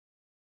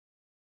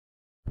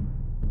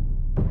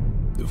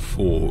The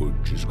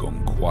forge is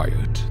gone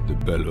quiet, the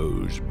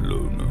bellows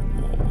blow no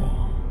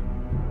more.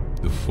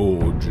 The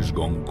forge is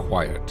gone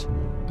quiet,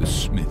 the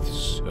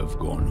smiths have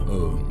gone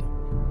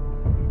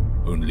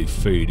home. Only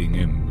fading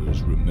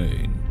embers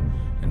remain,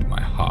 and my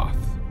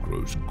hearth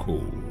grows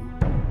cold.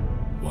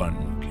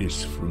 One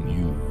kiss from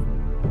you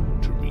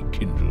to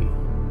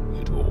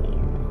rekindle it all.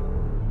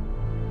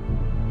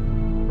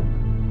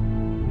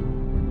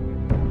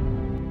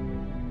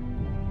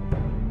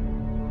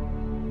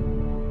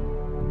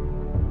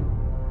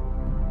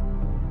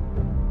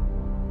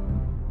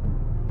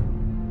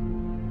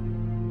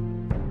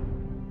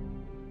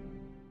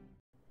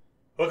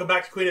 Welcome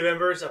back to Queen of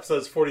Embers,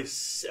 episode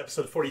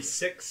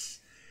 46.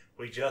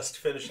 We just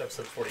finished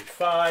episode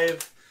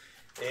 45,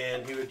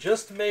 and we had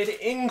just made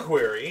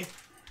inquiry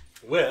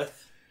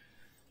with...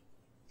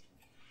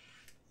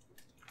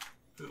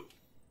 who?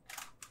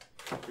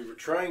 We were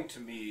trying to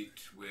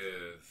meet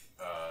with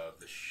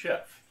the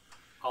chef,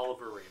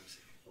 Oliver Ramsey.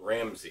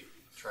 Ramsey.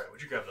 That's right.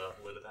 Would you grab the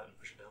lid of that and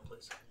push it down,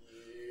 please?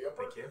 Yep.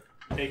 Thank you.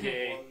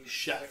 A.K.A.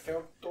 Chef.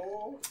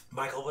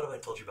 Michael, what have I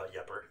told you about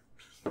Yepper?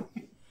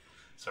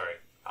 Sorry.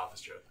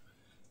 Office joke.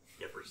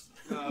 Yippers.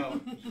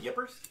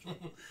 Yippers?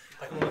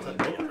 I can talk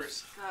about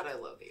Yippers. God, I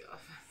love The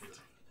Office.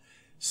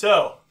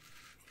 So,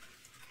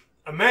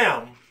 a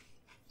man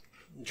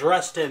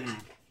dressed in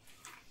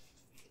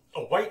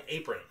a white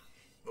apron,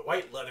 a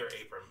white leather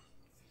apron,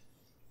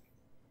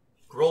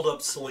 rolled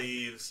up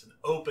sleeves, an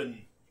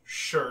open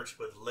shirt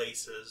with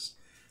laces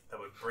that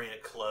would bring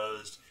it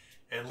closed,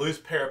 and loose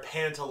pair of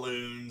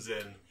pantaloons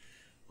and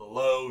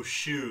low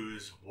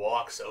shoes,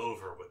 walks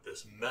over with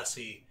this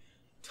messy,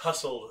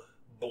 tousled,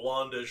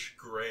 blondish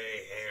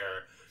gray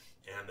hair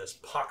and this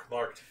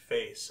pockmarked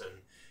face, and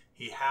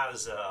he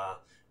has a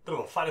bit of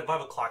a 5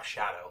 o'clock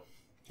shadow.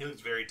 He looks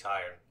very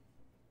tired.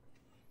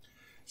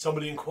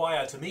 Somebody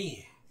inquired to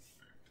me.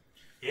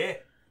 Yeah.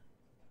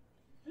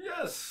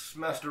 Yes,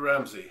 Master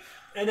Ramsey.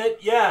 And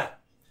yeah,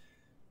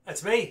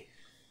 that's me.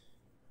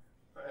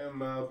 I am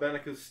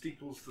Banneker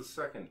Steeples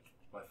II.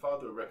 My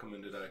father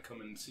recommended I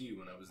come and see you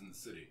when I was in the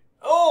city.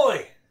 Oi! The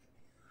You're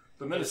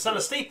the minister. son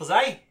of Steeples,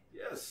 eh?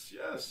 Yes,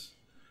 yes.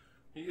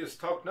 He has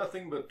talked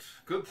nothing but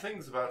good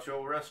things about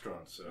your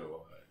restaurant,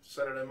 so I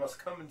decided I must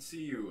come and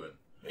see you. And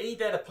Ain't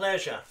that a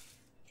pleasure?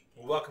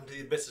 Welcome to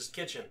the Abyss's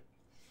Kitchen.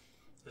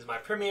 This is my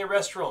premier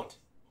restaurant.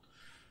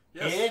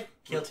 yes,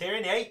 Yeah,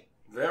 Kiltarian, eh?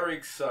 very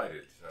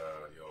excited.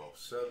 Your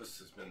service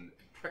has been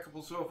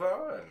impeccable so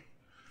far, and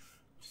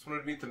just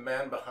wanted to meet the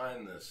man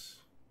behind this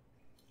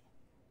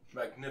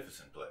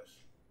magnificent place.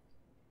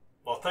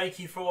 Well, thank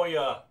you for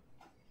your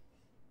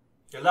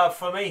love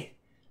for me.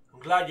 I'm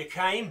glad you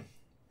came.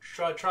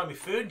 Try me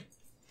food.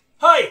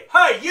 Hey,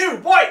 you,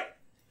 white!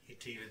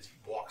 He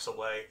walks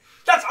away.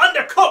 That's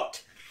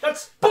undercooked!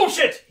 That's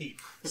bullshit! He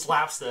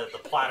slaps the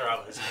platter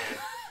out of his hand.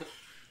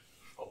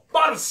 Oh,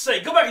 bottom's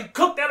sake, go back and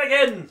cook that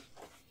again!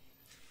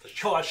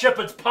 To call it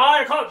shepherd's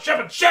pie, I call it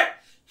shepherd's shit!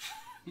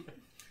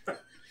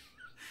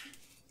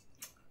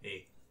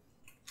 He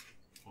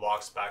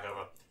walks back over.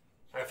 All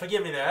right,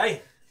 forgive me there, eh?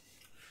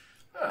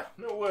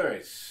 No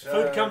worries.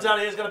 Food comes out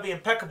here is going to be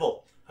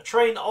impeccable. I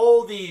trained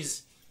all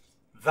these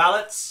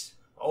valets,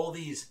 all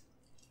these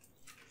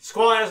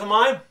squires of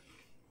mine.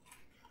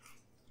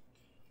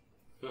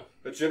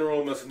 A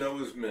general must know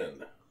his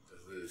men,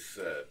 as it is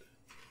said.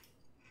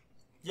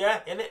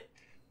 Yeah, isn't it?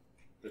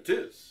 It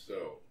is,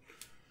 so.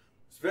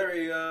 It's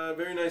very,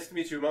 very nice to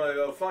meet you.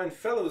 My fine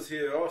fellows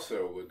here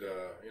also would,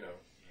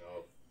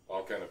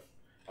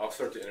 I'll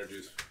start to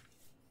introduce.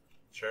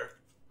 Sure.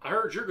 I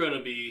heard you're going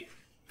to be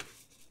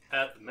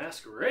at the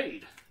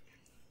masquerade.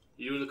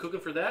 You doing the cooking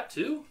for that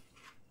too?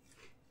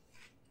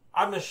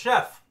 I'm the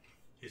chef,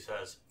 he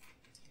says.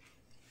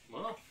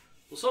 Well,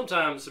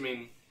 sometimes,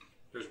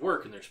 there's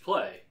work and there's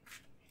play.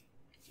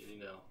 You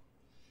know.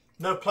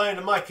 No playing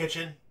in my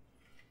kitchen.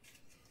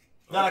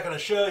 Not going to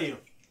show you.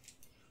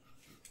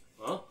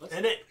 Well, that's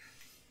Isn't it?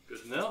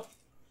 good to know.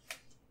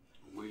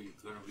 We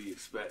gonna be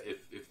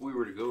if we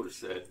were to go to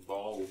said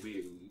ball,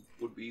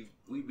 would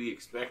we be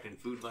expecting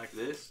food like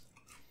this?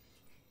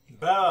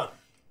 Better.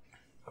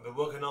 I've been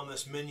working on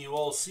this menu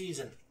all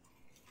season.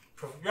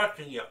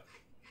 Perfecting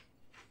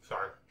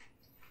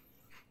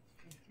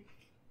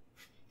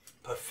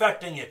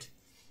it.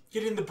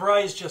 Getting the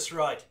braise just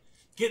right.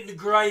 Getting the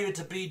gravy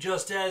to be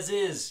just as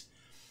is.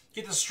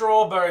 Get the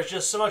strawberries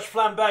just so much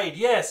flambéed.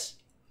 Yes.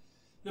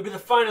 It'll be the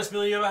finest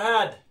meal you ever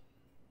had.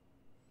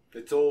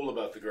 It's all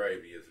about the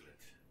gravy, isn't it?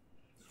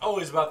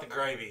 Always about the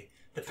gravy.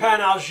 The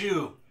pan au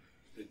jus.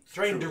 It's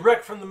Drained true.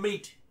 direct from the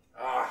meat.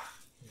 Ah,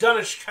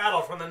 Dunnish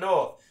cattle from the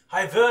north.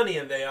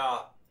 Hibernian they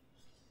are.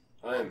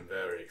 I am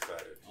very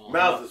excited. Well,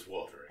 Mouth is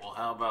watering. Well,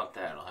 how about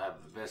that? I'll have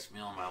the best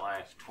meal of my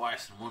life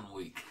twice in 1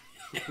 week.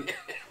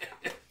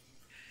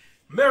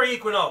 Merry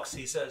Equinox,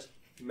 he says.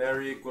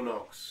 Merry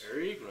Equinox.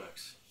 Very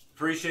Equinox.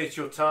 Appreciate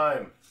your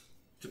time.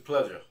 It's a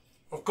pleasure.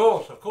 Of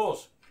course, of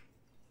course.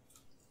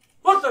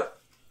 What the?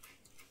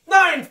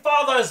 Nine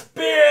father's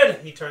beard!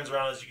 He turns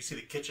around as you can see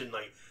the kitchen,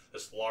 like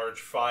this large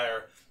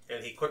fire,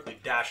 and he quickly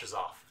dashes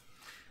off.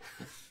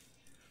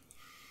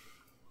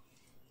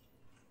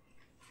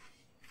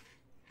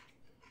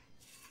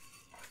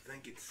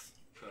 think it's...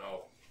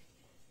 Oh.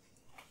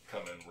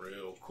 Come in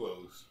real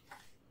close.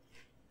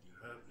 You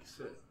heard me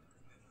say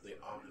the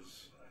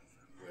artist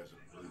wears a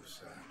blue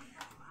sack.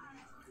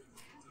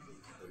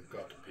 We've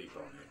got to peek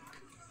on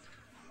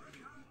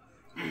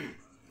him.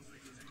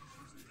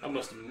 I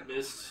must have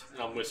missed.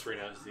 I'm whispering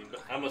out his name,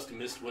 but I must have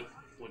missed what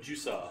you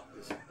saw.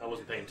 I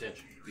wasn't paying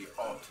attention. The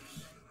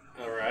artist.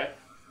 All right.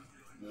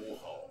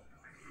 Warhol.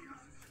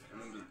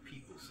 Remember the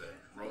people say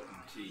rotten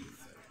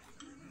teeth,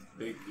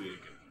 big wig,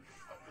 and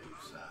a blue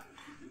sack.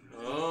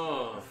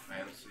 Oh. A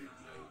fancy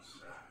blue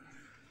sack.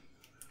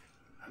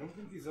 I don't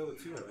think these other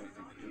two have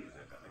anything to do with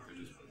it. I think they're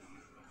just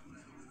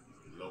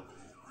local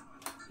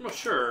Well,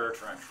 sure.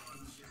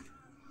 attractions.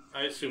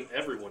 I assume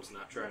everyone's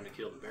not trying to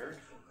kill the Baron.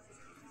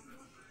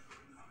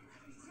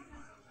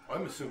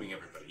 I'm assuming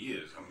everybody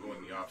is. I'm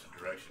going the opposite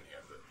direction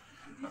here, but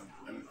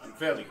I'm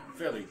fairly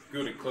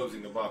good at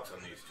closing the box on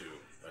these two.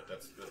 But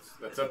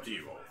that's up to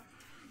you all.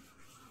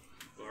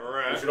 All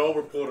right. We should all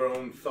report our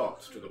own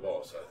thoughts to the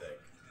boss, I think.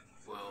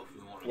 Well, if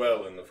we want to.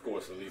 Well, and of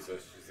course, Elisa,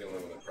 she's the only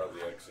one that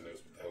probably actually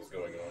knows what the hell's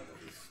going on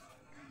with this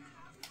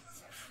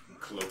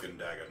cloak and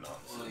dagger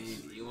nonsense. Well,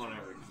 you want to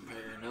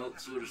compare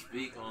notes, so to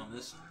speak, on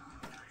this?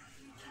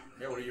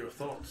 Yeah, what are your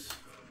thoughts?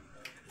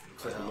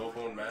 Looks like a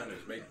low-born man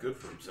has made good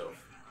for himself.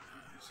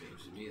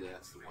 Seems to me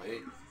that's the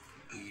way.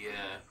 He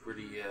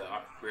pretty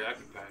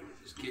preoccupied with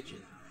his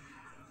kitchen.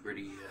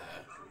 Pretty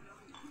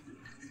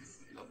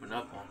up and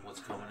up on what's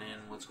coming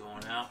in, what's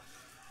going out.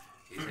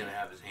 He's gonna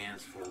have his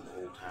hands full the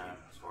whole time,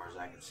 as far as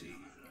I can see.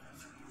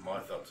 My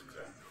thoughts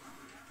exactly.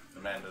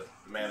 The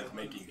man is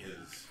making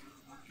his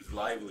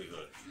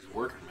livelihood. He's a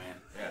working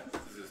man. Yeah,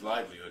 this is his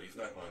livelihood. He's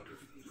not going to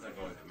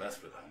mess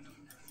with that.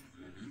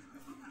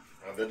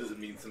 Now, that doesn't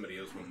mean somebody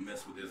else won't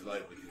mess with his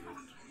livelihood.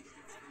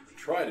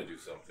 Try to do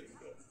something,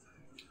 but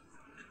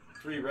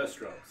 3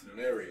 restaurants in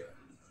an area.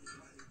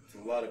 It's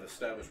a lot of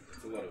establishment.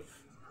 It's a lot of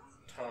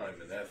time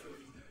and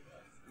effort.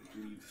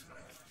 Please,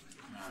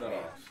 it's not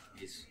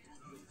ours.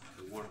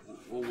 What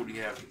would he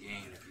have to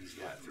gain if he's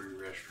got 3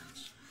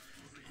 restaurants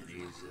and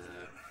he's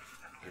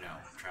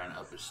trying to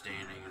up his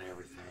standing and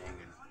everything, and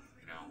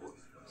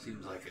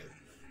seems like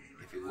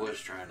if he was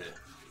trying to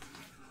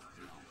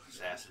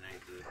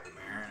assassinate the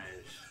Baron,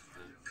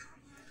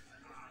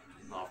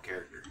 he's off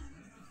character, as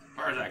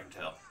far as I can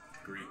tell.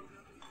 Agreed.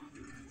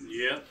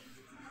 Yeah.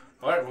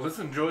 All right, well, let's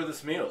enjoy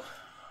this meal.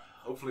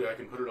 Hopefully, I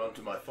can put it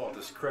onto my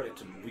faultless credit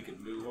and we can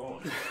move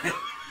on.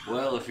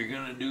 Well, if you're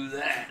gonna do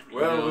that,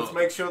 Well, let's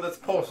make sure that's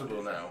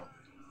possible now.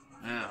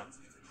 Yeah.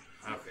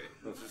 Okay.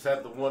 Let's just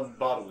have the one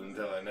bottle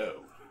until I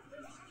know.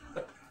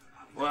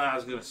 Well, I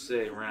was gonna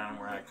say, around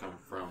where I come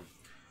from,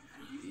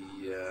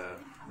 the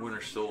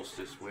winter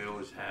solstice, we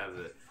always have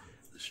the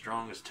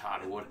strongest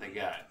tot of what they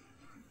got.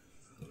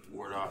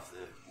 Ward off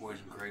the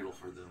poison cradle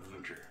for the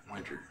winter.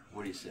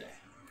 What do you say?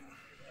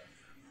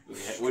 The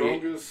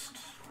strongest...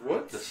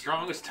 What? The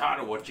strongest tot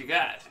of what you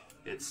got.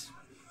 It's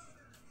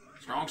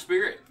strong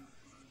spirit.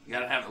 You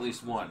gotta have at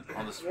least one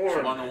on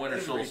the winter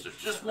solstice.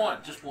 Just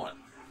one.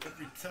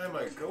 Every time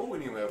I go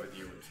anywhere with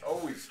you, it's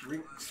always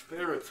drink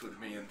spirits with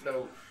me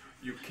until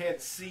you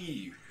can't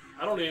see.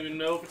 I don't even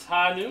know if it's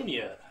high noon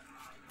yet.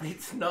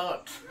 It's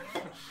not.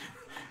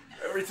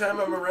 Every time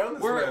I'm around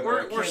this man,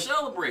 We're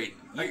celebrating.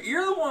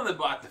 You're the one that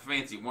bought the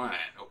fancy wine,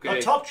 okay?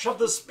 A touch of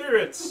the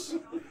spirits,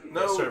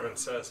 No. the servant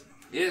says.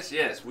 Yes.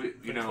 We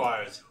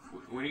Inquires.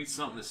 we need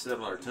something to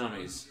settle our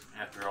tummies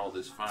after all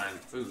this fine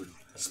food.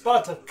 A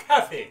spot of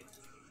coffee,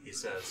 he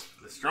says.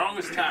 The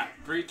strongest tot.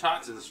 3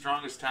 tots is the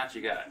strongest tot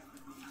you got.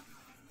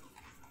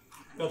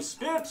 No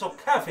spirits or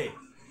coffee?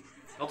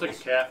 I'll take a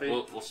cafe.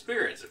 Well,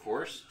 spirits, of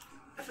course.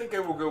 I think I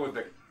will go with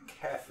the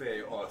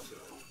cafe also.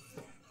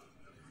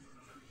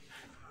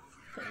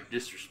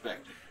 You're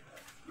disrespecting.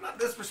 I'm not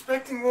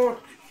disrespecting one.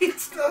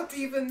 It's not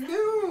even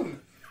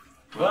noon.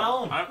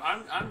 Well,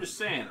 I'm just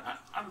saying.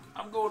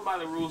 I'm going by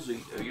the rules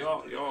of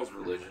y'all's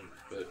religion.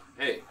 But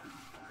hey,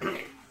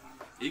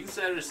 you can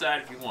set it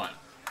aside if you want.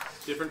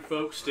 Different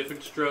folks,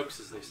 different strokes,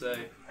 as they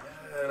say.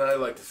 And I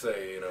like to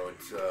say,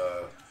 it's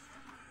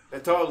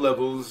at our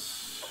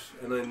levels,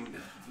 and then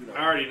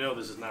I already know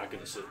this is not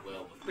going to sit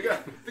well with me.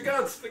 the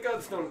gods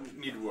don't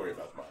need to worry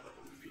about my level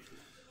of people.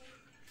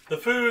 the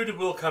food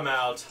will come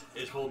out.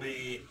 It will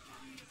be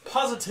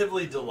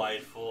positively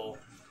delightful.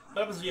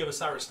 What happens when you have a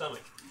sour stomach?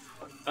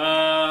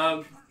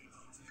 Yeah,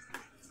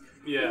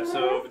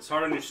 so if it's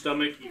hard on your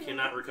stomach, you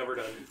cannot recover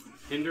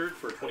unhindered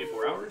for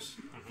 24 hours.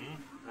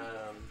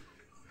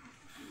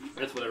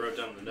 That's what I wrote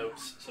down in the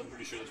notes, so I'm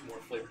pretty sure there's more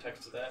flavor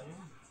text to that.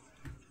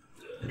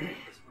 Is it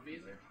be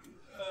in there?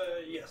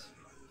 Yes.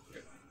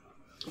 Okay.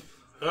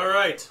 All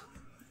right.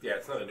 Yeah,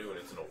 it's not a new one,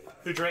 it's an old one.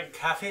 Who drank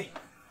coffee?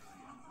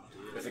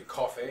 Is it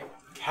coffee?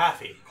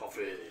 Coffee.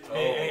 Coffee.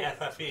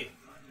 A-A-F-F-E.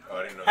 Oh,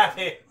 I didn't know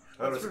Coffee. that.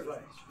 I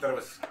thought it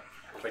was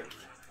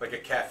like a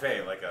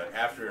cafe, like an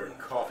after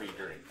coffee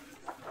drink.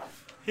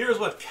 Here's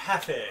what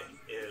cafe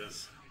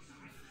is.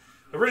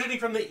 Originating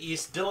from the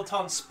East,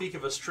 dilettantes speak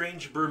of a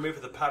strange brew made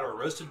with a powder of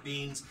roasted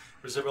beans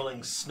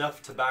resembling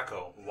snuff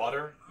tobacco,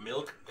 water,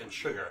 milk, and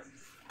sugar,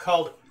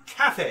 called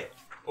cafe.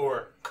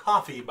 or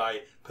coffee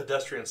by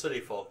pedestrian city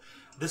folk.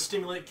 This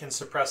stimulant can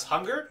suppress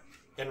hunger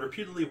and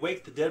reputedly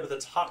wake the dead with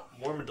its hot,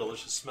 warm, and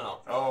delicious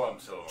smell. Oh, I'm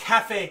so...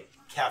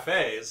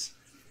 Cafes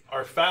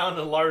are found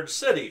in large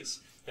cities,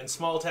 in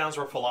small towns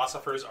where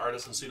philosophers,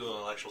 artists, and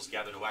pseudo-intellectuals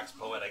gather to wax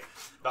poetic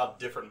about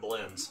different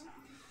blends.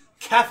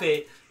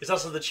 Cafe is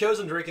also the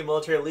chosen drink of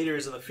military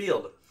leaders in the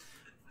field.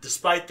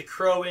 Despite the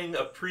crowing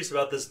of priests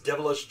about this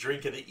devilish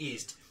drink of the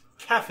East,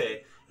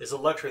 cafe is a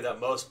luxury that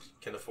most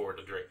can afford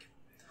to drink.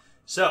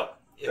 So,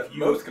 if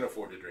most can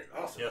afford to drink.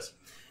 Awesome. Yes.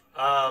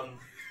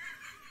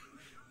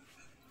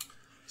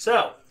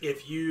 So,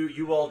 if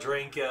you all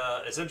drink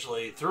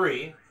essentially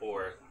three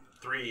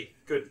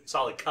good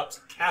solid cups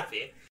of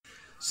cafe,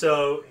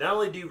 so not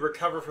only do you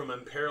recover from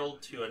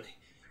imperiled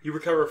you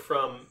recover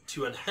from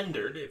to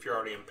unhindered if you're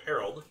already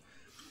imperiled.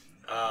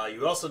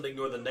 You also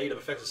ignore the negative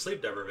effects of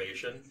sleep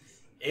deprivation,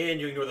 and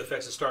you ignore the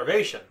effects of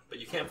starvation, but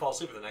you can't fall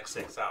asleep for the next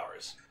 6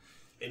 hours.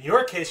 In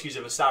your case, because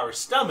you have a sour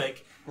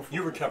stomach,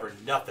 you recover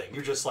nothing.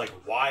 You're just like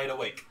wide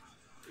awake.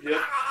 Yep.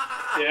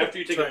 Yeah, after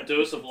you take a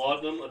dose of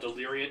laudanum, a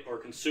deliriant, or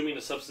consuming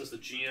a substance the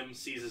GM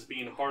sees as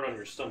being hard on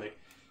your stomach,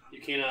 you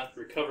cannot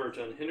recover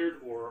to unhindered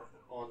or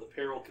on the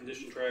peril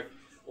condition track,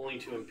 only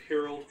to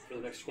imperiled for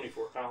the next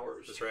 24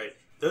 hours. That's right.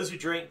 Those who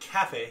drink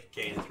cafe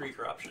gain 3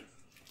 corruption.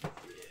 Yeah.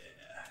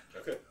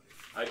 Okay.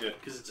 I did.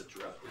 Because it's a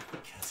drug.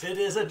 Because it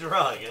is a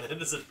drug, and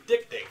it is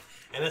addicting.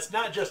 And it's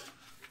not just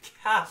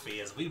cafe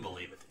as we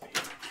believe it to be.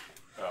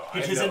 Oh,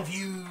 It I is know.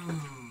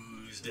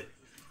 infused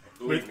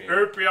Believe with me,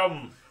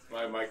 opium.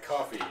 my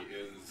coffee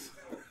is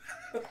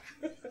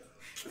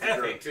Cafe. a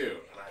drug too.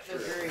 And I sure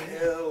Agreed.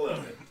 hell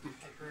love it.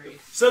 Agreed.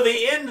 So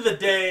the end of the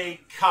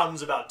day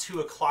comes about 2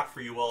 o'clock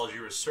for you all as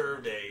you are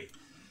served a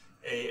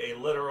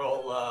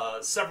literal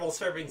several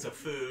servings of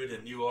food,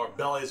 and your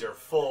bellies are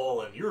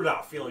full, and you're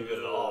not feeling good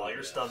at all.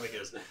 Your stomach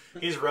is,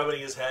 he's rubbing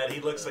his head.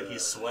 He looks like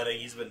he's sweating.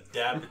 He's been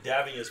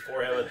dabbing his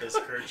forehead with this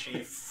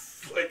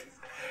kerchief. Like,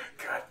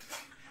 God.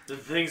 The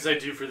things I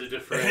do for the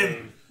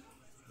deframe.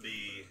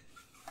 The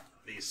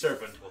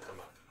servant will come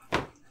up.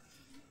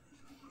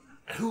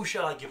 And who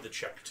shall I give the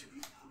check to?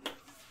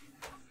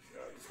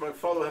 Does my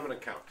father have an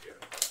account here?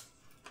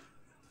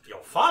 Your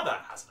father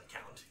has an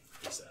account,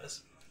 he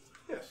says.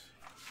 Yes.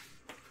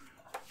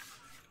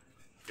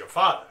 Your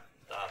father,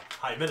 the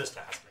High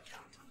Minister, has an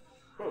account.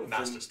 Well,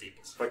 Master then,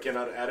 Steeples. if I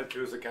cannot add it to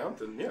his account,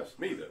 then yes,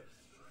 me then.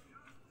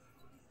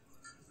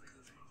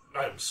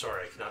 I'm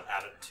sorry, I cannot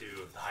add it to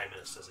the High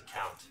Minister's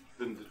account.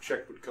 Then the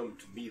check would come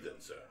to me then,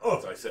 sir. Oh.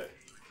 As I said.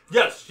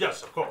 Yes,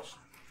 of course.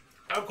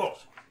 Of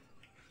course.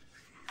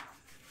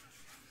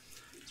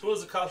 So what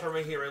does the cost for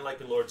making it rain like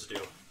the lords do?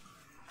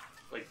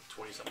 Like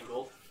 20-something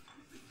gold.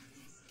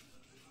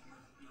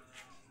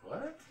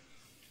 What?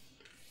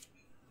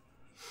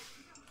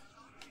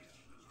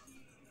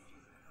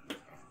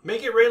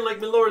 Make it rain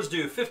like my lords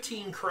do.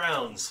 15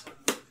 crowns.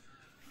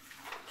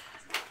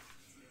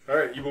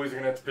 Alright, you boys are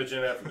gonna have to pitch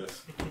in after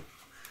this.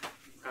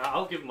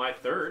 I'll give my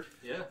third.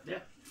 Yeah.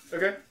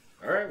 Okay.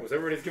 Alright, well, if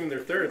everybody's giving their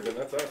third, then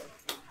that's awesome.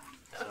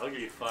 So I'll give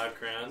you 5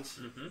 crowns.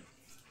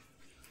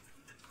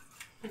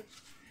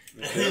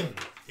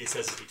 He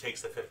says as he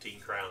takes the 15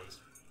 crowns.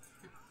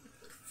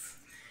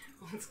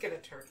 Let's get a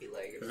turkey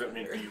leg. Does that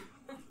mean or you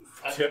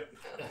tip?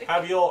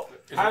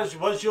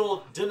 Was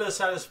your dinner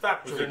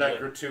satisfactory? Was there not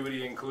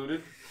gratuity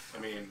included? I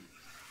mean,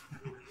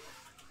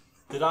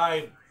 Did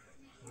I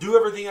do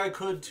everything I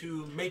could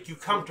to make you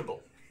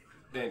comfortable?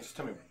 Dan, just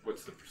tell me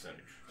what's the percentage?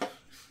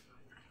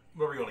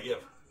 What are we going to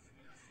give?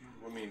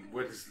 I mean,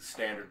 what is the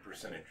standard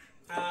percentage?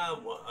 5%.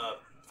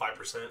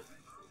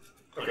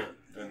 Okay,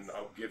 then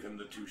I'll give him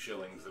the 2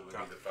 shillings that would be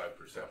the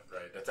 5%,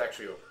 right? That's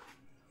actually over,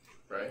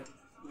 right?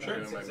 Sure.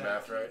 Am I doing my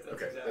math right?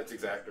 Okay, that's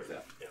exact. Okay.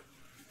 Yeah.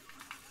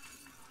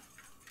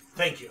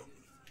 Thank you.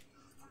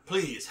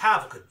 Please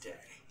have a good day.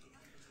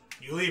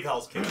 You leave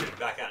Hell's Kitchen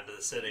back out into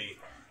the city,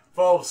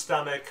 full of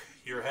stomach,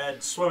 your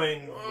head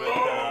swimming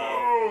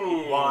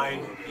with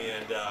wine,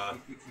 and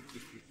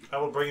I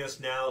will bring us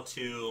now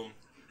to.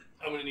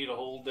 I'm going to need a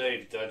whole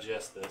day to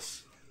digest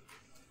this.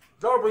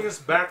 That will bring us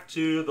back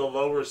to the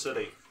lower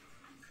city,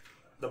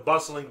 the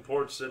bustling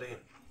port city.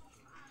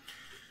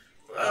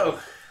 Well,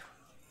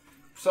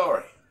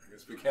 sorry. I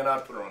guess we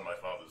cannot put her on my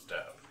father's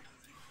tab.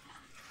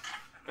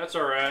 That's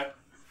alright.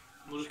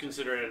 We'll just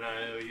consider it an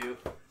IOU.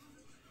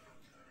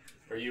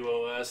 Or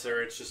UOS,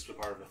 or it's just a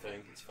part of a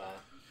thing. It's fine.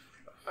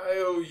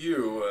 I owe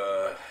you,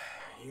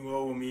 you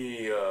owe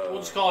me, We'll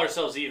just call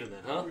ourselves even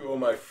then, huh?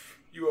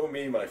 you owe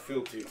me my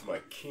fealty to my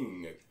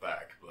king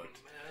back, but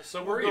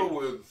So we'll we're go even.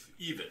 with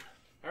even.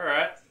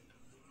 Alright.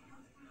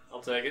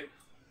 I'll take it.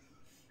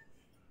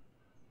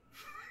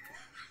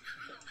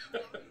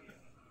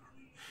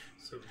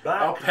 So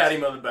back. I'll pat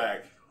him on the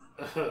back.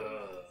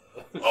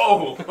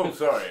 Oh, I'm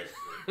sorry.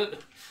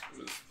 It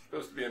was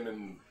supposed to be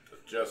an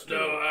adjuster.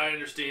 No, I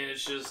understand.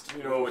 It's just.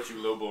 You know what you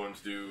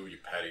lowborns do? You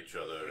pat each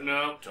other.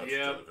 No, touch yeah.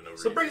 each other for no So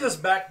reason. bring us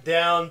back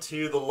down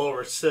to the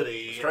lower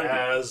city Trying to be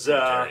as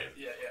vegetarian.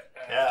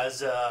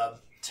 as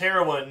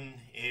Terwin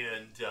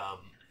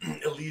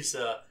and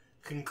Elisa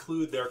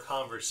conclude their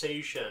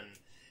conversation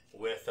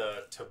with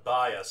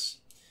Tobias.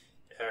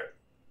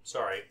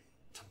 Sorry,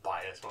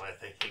 Tobias, what am I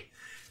thinking?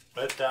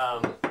 But,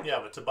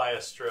 but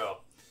Tobias Stroh.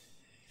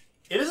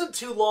 It isn't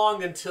too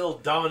long until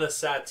Domina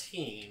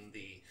Satine,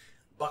 the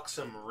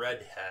buxom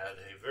redhead,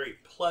 a very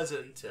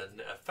pleasant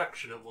and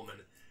affectionate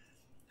woman.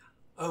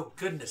 Oh,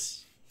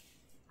 goodness.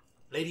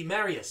 Lady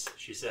Marius,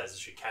 she says as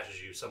she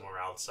catches you somewhere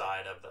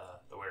outside of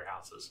the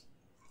warehouses.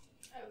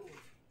 Oh,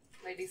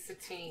 Lady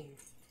Satine.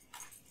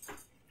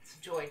 It's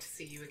a joy to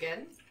see you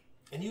again.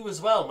 And you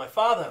as well. My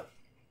father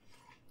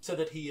said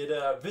that he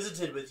had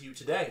visited with you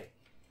today.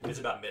 It is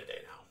about midday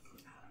now.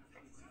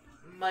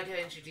 Might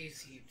I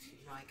introduce you to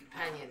my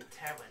companion,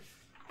 Terwin?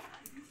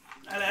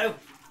 Hello.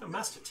 Oh,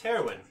 Master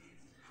Terwin.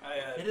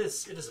 It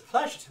is a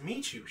pleasure to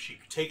meet you. She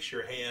takes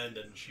your hand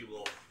and she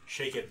will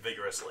shake it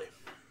vigorously.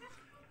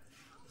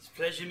 It's a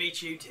pleasure to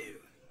meet you too.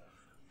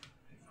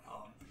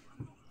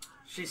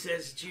 She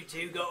says that you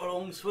two got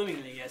along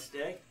swimmingly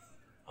yesterday.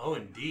 Oh,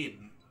 indeed.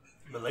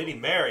 Milady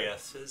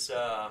Marius is,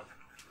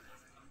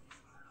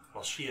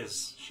 she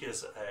is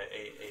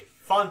a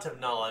font of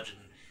knowledge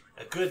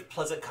and a good,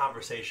 pleasant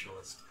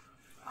conversationalist.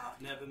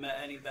 I've never met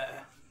any better.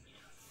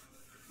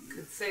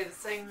 Could say the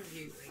same of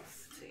you, Lady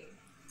Satine.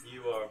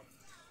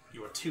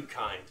 You are too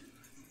kind.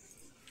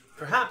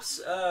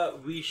 Perhaps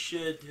we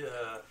should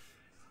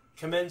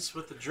commence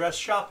with the dress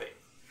shopping.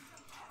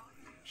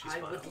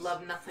 I would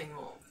love nothing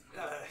more.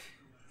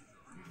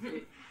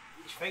 You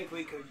think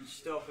we could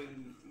stop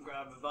and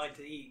grab a bite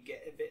to eat,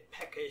 get a bit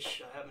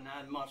peckish? I haven't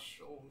had much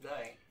all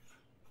day.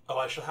 Oh,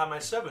 I shall have my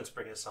servants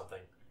bring us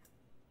something.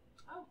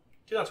 Oh.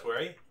 Do not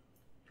worry.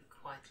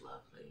 Quite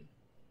lovely.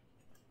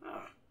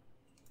 Oh.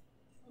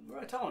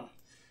 Right on.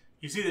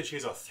 You see that she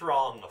has a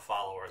throng of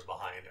followers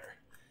behind her.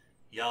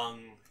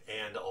 Young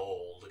and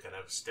old, kind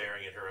of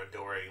staring at her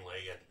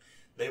adoringly, and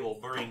they will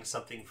bring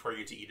something for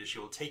you to eat as she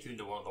will take you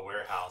into one of the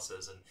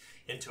warehouses and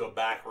into a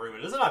back room.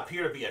 It doesn't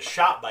appear to be a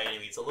shop by any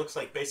means. It looks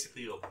like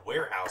basically a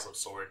warehouse of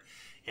sort.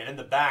 And in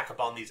the back,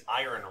 upon these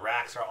iron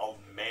racks, are all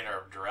manner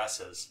of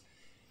dresses.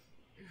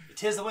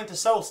 It is the winter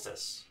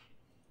solstice.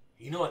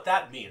 You know what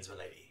that means, my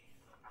lady.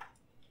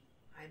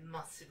 I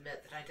must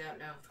admit that I don't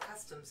know the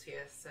customs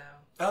here, so...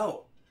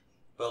 Oh,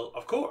 well,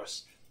 of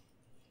course.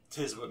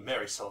 'Tis a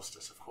merry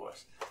solstice, of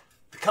course.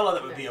 The color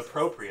that would be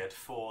appropriate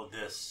for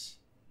this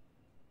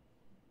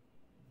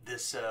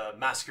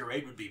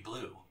masquerade would be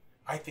blue.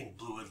 I think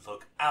blue would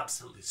look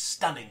absolutely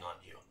stunning on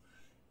you.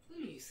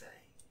 Blue, you say?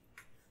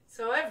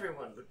 So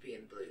everyone would be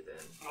in blue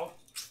then? Oh,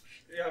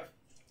 yeah.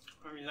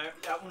 I mean,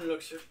 that one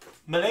looks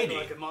Milady,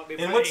 like it might be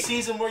in what pretty.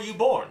 season were you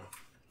born?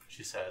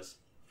 She says.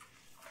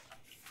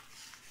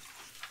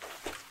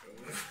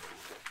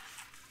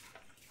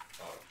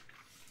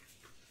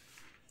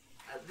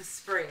 The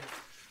spring.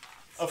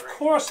 Of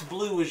course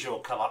blue is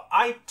your color.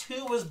 I,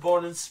 too, was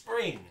born in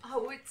spring.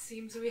 Oh, it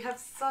seems we have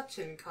such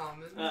in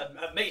common.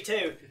 Me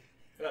too.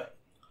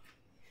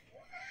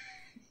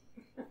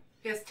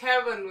 Yes,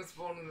 Terwin was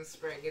born in the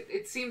spring.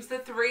 It seems the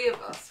three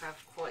of us have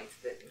quite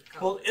a bit in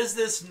common. Well, is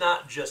this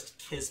not just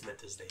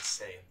kismet, as they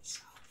say in the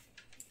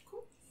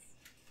South?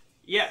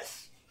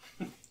 Yes.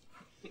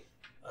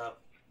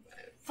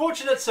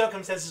 Fortunate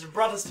circumstances have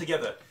brought us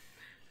together.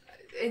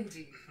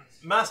 Indeed.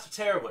 Master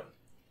Terwin,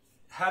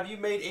 have you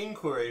made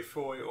inquiry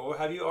for you, or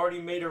have you already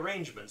made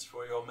arrangements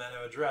for your manner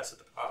of address at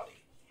the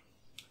party?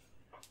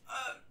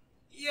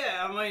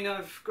 Yeah, I mean,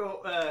 I've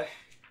got, let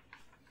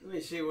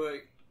me see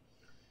what,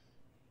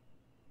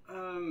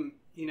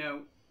 you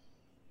know,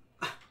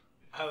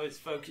 I was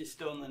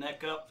focused on the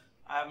neck up.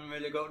 I haven't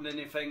really gotten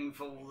anything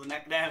for the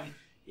neck down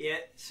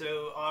yet,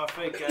 so I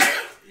think,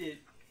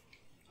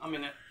 I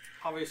mean,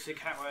 obviously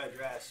can't wear a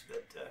dress,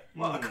 but,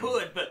 well, I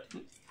could, but...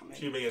 I mean,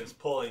 She begins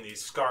pulling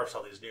these scarves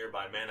off these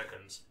nearby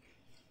mannequins.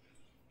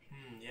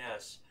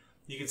 Yes.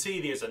 You can see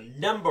there's a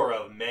number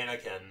of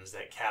mannequins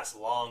that cast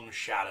long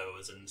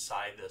shadows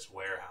inside this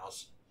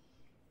warehouse.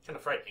 Kind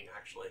of frightening,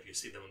 actually, if you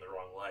see them in the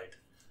wrong light.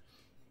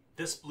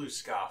 This blue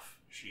scarf,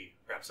 she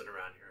wraps it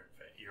around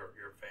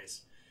your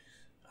face.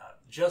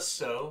 Just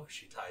so,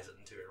 she ties it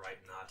into a right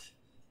knot.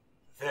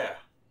 There.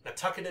 Now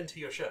tuck it into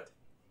your shirt.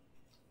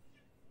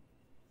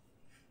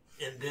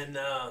 And then,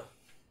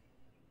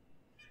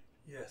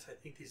 yes, I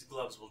think these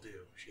gloves will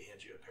do. She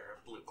hands you a pair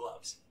of blue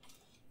gloves.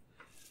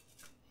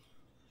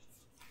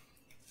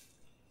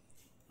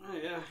 oh,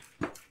 yeah.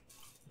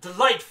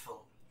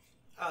 Delightful.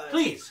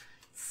 Please.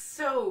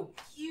 So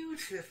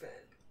beautiful.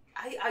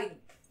 I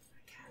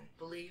can't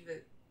believe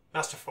it.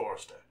 Master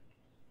Forrester,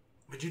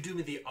 would you do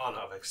me the honor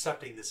of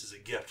accepting this as a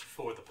gift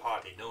for the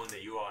party, knowing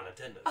that you are in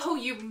attendance? Oh,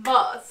 you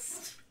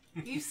must.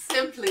 You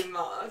simply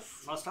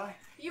must. Must I?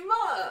 You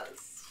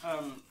must.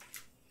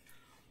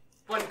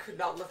 One could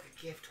not look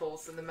a gift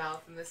horse in the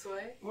mouth in this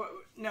way. Well,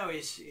 no,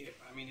 it's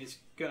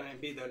going to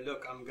be the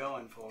look I'm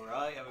going for,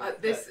 right? I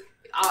mean,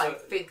 I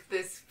think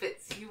this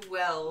fits you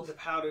well. the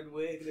powdered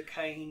wig, the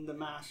cane, the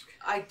mask.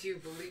 I do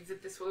believe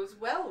that this goes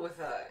well with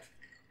her.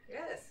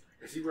 Yes.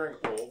 Is he wearing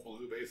all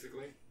blue,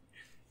 basically?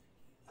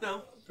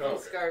 No. Oh, No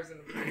okay. scarves in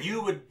the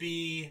You would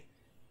be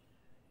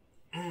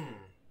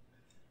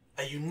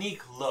a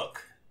unique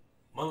look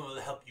One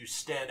will help you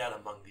stand out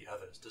among the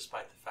others,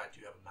 despite the fact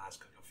you have a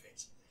mask on your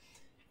face.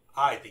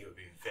 I think it would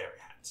be very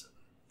handsome,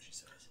 she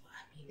says.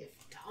 I mean,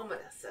 if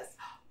Domina says...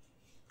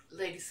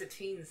 Lady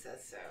Satine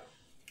says so.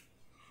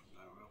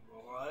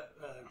 Alright.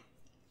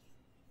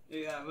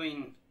 Yeah, I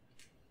mean...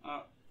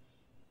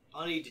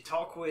 I need to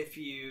talk with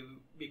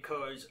you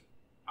because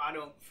I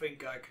don't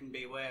think I can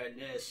be wearing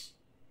this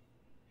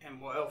and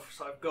what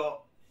else I've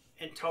got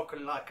and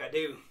talking like I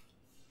do.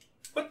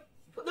 What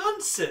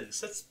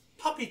nonsense! That's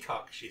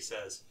puppycock, she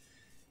says.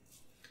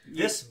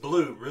 This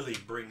blue really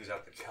brings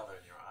out the color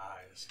in your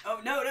eyes.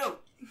 Oh, no.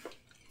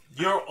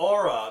 Your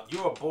aura,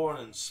 you were born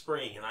in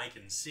spring, and I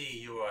can see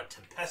you are a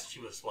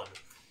tempestuous one.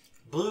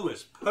 Blue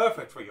is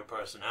perfect for your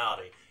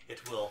personality.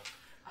 It will...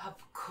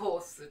 Of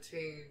course,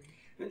 Satine.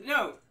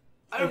 No,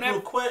 I don't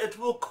have... It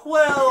will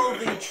quell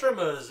the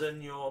tremors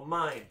in your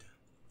mind.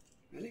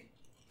 Really?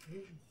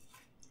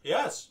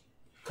 Yes.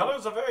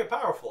 Colors are very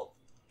powerful.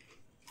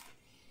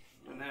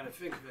 And now to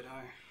think of it,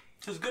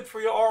 It is good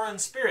for your aura and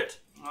spirit.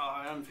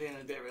 I'm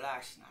feeling a bit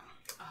relaxed now.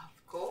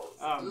 Of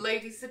course.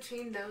 Lady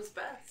Satine knows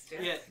best,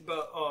 yes. Yeah,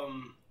 but,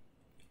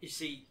 you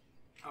see,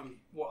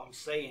 what I'm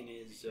saying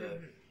is,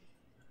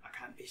 I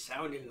can't be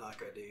sounding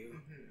like I do.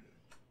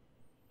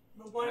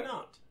 But why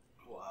not?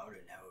 Well, I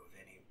don't know of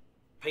any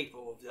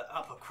people of the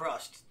upper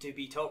crust to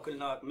be talking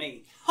like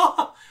me.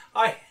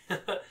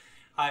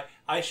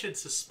 I should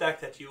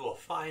suspect that you will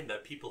find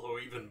that people who are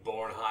even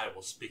born high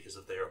will speak as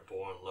if they are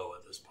born low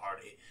at this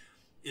party.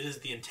 It is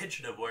the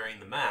intention of wearing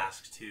the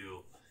mask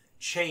to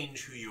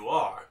change who you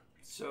are.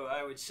 So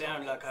I would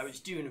sound like I was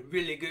doing a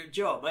really good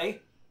job, eh?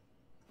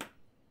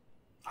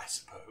 I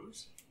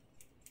suppose.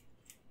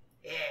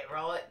 Yeah,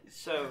 right.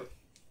 So...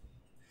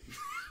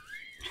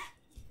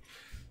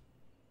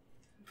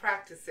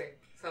 Practicing.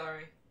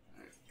 Sorry.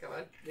 Go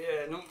on.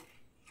 Yeah, no,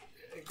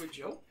 a good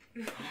job.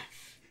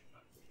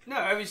 No,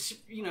 I was,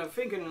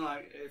 thinking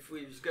like if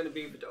we was going to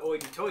be with the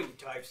hoity-toity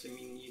types. I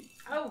mean,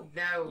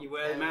 you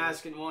wear the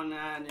mask in one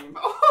hand, and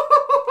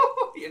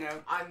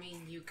I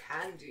mean, you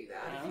can do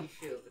that if you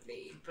feel the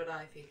need, but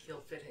I think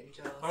you'll fit in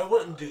just. I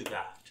wouldn't do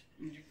that.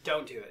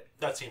 Don't do it.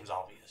 That seems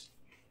obvious.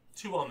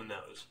 Too on the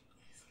nose.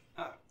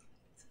 Oh,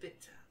 it's a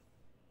bit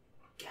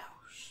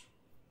gauche.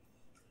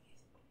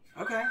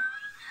 Okay.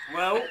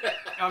 Well,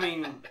 I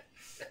mean,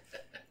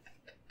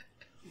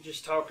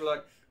 just talk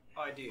like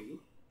I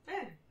do.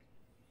 Yeah.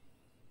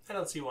 I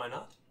don't see why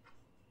not.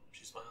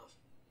 She smiles.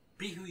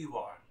 Be who you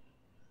are.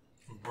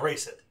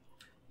 Embrace it.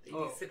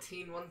 Lady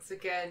Satine, once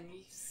again, you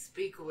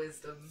speak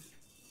wisdom.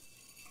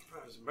 If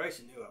I was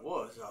embracing who I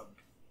was, I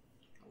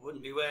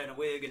wouldn't be wearing a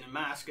wig and a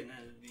mask and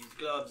these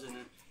gloves and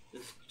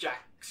this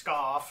jack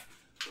scarf.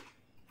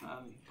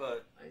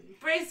 But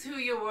embrace who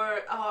you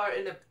are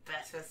in a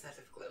better set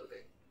of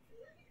clothing.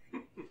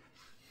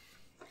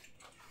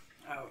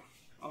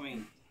 I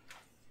mean,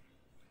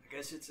 I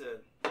guess it's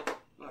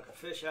like a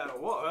fish out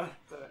of water,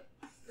 but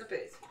a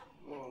bit.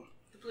 Or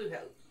the blue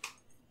help.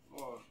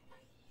 Or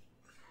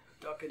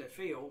duck in a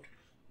field.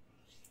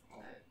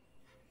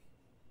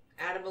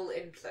 Animal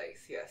in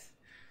place, yes.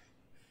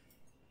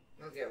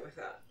 I'll go with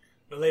that.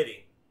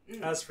 Milady,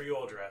 as for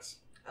your dress.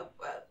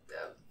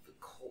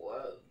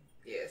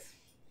 Yes.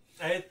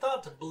 I had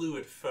thought blue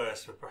at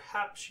first, but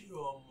perhaps you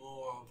are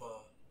more of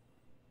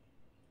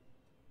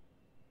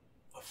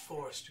a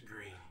forest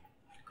green.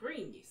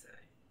 Green, you say?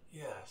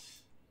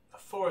 Yes, a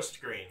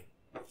forest green.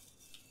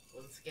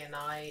 Once again,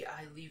 I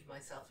leave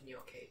myself in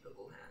your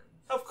capable hands.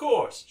 Of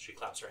course, she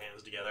claps her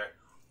hands together.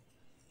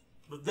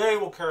 But they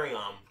will carry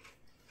on,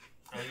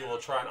 and you will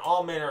try on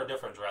all manner of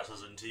different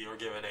dresses until you're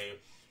given a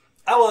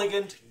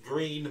elegant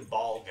green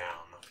ball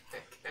gown.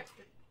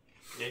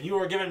 And you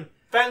are given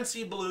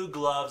fancy blue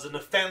gloves and a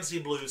fancy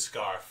blue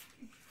scarf.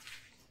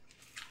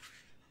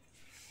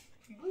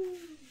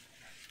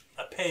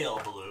 A pale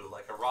blue,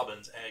 like a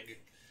robin's egg.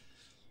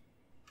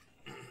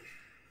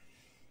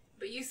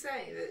 But you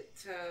say that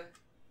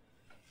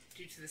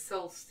due to the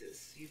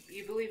solstice,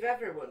 you believe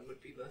everyone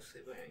would be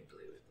mostly wearing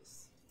blue at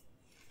this.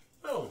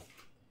 Oh,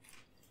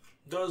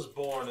 those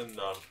born in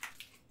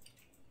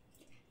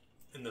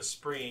the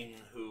spring,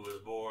 who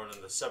was born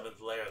in the seventh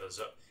layer of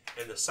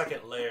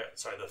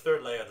the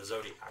third layer of the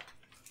zodiac.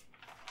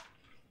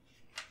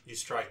 You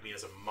strike me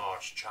as a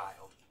March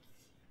child.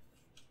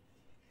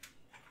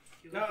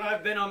 No,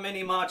 I've been on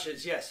many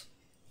marches, yes.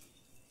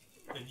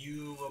 And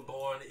you were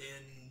born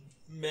in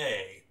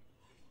May.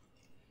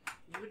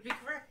 You would be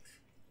correct.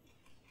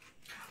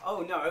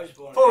 Oh, no, I was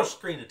born Forest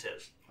green it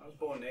is. I was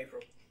born in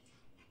April.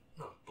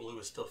 No, blue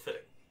is still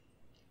fitting.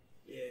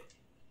 Yeah.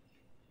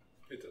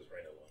 It does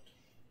rain a lot.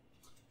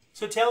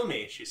 So tell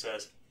me, she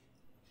says.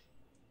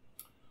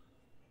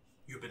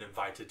 You've been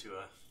invited to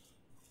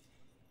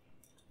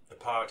a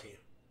party.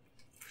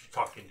 She's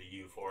talking to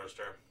you,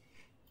 Forrester.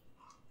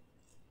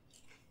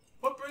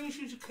 What brings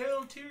you to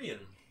Kael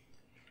Tyrion?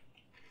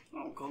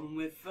 I'm coming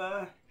with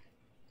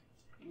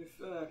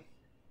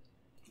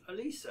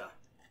Elisa.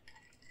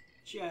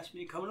 She asked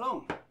me to come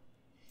along.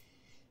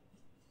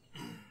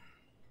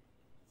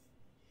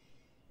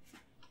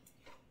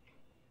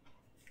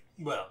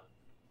 Well,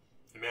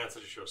 A man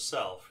such as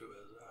yourself, who is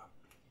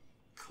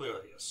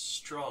clearly a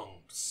strong,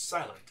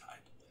 silent type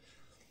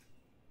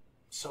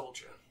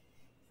soldier.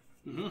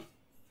 Mm-hmm.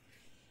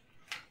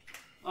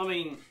 I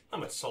mean,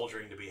 Not much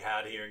soldiering to be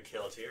had here in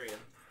Kelatirian.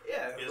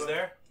 yeah. Is but-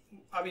 there?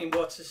 I mean,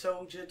 what's a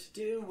soldier to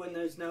do when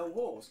there's no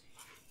wars?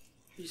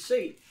 You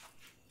see,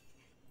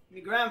 my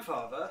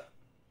grandfather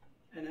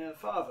and her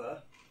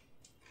father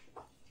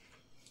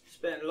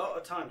spent a lot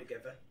of time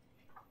together.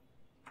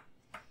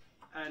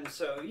 And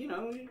so, you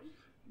know,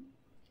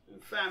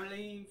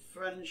 family,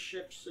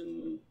 friendships,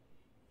 and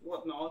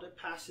whatnot, it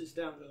passes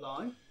down the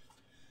line.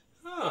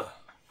 Huh.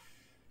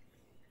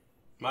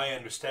 My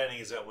understanding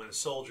is that when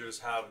soldiers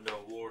have no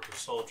war to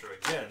soldier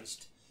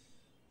against,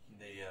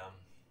 they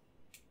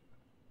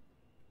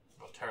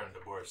will turn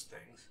to worse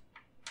things.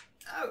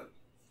 Oh,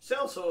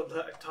 sellsword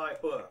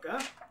type work,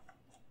 huh?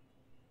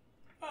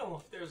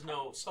 Well, if there's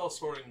no cell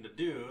sorting to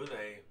do,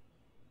 they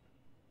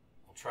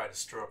will try to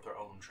stir up their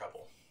own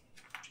trouble,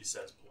 she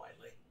says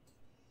politely.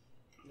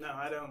 No,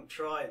 I don't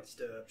try and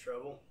stir up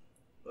trouble,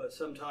 but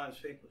sometimes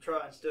people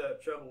try and stir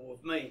up trouble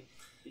with me.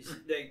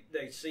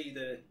 They see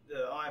the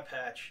eye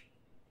patch,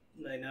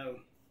 and they know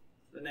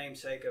the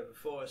namesake of a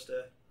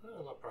forester.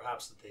 Well,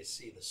 perhaps that they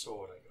see the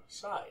sword at your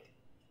side.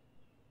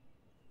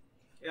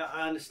 Yeah,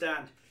 I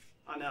understand.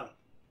 I know.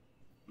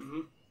 Mm-hmm.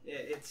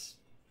 It's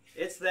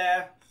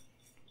there.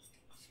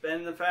 It's been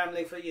in the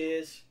family for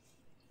years.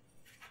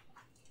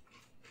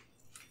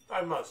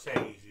 I'm not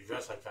saying if you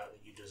dress like that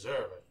you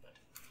deserve it, but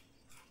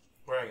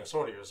wearing a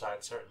sword at your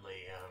side certainly,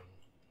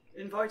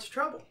 Invites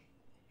trouble.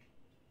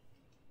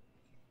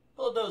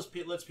 well, it does,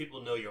 lets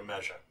people know your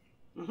measure,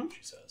 Mm-hmm.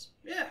 she says.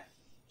 Yeah,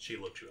 She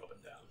looks you up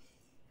and down.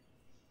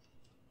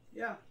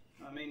 yeah.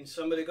 I mean,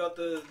 somebody got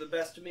the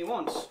best of me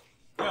once.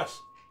 Yes.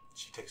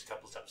 She takes a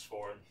couple steps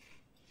forward.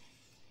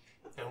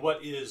 And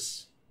what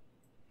is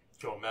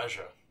your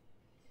measure,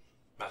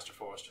 Master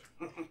Forrester?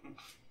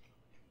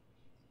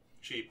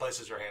 She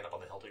places her hand up on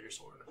the hilt of your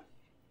sword.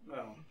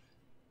 Well,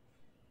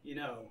 you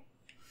know,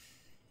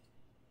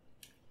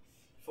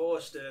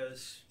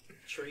 foresters,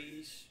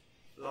 trees,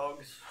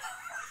 logs.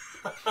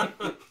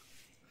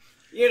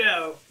 You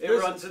know, it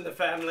runs in the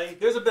family.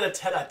 There's a bit of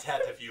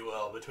tete-a-tete, if you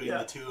will, between Yeah.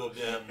 the two of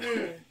them.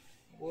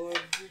 Wood.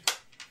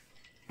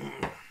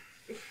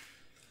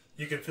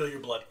 You can feel your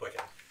blood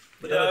quicken.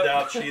 Yeah. Without a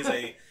doubt, she is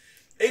a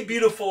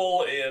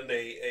beautiful and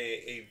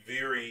a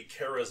very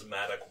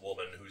charismatic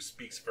woman who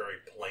speaks very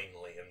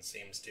plainly and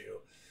seems to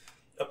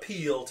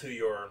appeal to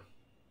your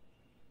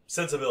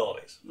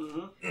sensibilities.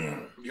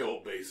 Mm-hmm.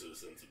 Your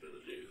basis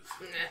sensibilities.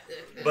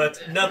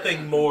 But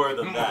nothing more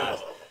than that.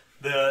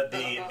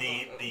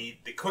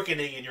 The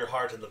quickening in your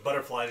heart and the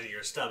butterflies in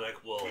your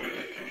stomach will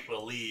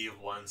leave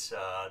once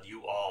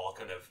you all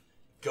kind of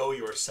go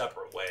your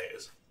separate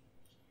ways.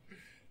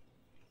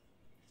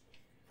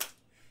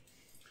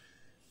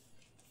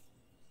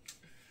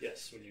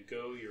 Yes, when you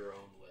go your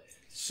own way.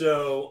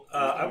 So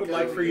I would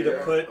like for you to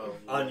put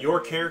on your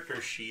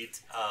character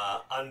sheet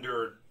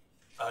under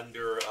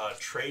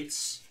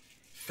traits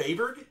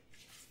favored,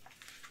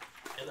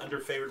 and under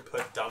favored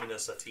put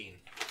Dominus Atene.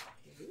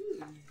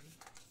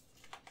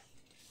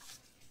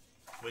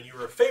 When you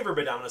are favored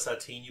by Dominus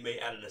Atene, you may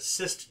add an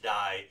assist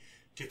die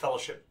to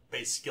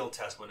fellowship-based skill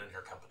test when in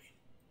her company.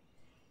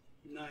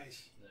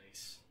 Nice.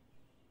 Nice.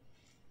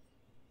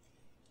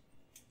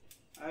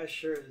 I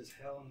sure as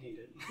hell need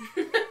it.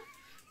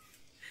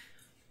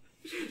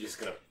 You're just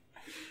gonna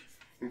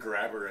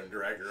grab her and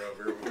drag her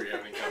over when we're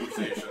having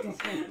conversations.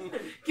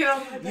 Get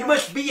off my You back.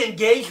 must be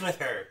engaged with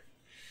her.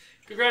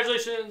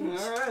 Congratulations!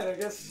 All right, I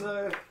guess.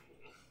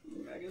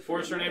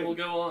 Forrester name will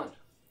go on.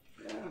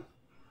 Yeah.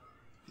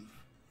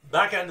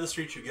 Back out into the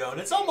street you go,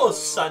 and it's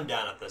almost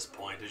sundown at this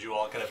point as you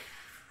all kind of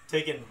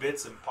take in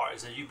bits and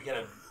parts, and you've kind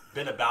of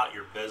been about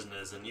your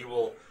business, and you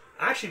will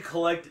actually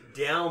collect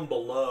down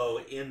below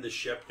in the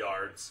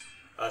shipyards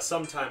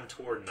sometime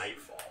toward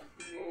nightfall.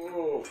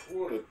 Oh,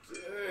 what a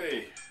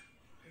day.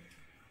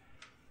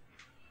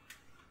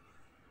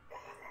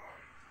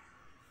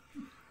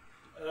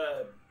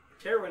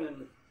 Terwin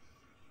and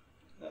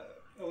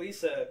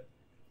Elisa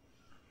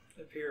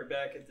appear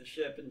back at the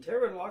ship, and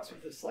Terwin walks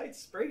with a slight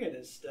spring in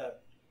his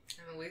step.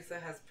 And Lisa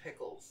has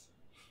pickles.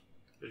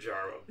 The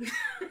jar of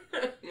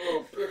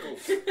Oh,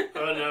 pickles.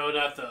 Oh no,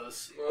 not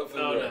those. Nothing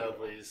Oh there. no,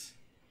 please.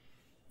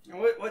 And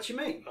what you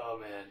mean? Oh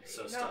man,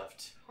 so No.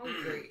 stuffed.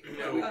 Hungry.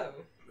 No. Oh.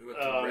 We went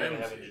to Oh, I'm gonna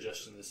Ramsey. have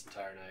indigestion this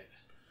entire night.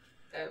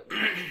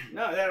 Oh.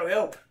 No, that'll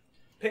help.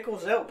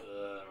 Pickles help.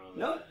 I don't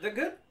know. No, they're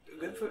good. They're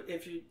good for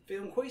if you're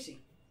feeling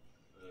queasy.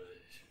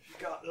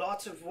 Got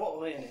lots of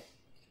water in it.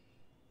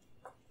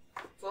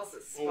 It's also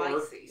Or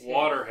spicy. too.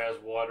 water has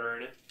water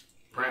in it.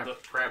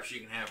 Perhaps you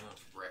can have one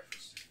for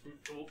breakfast.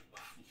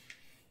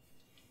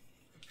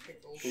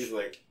 Pickles. He's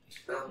like,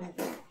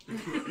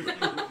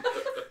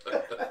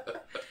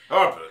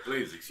 Harper,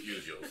 please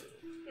excuse yourself.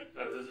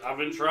 I've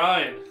been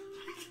trying.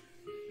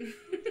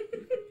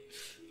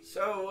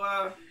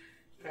 So,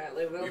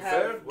 Apparently we'll You have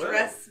fared well.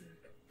 dress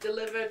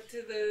delivered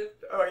to the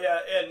oh yeah,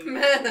 and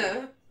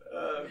manor.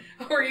 uh,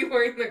 Or you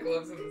wearing the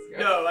gloves and the scarf?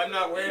 No, I'm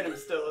not wearing them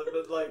still,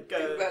 but like,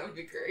 that would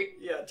be great.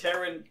 yeah,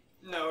 Taryn,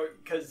 no,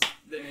 because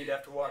then he'd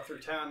have to walk through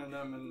town in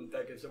them, and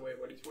that gives away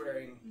what he's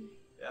wearing.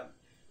 Yeah.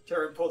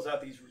 Taryn pulls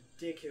out these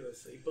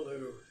ridiculously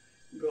blue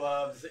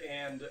gloves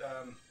and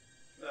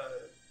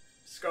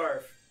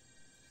scarf.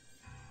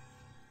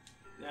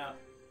 Now,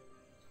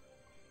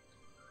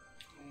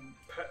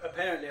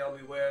 apparently I'll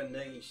be wearing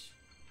these.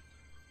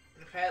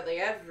 Apparently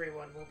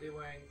everyone will be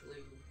wearing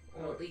blue,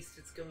 or at least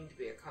it's going to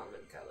be a common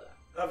color.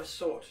 Of a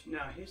sort.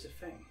 Now, here's the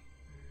thing.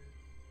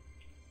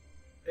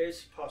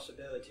 There's a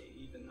possibility,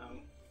 even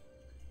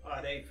though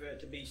I'd hate for it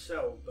to be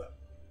so, but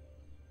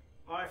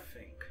I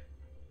think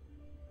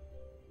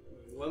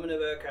a woman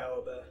of her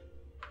caliber,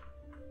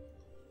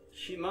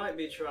 she might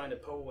be trying to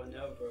pull one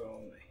over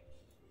on me.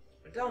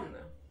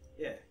 Madonna.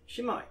 Yeah,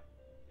 she might.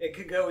 It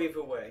could go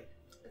either way.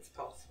 It's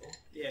possible.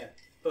 Yeah,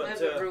 but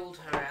Never ruled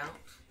her out.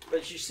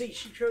 but you see,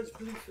 she chose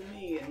blue for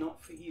me and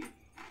not for you.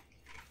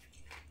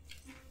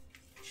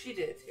 She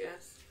did,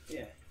 yes.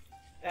 Yeah,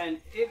 and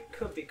it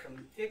could be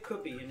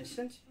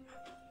innocent.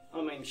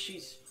 I mean,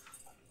 she's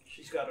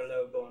got a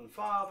low-born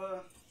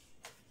father.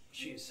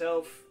 She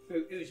herself,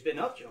 who's been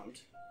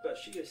upjumped, but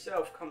she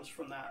herself comes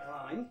from that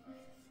line.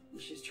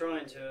 She's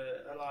trying to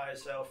ally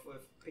herself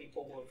with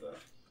people of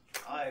a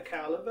higher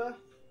caliber.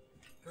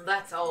 Well,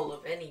 that's all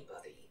of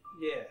anybody.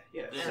 Yeah.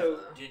 Didn't, So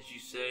didn't you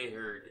say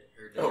her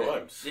daddy? Oh,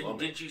 I'm slumming.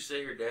 Didn't you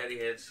say her daddy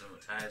had some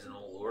ties in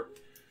Old Lord?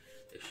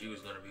 If she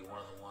was going to be one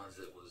of the ones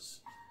that was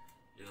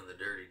doing the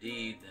dirty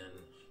deed, then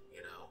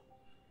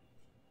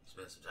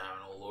spend some time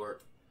in Old Lord.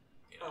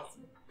 Pick up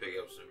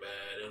some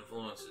bad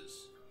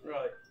influences.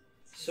 right.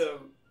 So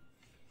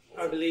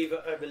I believe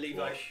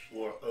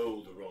Or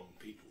owe the wrong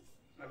people.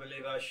 I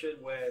believe I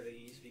should wear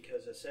these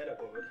because I said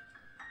I would.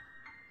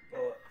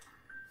 But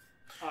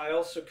I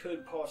also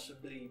could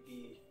possibly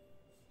be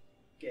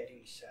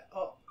getting set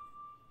up.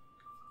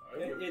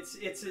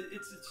 It's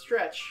a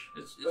stretch.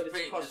 It's But it's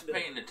painting possible.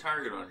 a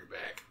target on your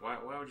back. Why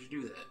would you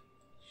do that?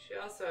 She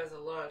also has a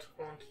large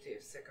quantity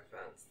of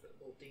sycophants that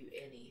will do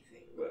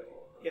anything for Right.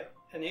 her. Yeah,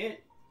 and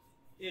it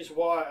is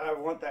why I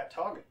want that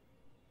target.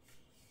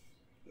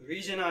 The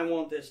reason I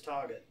want this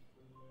target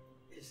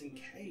is in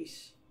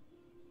case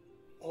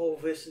all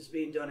this is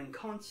being done in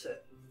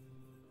concert,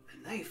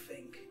 and they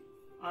think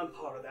I'm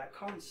part of that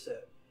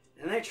concert,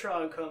 and they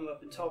try and come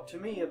up and talk to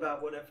me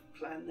about whatever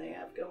plan they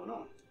have going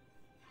on.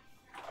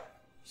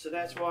 So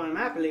that's why I'm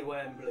happily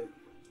wearing blue.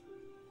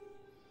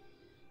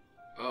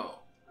 Oh.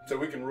 So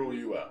we can rule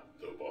you out,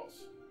 though, boss.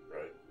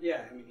 Right?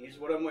 Yeah, I mean, here's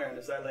what I'm wearing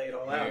as I lay it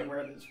all out. Yeah. I'm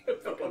wearing this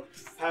fucking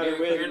powder You're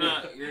wig.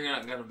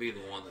 not going to be the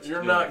one that's You're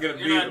doing not it. gonna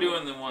be You're not the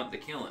doing the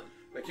killing.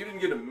 Like, you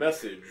didn't get a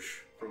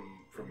message from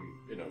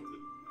the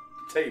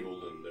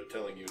table, and they're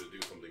telling you to do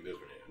something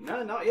different here.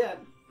 No, not yet.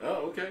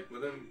 Oh, okay.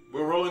 Well, then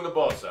we're rolling the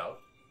boss out.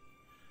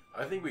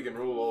 I think we can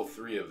rule all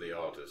three of the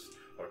artists,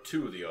 or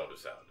two of the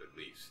artists out at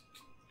least.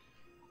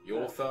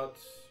 Your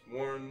thoughts,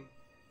 Warren,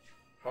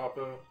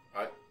 Harper?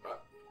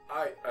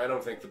 I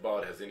don't think the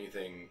bot has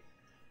anything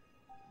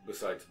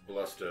besides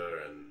bluster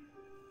and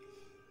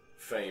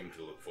fame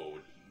to look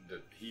forward.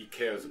 That he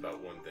cares about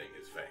one thing: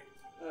 his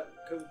fame.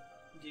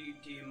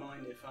 Do you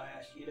mind if I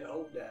ask you to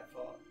hold that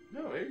thought?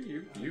 No,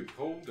 here you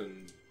hold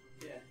and.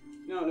 Yeah.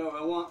 No.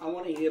 I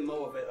want to hear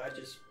more of it. I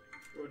just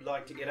would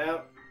like to get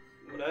out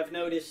what I've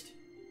noticed,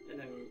 and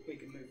then we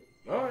can move.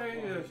 Oh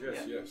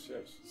yes.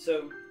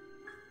 So,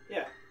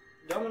 yeah,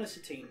 Dominus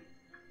Satine.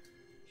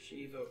 She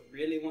either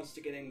really wants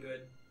to get in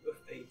good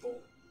with people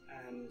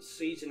and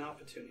sees an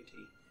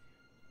opportunity,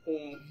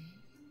 or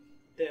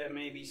there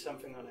may be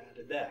something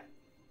unadded there.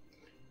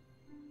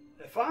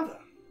 Her father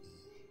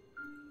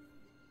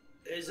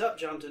is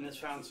upjumped and has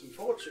found some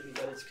fortune,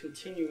 but is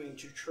continuing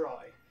to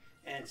try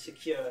and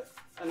secure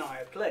an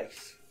higher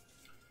place.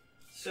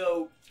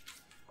 So,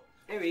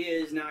 here he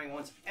is, now he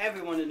wants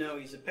everyone to know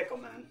he's a pickle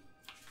man.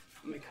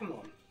 I mean, come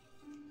on.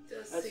 It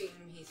does That's- seem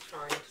he's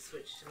trying to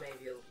switch to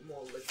maybe a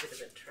more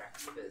legitimate track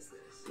of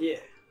business. Yeah.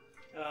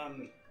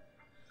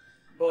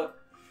 But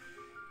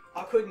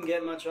I couldn't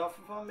get much off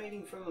of our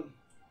meeting from him.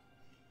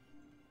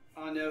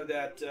 I know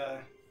that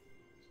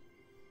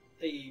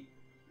he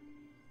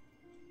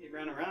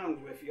ran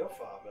around with your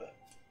father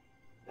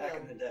back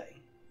in the day.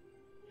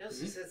 He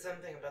also said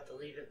something about the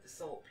leader of the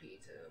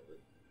Saltpeter would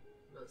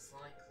most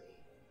likely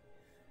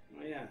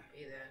Oh, yeah.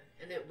 be there.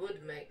 And it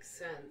would make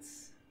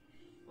sense,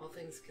 all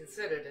things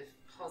considered, if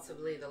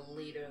possibly the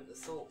leader of the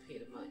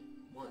Saltpeter might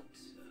want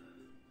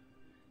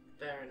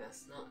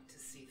Baroness not to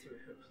see through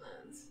her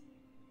plans.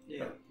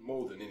 Yeah.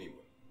 More than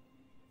anyone.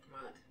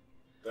 Right.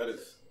 That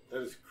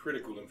is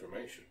critical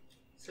information.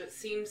 So it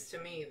seems to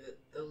me that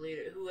the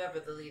leader, whoever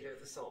the leader of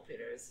the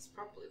Saltpeter is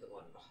probably the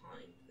one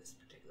behind this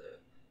particular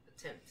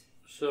attempt.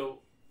 So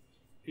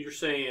you're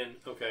saying,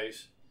 okay,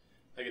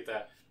 I get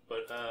that,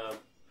 but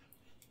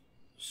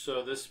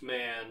so this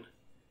man,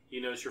 he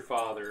knows your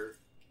father,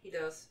 He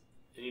does.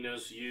 and he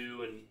knows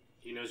you, and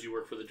he knows you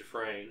work for the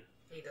Dufresne,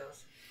 He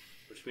does.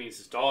 which means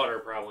his daughter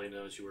probably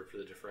knows you work for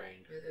the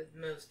Dufresne. It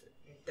most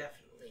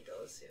definitely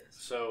does, yes.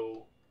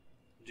 So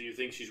Do you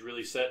think she's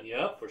really setting you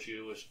up, or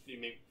you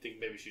think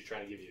maybe she's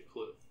trying to give you a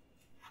clue?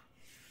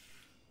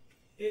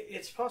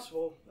 It's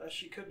possible that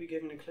she could be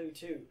giving a clue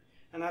too,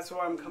 and that's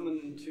why I'm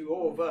coming to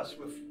all of us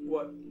with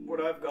what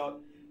I've got,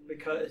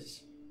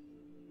 because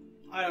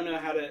I don't know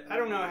how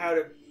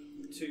to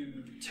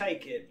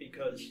take it,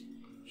 because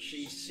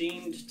she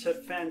seemed to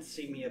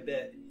fancy me a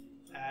bit,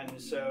 and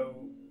so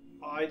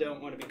I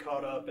don't want to be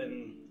caught up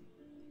in,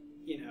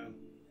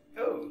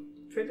 oh,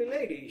 pretty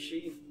lady,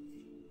 she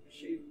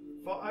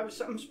thought I was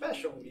something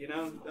special,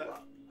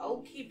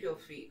 I'll keep your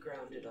feet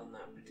grounded on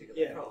that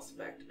particular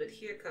prospect, but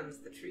here comes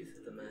the truth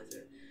of the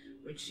matter.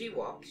 When she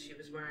walked, she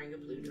was wearing a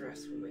blue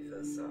dress when we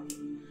first saw her.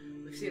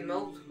 We've seen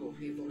multiple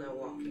people now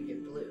walking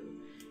in blue.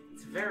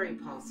 It's very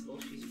possible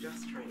she's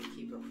just trying to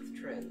keep up with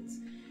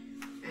trends.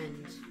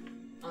 And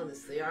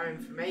honestly, our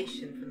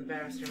information from the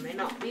barrister may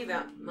not be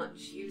that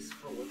much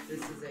useful if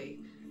this is a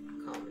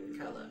common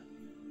colour.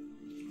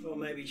 Well,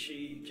 maybe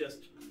she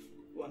just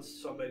wants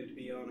somebody to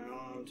be on her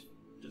arm,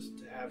 just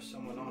to have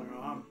someone on her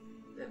arm.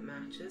 That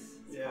matches.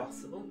 It's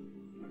possible.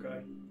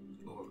 Okay.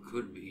 Or it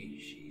could be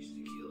she's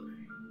the killer.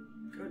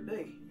 Could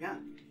be, yeah.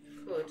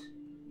 Could.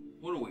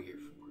 What are we here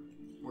for?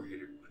 We're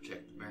here to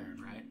protect the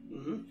Baron, right?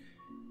 Mm-hmm.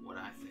 What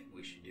I think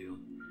we should do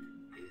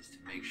is to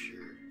make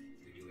sure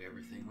we do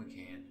everything we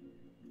can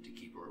to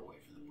keep her away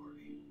from the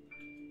party.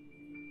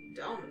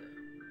 Domino.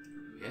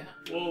 Yeah.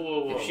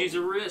 Whoa. If she's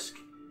a risk,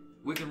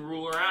 we can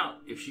rule her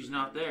out if she's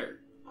not there.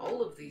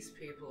 All of these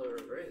people are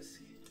a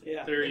risk.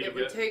 Yeah. There And you it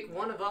go. would take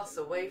one of us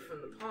away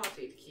from the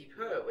party to keep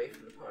her away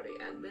from the party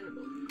at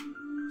minimum.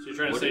 So you're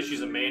trying to say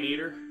she's a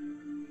man-eater?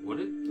 Would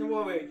it?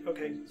 Well, wait,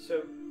 okay,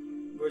 so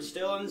we're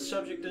still on the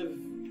subject of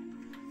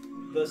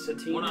the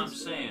Satines. What I'm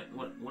saying,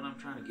 what I'm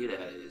trying to get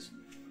at is,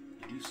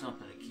 you do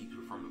something to keep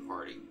her from the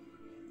party.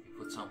 You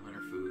put something in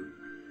her food,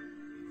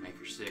 you make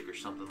her sick or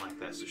something like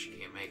that so she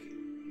can't make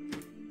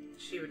it.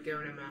 She would go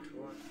no matter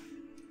what.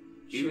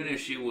 Even if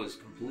she was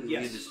completely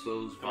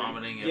indisposed,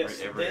 vomiting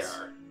every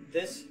hour.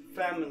 This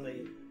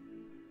family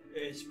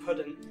is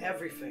putting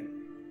everything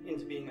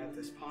into being at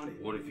this party.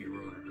 What if you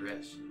ruin her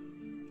dress?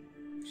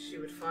 She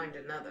would find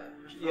another.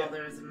 Her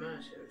father is a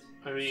merchant.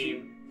 I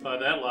mean, by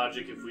that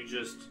logic, if we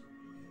just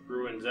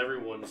ruins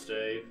everyone's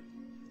day,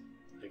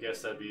 I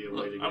guess that'd be a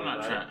way to go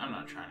about it. I'm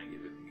not trying to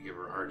give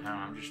her a hard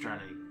time. I'm just trying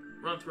to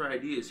run through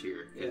ideas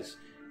here, because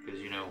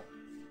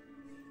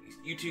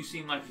you two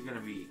seem like you're going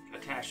to be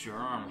attached to her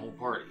arm the whole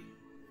party,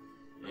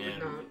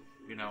 and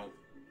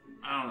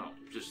I don't know,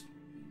 just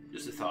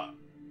a thought.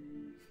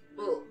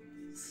 Well,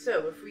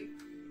 so if we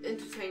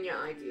entertain your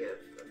idea of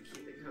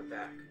keeping her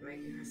back,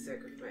 making her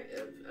sick,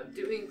 of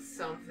doing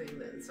something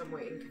that in some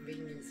way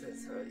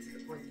inconveniences her to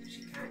the point that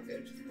she can't go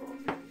to the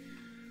party,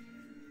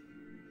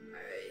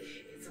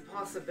 it's a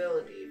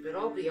possibility, but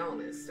I'll be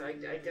honest, I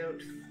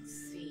don't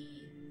see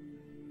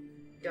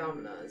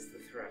Domina as the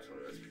threat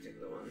on this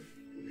particular one.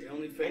 The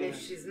only thing And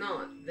if she's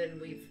not, then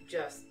we've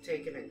just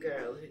taken a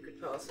girl who could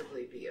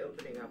possibly be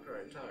opening up her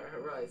entire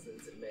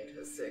horizons and made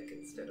her sick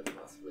instead of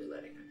possibly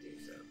letting her do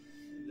so.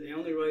 The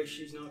only way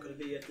she's not going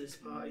to be at this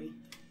party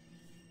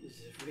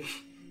is if we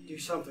do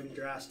something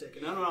drastic.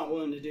 And I'm not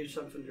willing to do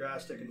something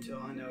drastic until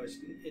I know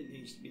it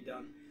needs to be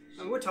done.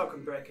 And we're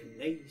talking breaking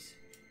knees.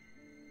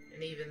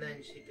 And even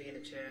then, she'd be in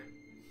a chair.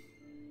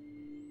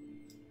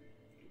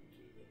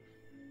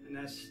 And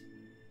that's...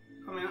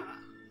 I mean,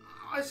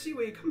 I see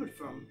where you're coming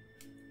from.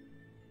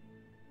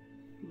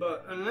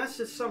 But unless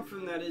it's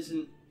something that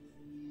isn't...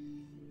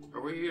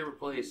 Are we here to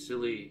play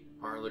silly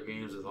parlor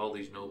games with all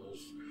these nobles?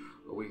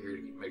 Or are we here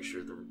to make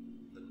sure the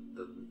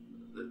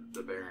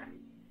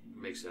Baron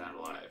makes it out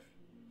alive?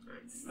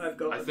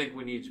 I think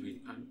we need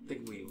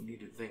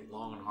to think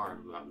long and hard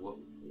about what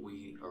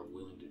we are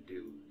willing to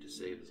do to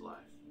save his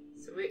life.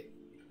 So we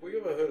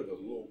ever heard of a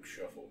log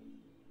shuffle?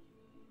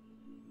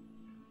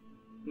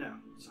 No,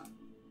 it's not.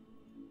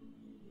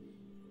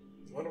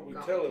 Why don't we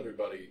tell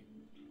everybody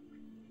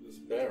this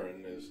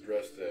Baron is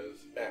dressed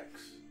as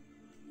X,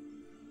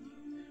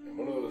 and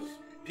one of those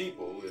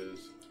people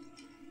is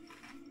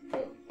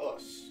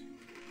us.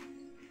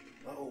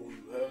 Oh,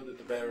 you heard that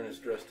the Baron is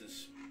dressed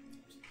as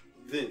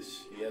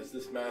this. He has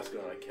this mask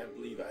on. I can't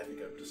believe it. I think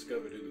I've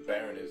discovered who the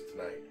Baron is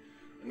tonight.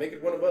 And make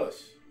it one of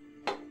us.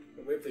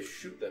 That way if they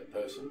shoot that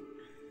person,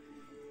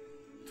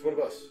 it's one of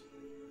us.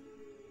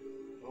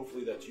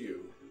 Hopefully that's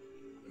you.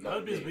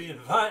 I'd just be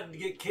invited to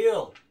get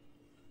killed.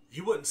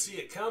 You wouldn't see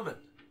it coming.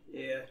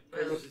 Yeah.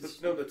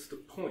 No, that's the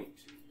point.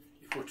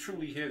 If we're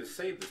truly here to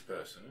save this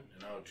person,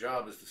 and our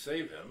job is to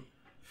save him,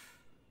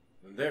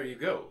 then there you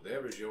go.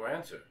 There is your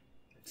answer.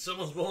 If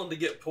someone's willing to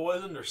get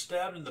poisoned or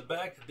stabbed in the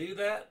back to do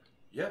that,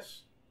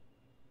 Yes.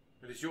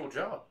 It is your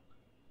job.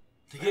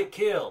 to get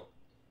killed.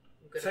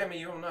 Sammy,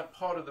 you're not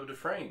part of the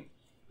refrain.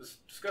 This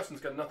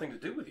discussion's got nothing to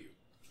do with you.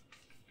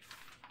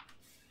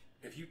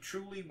 If you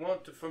truly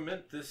want to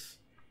ferment this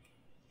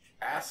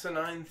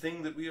asinine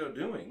thing that we are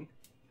doing,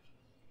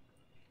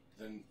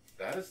 then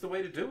that is the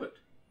way to do it.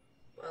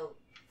 well,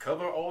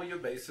 Cover all your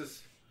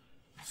bases,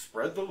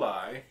 spread the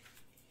lie,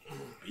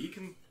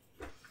 the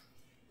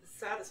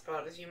saddest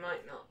part is you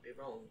might not be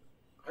wrong.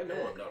 I know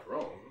I'm not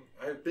wrong.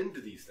 I've been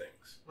to these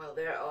things. Well,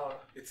 there are.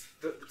 It's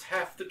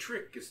half the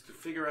trick is to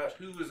figure out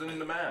who is in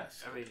the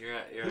mask. I mean, your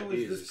Who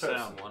idea is is this a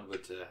sound person? one,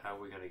 but how are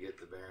we going to get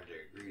the Baron to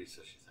agree to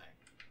such a thing?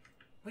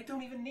 We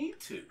don't even need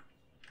to.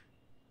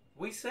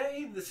 We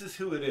say this is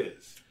who it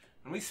is.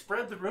 And we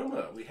spread the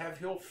rumor. We have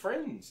your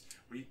friends.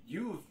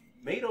 You've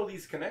made all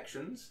these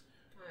connections.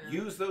 Well,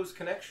 Use those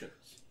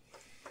connections.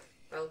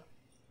 well,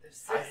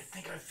 there's I this.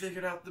 think I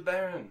figured out the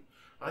Baron.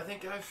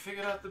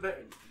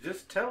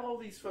 Just tell all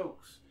these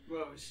folks.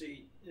 Well,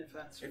 see, if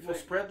that's It will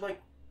spread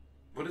like...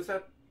 What is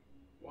that?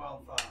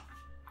 wildfire.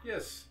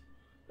 Yes.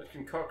 That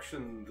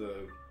concoction,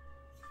 the...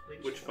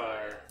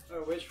 Witchfire.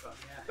 Oh, witchfire,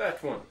 yeah.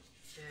 That one.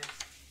 Yes.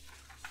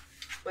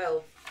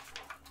 Well,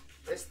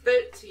 there's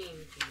 13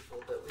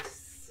 people that we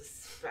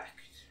suspect.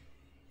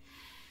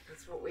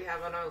 That's what we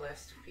have on our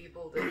list of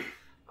people that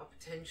are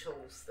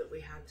potentials that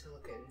we had to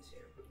look into.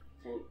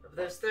 Well, Of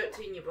those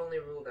 13, you've only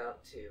ruled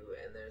out 2,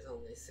 and there's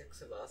only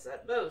 6 of us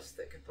at most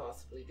that could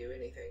possibly do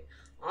anything.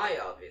 I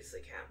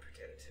obviously can't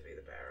pretend to be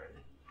the Baron.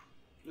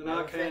 And No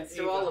I can't offense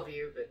to all either. of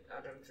you, but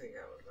I don't think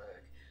that would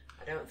work.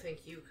 I don't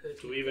think you could.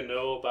 Do we even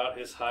know about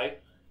his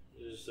height?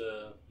 His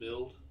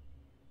build?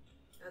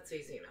 That's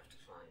easy enough to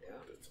find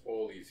out. it's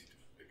all easy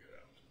to figure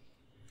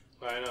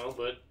out. I know,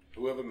 but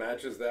Whoever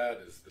matches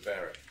that is the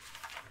Baron.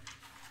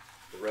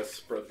 The rest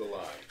spread the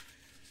lie.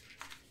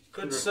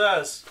 Good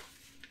sirs.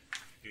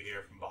 You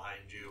hear from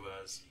behind you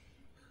as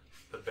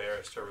the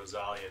barrister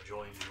Rosalia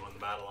joins you on the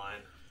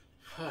Madeline.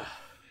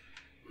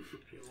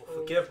 You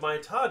will forgive my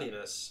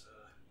tardiness.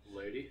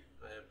 lady,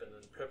 I have been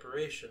in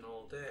preparation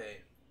all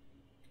day.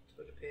 It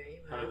would appear you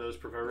how have. do those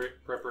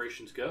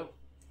preparations go?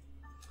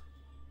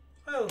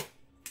 Well,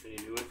 Any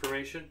new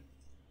information?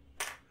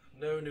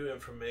 no new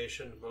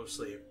information,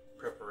 mostly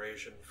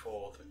preparation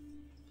for the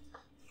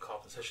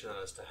competition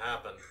that is to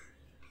happen.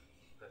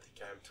 I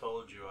think I've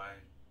told you I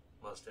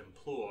must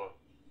implore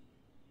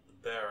the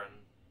Baron,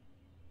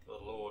 the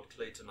Lord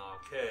Clayton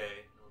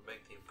Archay, or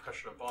make the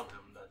impression upon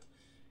him that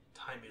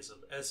time is of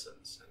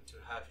essence, and to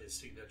have his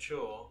signature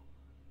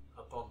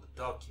upon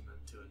the document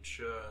to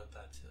ensure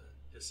that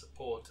his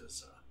support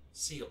is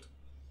sealed.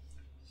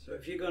 So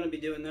if you're going to be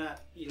doing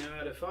that, you know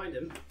how to find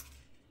him.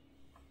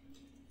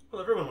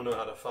 Well, everyone will know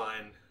how to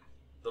find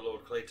the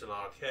Lord Clayton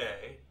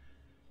Archay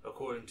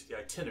according to the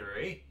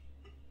itinerary.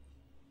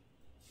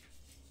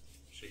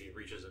 She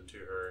reaches into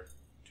her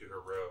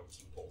robes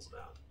and pulls it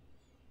out.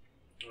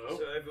 Oh,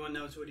 So everyone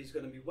knows what he's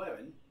going to be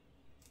wearing.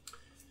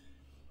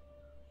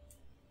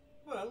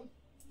 Well,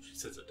 she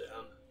sits it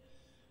down.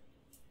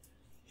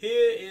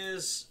 Here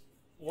is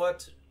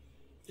what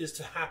is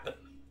to happen.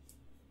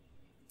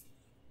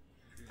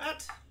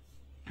 At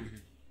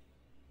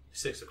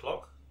 6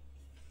 o'clock,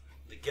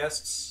 the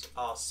guests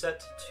are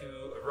set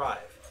to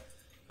arrive.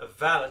 A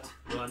valet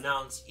will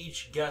announce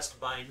each guest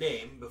by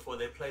name before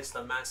they place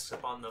their masks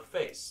upon their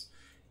face.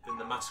 Then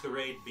the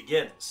masquerade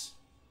begins.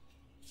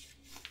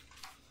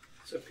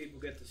 So people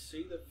get to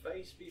see the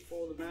face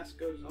before the mask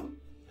goes on.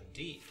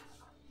 Indeed,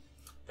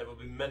 there will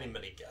be many,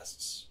 many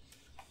guests.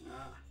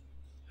 Ah.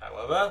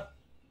 However,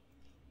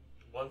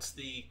 once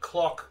the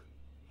clock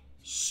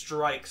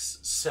strikes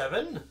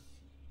 7,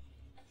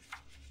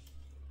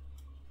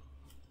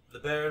 the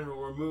Baron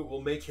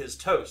will make his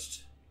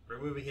toast,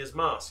 removing his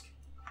mask.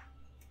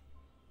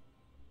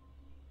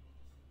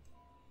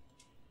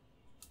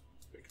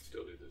 We can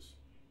still do this.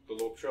 The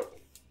Lobe Shuffle.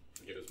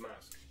 And get his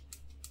mask.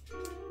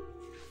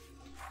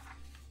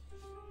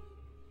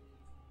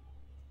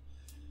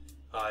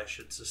 I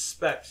should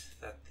suspect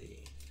that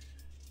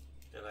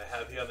and I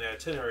have here on the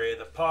itinerary,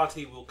 the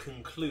party will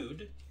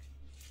conclude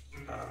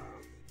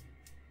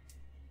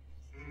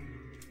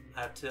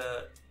at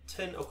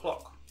 10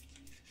 o'clock.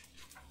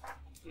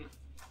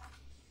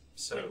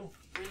 So,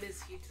 When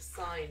is he to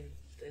sign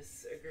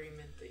this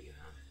agreement that you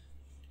have?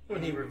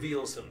 when he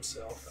reveals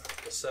himself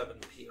after 7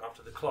 p.m.,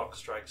 after the clock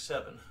strikes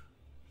 7,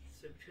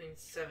 So between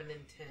 7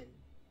 and 10,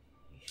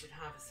 you should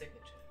have a signature.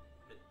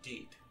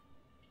 indeed.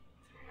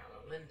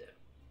 For Linda.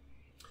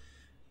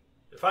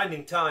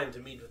 Finding time to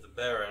meet with the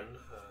Baron,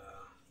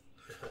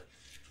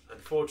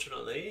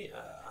 unfortunately,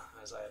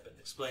 as I have been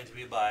explained to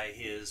me by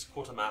his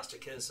quartermaster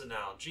Kinston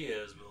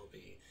Algiers, will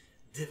be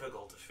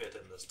difficult to fit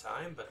in this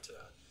time, but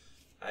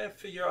I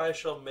figure I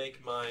shall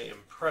make my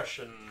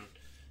impression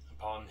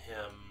upon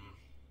him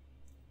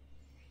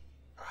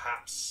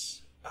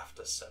perhaps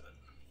after 7.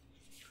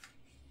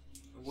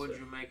 What did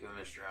you make of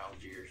Mr.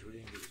 Algiers? We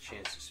didn't get a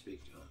chance to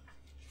speak to him.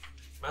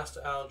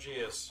 Master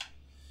Algiers,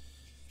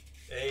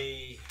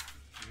 a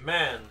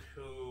man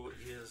who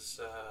is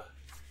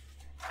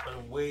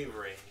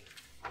unwavering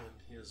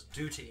in his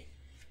duty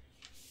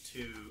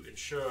to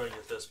ensuring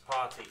that this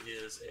party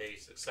is a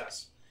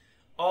success.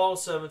 All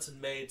servants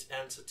and maids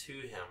answer to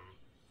him.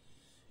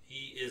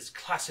 He is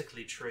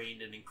classically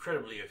trained and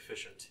incredibly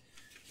efficient.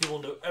 He will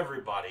know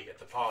everybody at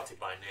the party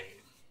by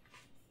name.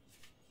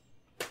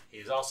 He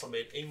has also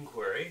made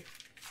inquiry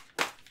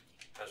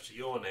as to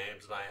your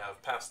names, and I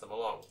have passed them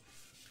along.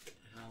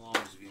 How long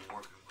has he been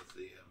working with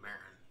the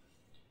Baron?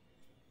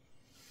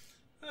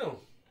 Oh,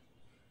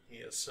 He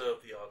has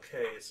served the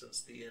arcade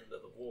since the end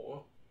of the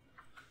war.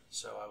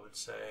 So I would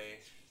say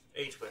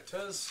 8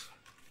 winters,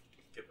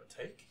 give or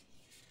take.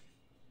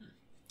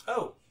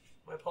 Oh,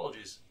 my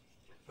apologies.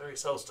 Merry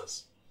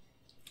solstice.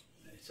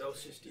 Merry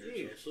solstice to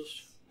you. So,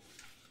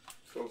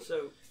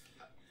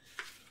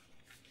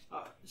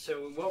 So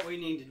what we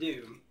need to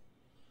do,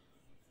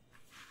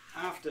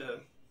 after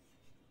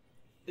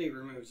he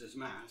removes his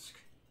mask,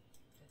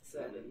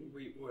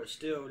 we're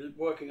still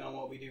working on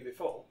what we do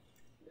before,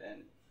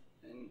 and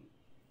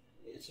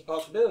it's a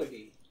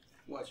possibility,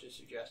 what you're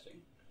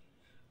suggesting.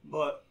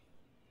 But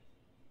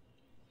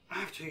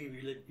after he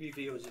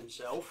reveals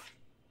himself,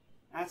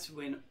 that's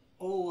when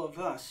all of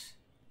us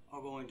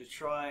are going to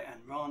try and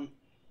run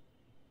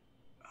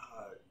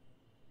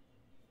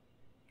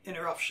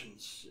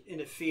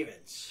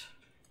interference.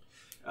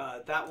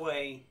 That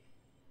way,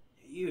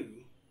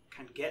 you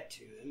can get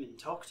to him and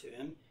talk to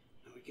him,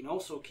 and we can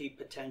also keep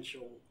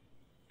potential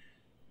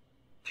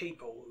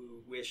people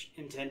who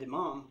intend him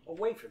harm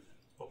away from him.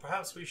 Well,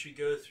 perhaps we should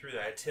go through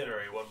the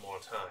itinerary one more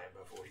time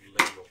before you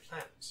lay your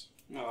plans.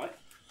 All right.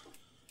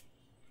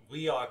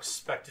 We are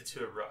expected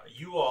to arrive.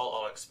 You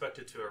all are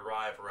expected to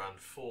arrive around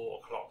 4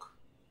 o'clock.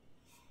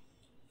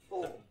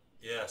 4.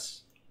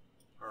 Yes.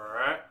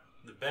 Alright.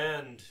 The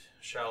band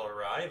shall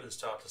arrive and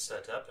start to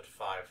set up at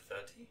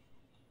 5:30.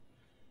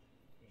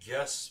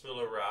 Guests will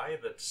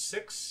arrive at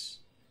 6.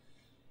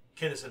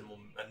 Kinnison will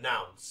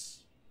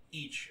announce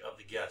each of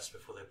the guests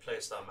before they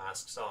place their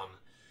masks on.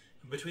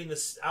 Between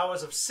the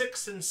hours of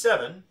 6 and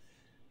 7,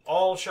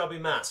 all shall be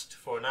masked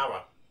for an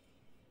hour.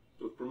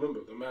 but remember,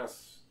 the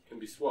masks can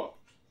be swapped.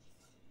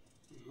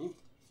 Mm-hmm.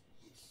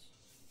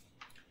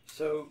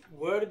 So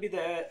we're to be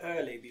there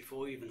early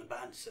before even the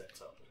band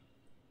sets up.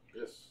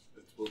 Yes,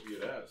 that's what we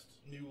had asked.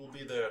 You will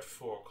be there at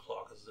 4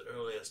 o'clock. Is the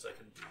earliest I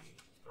can be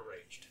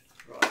arranged.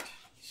 Right.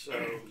 So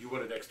You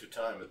wanted extra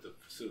time at the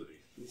facility.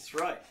 that's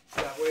right.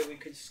 That way we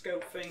could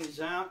scope things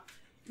out.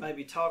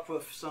 Maybe talk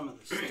with some of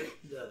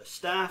the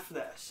staff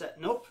that are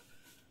setting up.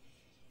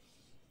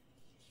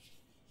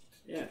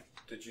 Yeah.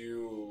 Did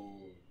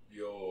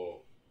your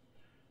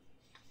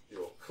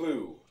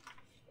clue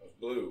of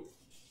blue,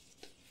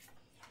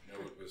 you know,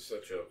 it was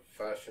such a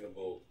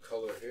fashionable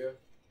color here?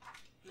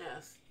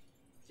 Yes.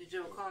 Did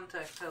your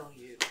contact tell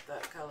you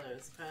that colour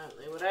is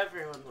apparently what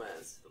everyone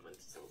wears for the winter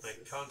My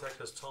solstice? contact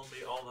has told me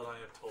all that I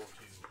have told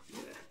you.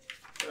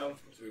 Yeah. Well,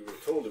 So we were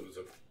told it was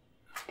a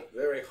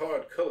very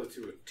hard color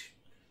to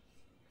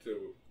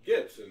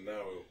get, and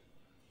now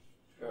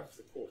half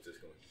the court is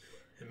going to be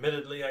wearing.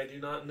 Admittedly, I do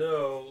not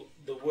know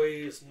the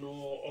ways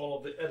nor all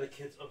of the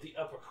etiquette of the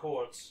upper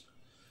courts.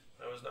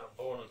 I was not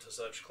born into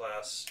such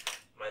class.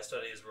 My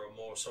studies were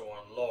more so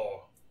on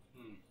law.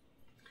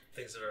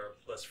 Things that are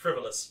less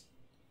frivolous,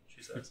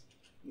 she says.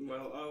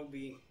 well, I'll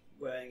be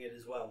wearing it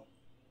as well.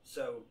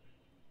 So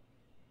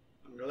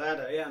I'm glad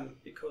I am,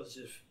 because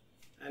if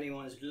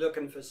anyone's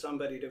looking for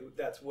somebody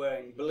that's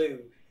wearing blue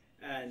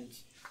and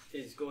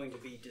is going to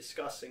be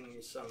discussing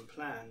some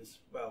plans,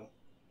 well,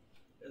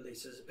 at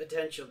least there's a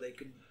potential they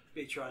could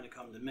be trying to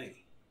come to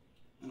me,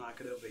 and I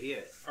could overhear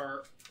it.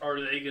 Are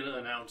they going to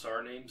announce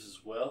our names as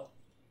well?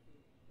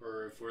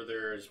 Or if we're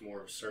there as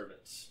more of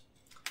servants?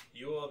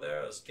 You are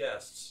there as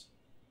guests.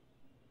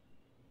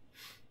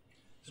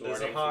 So It is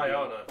our a names high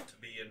will be- honor to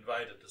be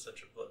invited to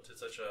such a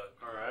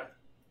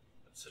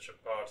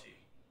party.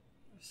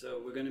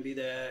 So we're going to be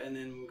there, and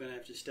then we're going to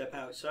have to step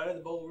outside of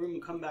the ballroom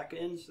and come back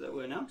in so that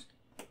we're announced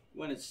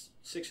when it's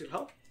 6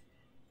 o'clock.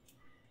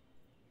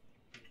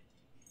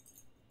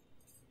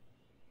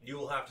 You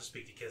will have to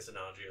speak to Kiss and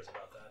Algiers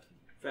about that.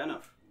 Fair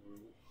enough.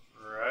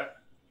 Alright.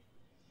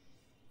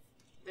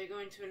 They're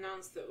going to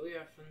announce that we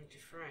are from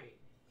Dufresne.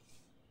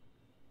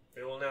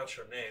 We will announce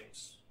your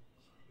names.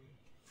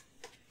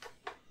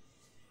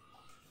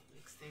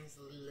 Makes things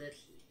a little bit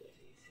easier.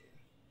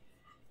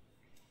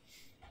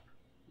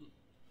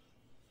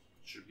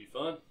 Should be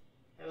fun.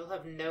 I will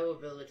have no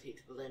ability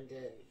to blend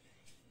in.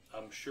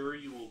 I'm sure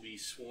you will be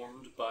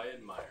swarmed by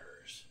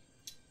admirers.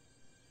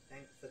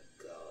 Thank the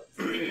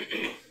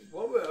gods.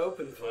 What we're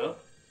hoping for Well,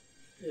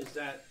 is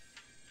that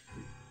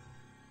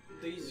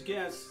these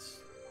guests,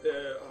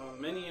 there are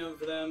many of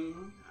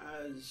them,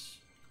 as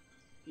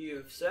you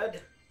have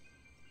said.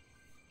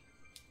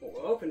 What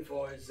we're hoping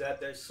for is that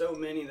there's so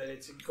many that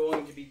it's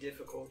going to be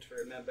difficult to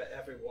remember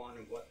everyone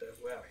and what they're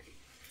wearing.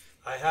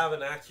 I have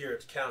an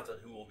accurate count on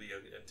who will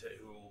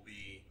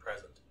be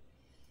present.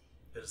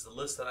 It is the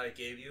list that I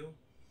gave you.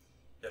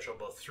 There shall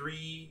be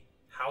 3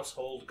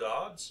 household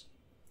gods,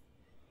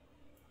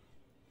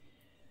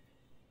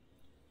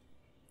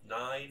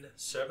 9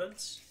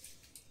 servants,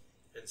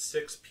 and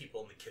 6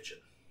 people in the kitchen.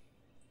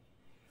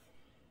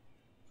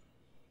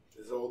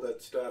 Is all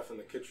that staff in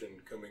the kitchen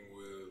coming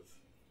with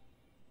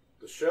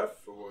the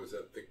chef, or is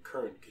that the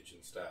current kitchen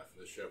staff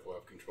and the chef will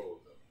have control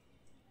of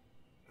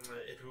them?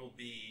 It will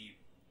be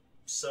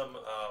some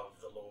of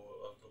the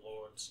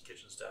Lord's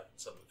kitchen staff and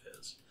some of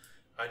his.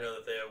 I know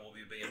that they will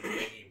be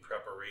making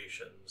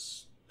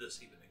preparations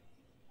this evening.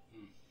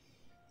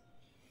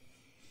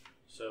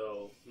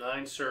 so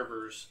 9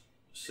 servers,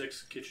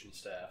 6 kitchen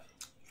staff.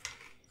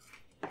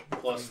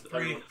 Plus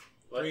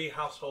three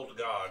household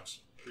gods.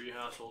 3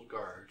 household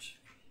guards.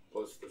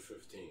 Plus the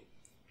 15.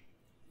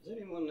 Does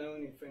anyone know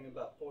anything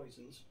about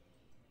poisons?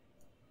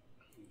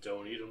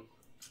 Don't eat them.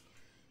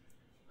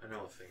 I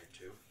know a thing or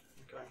two.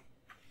 Okay.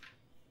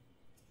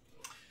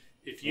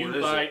 If you What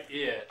is bite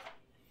it,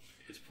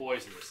 it's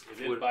poisonous.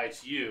 If it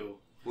bites you,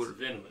 it's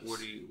venomous. What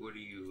are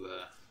you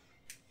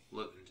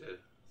looking to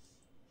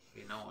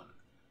be knowing?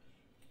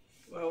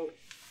 Well,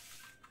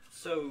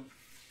 so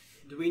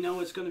do we know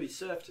it's going to be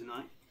served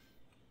tonight?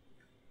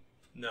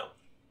 No.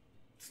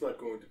 It's not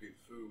going to be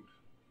food.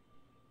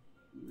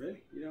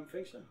 Really? You don't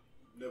think so?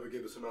 Never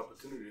give us an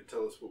opportunity to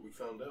tell us what we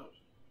found out.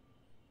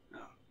 No.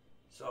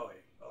 Sorry.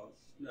 Oh,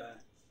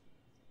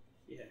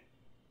 yeah.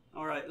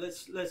 All right.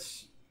 Let's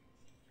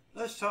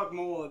talk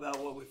more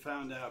about what we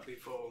found out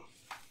before.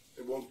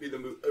 It won't be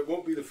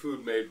the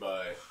food made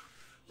by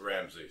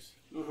Ramses.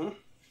 Mm-hmm.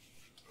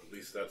 At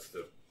least that's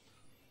the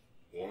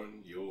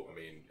one.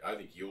 I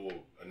think your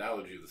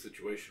analogy of the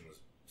situation was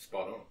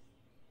spot on.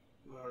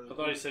 I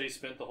thought he said he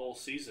spent the whole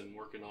season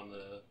working on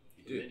the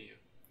menu.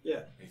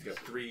 Yeah. He's got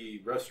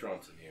 3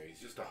 restaurants in here. He's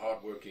just a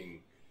hardworking,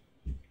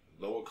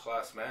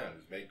 lower-class man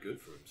who's made good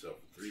for himself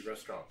with 3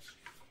 restaurants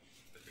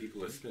that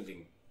people are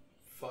spending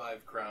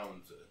 5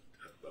 crowns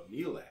a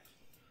meal at.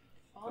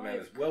 The man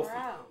is wealthy.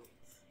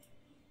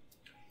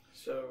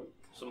 So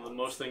Some of the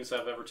most things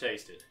I've ever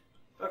tasted.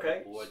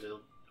 okay. Boy,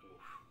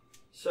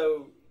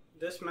 So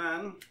this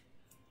man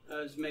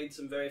has made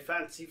some very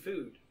fancy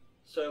food.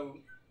 So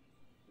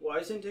why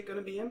isn't it going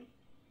to be him?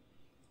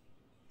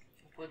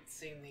 Would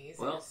seem the easiest.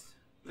 Well,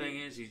 thing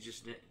is, he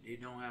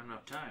don't have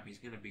enough time. He's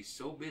going to be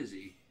so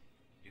busy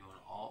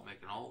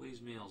making all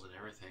these meals and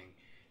everything.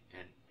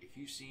 And if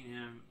you've seen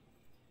him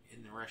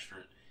in the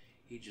restaurant,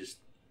 he just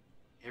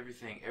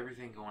everything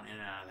going in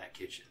and out of that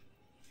kitchen.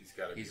 He's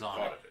got to be on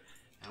part it. of it.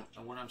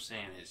 And what I'm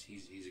saying is,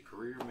 he's a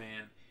career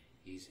man.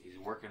 He's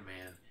a working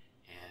man,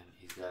 and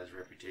he's got his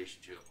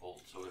reputation to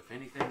uphold. So if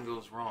anything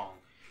goes wrong,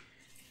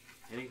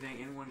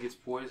 anyone gets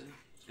poisoned,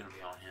 it's going to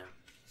be on him.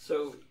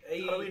 So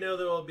How do we know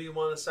there will be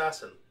one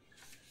assassin?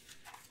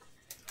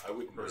 I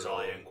wouldn't put it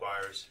Rosalia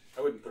inquires.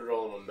 I wouldn't put it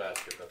all in one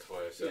basket. That's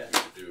why I said Yeah.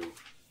 we should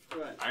do.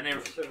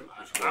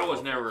 right. I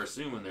was never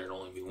assuming there'd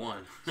only be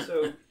one.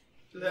 So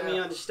let me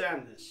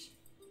understand this.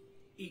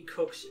 He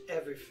cooks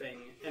everything,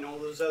 and all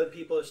those other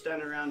people are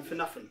standing around for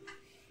nothing.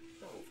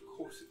 No, of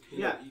course.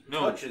 Yeah. He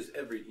No. touches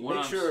every. What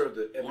Make I'm, sure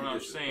that every what I'm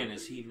dish saying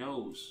perfect. is, he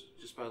knows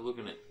just by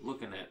looking at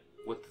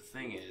what the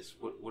thing is,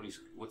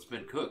 what's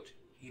been cooked.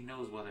 He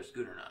knows whether it's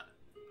good or not.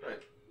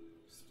 Right.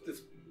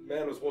 This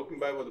man was walking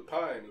by with a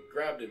pie, and he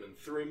grabbed him and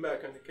threw him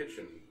back in the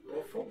kitchen.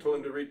 Told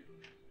him to read.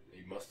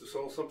 He must have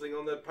saw something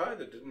on that pie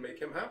that didn't make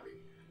him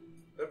happy.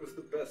 That was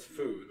the best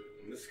food,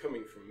 and this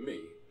coming from me,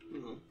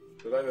 Mm-hmm.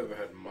 that I've ever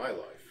had in my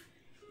life.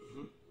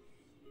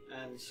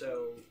 And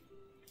so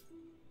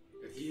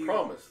And he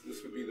promised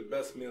this would be the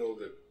best meal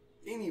that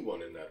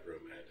anyone in that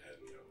room had had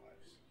in their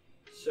lives.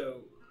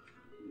 So,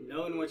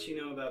 knowing what you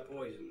know about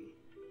poison,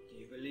 do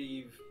you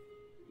believe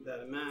that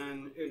a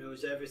man who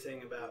knows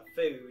everything about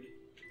food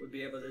would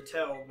be able to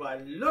tell by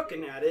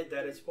looking at it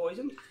that it's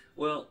poisoned?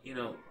 Well,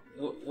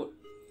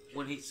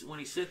 when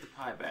he set the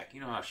pie back,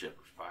 you know how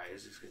shepherd's pie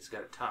is. It's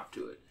got a top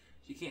to it,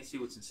 so you can't see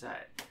what's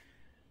inside.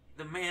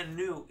 The man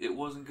knew it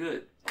wasn't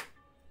good.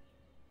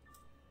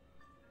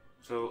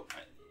 So,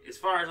 as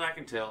far as I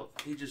can tell,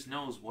 he just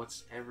knows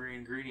what's every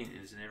ingredient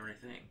is in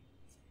everything.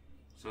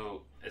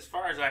 So, as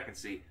far as I can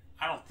see,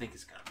 I don't think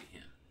it's gonna be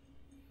him.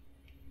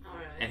 All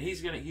right. And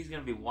he's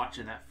gonna be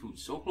watching that food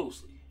so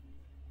closely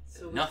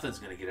So that nothing's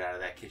gonna get out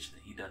of that kitchen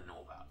that he doesn't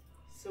know about.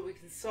 So we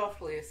can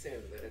softly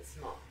assume that it's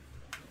not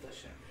the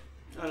chef.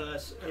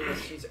 Unless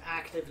he's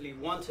actively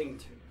wanting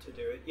to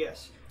do it,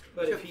 yes.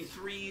 But But if if he's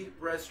 3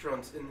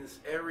 restaurants in this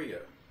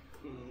area,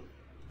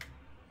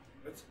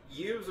 that's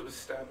years of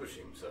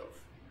establishing himself.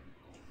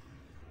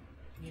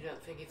 You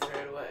don't think he'd throw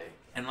it away?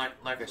 And like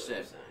I That's what said,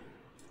 I'm saying.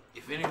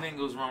 if anything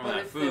goes wrong with But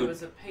that if there food,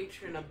 was a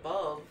patron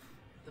above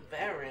the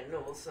Baron,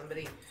 or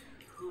somebody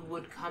who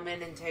would come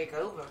in and take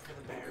over for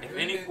the Baron, if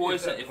any At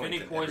poison, that if point, any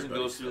then poison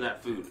everybody's goes through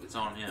that food, it's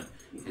on him.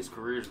 His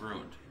career's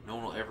ruined. No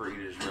one will ever eat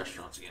at his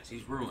restaurants again.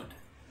 He's ruined.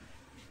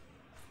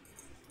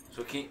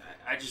 So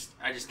I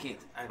just can't.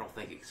 I don't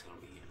think it's gonna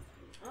be him.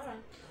 all right.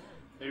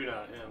 Maybe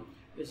not him.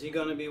 is he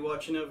going to be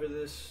watching over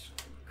this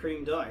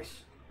cream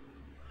dice?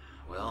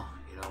 Well,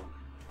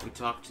 we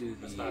talked to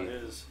That's not the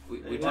his. we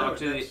No, talked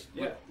to the that's-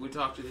 yeah. we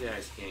talked to the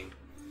Ice King,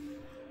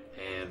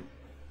 and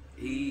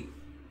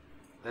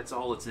that's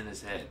all that's in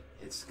his head.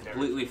 It's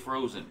completely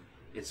frozen.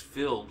 It's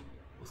filled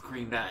with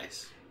creamed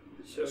ice.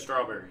 So,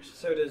 Strawberries.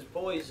 so does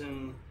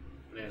poison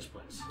Banana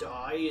splits.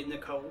 die in the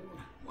cold?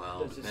 Well,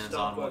 Does it depends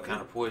stop on what working?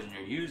 kind of poison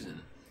you're using.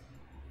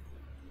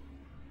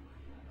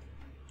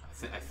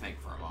 I think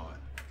for a moment.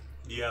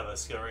 Do you have a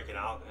skill rank in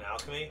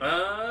alchemy?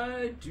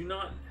 I do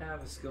not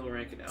have a skill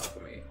rank in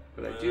alchemy,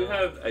 but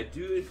I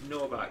do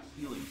know about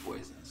healing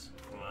poisons.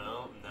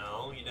 Well,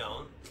 no, you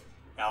don't.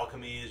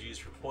 Alchemy is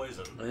used for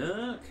poison.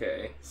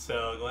 Okay.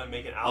 So go ahead and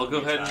make an I'll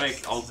alchemy go ahead and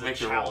test. I'll This is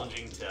make a a roll.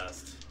 challenging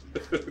test.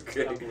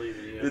 Okay. I believe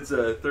in you. It's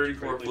a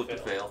 34 Critically flip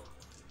to fail.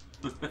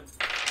 fail.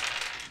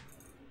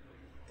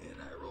 And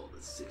I rolled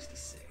a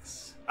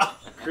 66.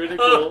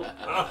 Critical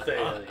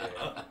failure.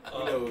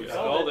 He knows I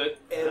called it.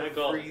 I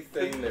called it.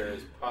 everything there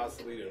is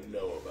possibly to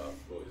know about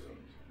poison.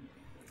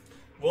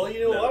 Well,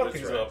 you know a None lot of of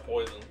it's things right. about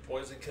poison.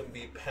 Poison can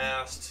be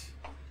passed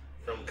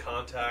from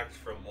contact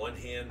from one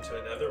hand to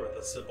another with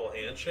a simple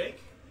handshake.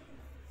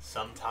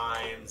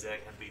 Sometimes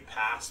it can be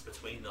passed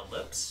between the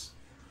lips,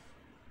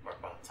 or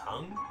upon a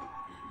tongue,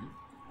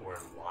 or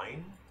in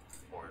wine,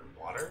 or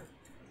in water,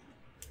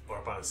 or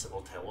upon a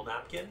simple table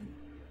napkin,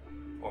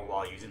 or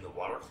while using the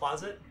water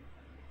closet,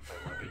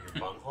 by wiping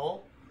your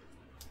bunghole.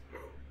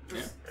 Yeah.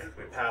 It can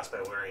be passed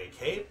by wearing a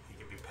cape. It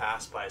can be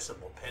passed by a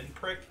simple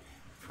pinprick,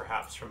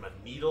 perhaps from a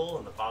needle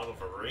in the bottom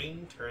of a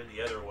ring turned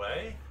the other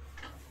way.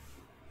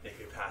 It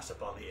can be passed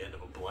up on the end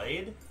of a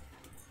blade.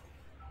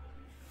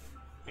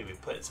 Maybe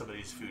put in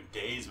somebody's food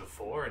days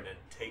before and then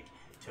take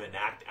to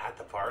enact at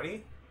the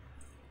party.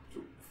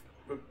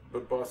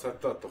 But boss, I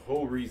thought the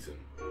whole reason,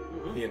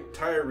 the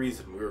entire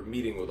reason we were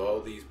meeting with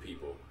all these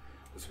people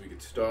was so we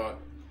could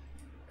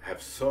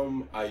have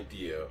some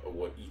idea of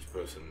what each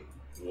person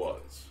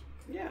was.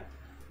 Yeah.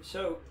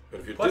 So,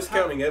 But if you're What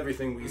discounting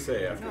everything we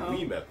say after No.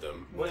 we met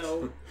them,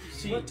 well,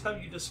 see, What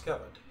have you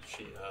discovered?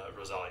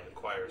 Rosalia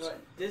inquires.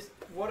 right,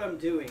 what I'm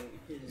doing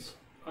is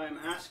I'm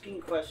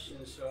asking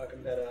questions so I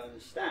can better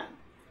understand.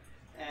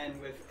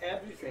 And with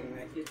everything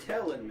that you're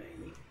telling me,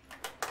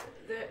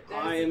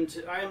 I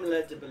am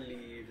led to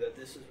believe that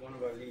this is one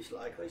of our least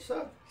likely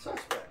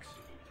suspects.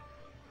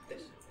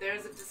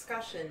 There's a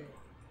discussion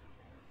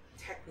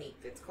technique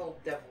that's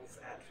called devil's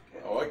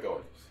advocate. oh, I got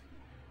it.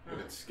 But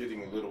it's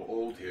getting a little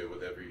old here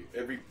with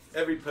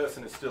every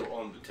person is still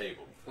on the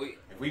table. Wait.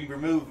 If we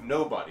remove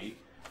nobody,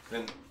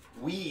 then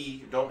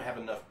we don't have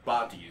enough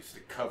bodies to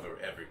cover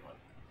everyone.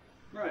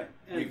 Right.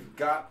 And We've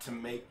got to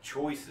make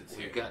choices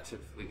here. We got to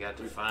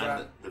We've find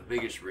got- the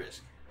biggest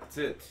risk. That's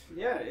it.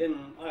 yeah,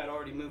 and I had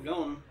already moved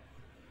on,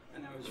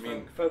 and I was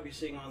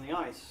focusing on the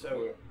ice.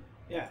 So,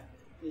 yeah.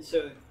 And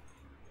so,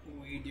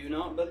 we do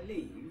not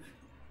believe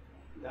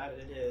that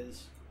it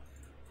is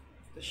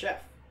the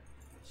chef.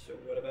 So,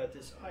 what about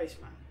this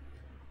Iceman?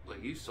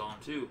 Like you saw him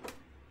too.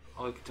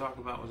 All he could talk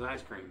about was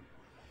ice cream.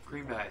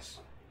 Creamed ice.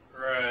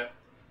 Right.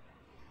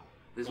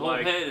 His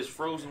Like- whole head is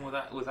frozen with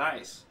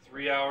ice.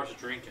 3 hours of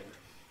drinking.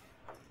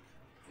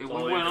 It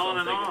all went you're on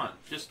and thinking. on.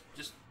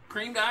 Just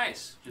creamed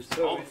ice. Just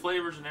So all the it-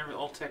 flavors and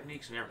all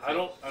techniques and everything. I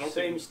don't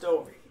Same think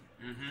story.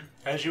 Mm-hmm.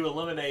 As you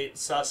eliminate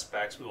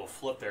suspects, we will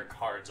flip their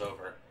cards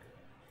over.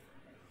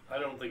 I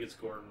don't think it's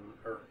Gordon,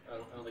 or I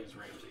don't think it's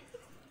Ramsey.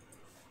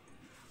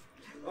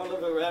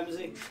 Oliver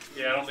Ramsey.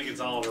 Yeah, I don't think it's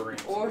Oliver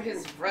Ramsey. Or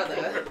his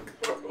brother,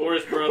 Or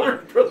his brother.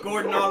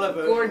 Gordon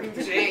Oliver. Gordon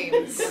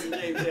James. Gordon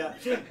James,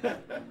 yeah.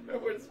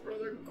 Where's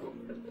brother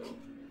Gordon?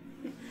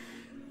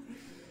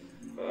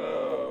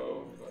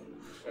 Oh,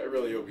 I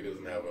really hope he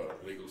doesn't have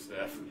a legal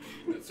staff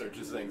that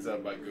searches things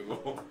out by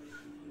Google.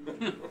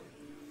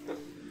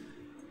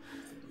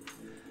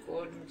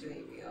 Gordon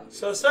James. Yeah.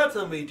 So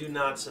certainly we do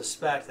not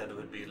suspect that it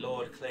would be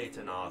Lord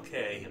Clayton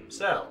R.K.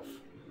 himself,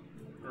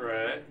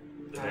 Right.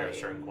 the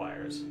barrister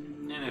inquires.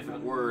 And if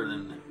it were,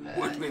 then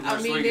would be I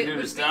much mean, we it could do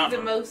would to stop be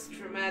the him. most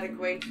dramatic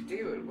way to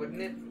do it,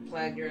 wouldn't it?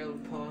 Plan your own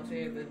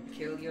party and then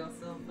kill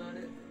yourself on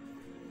it.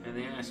 And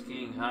they asked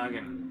King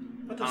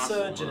Hagen. But the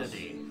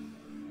surgeonity.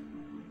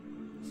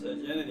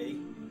 Surgeonity.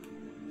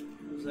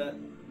 Was that?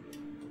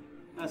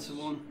 That's the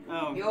one.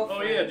 Oh. Your Oh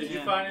friend. yeah, did you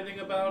Yeah. find anything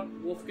about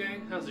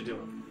Wolfgang? How's he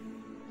doing?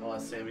 I'll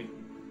ask Sammy.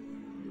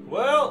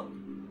 Well,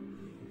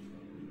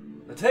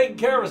 they're taking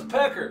care of his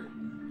pecker.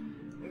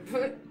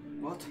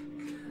 What?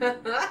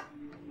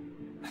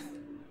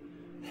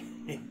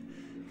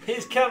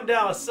 He's come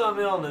down with some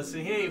illness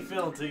and he ain't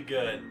feeling too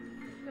good.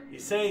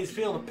 He's saying he's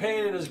feeling a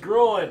pain in his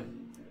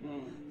groin.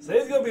 So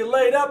he's gonna be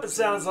laid up, it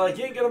sounds like.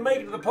 He ain't gonna make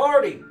it to the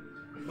party.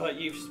 But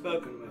you've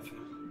spoken with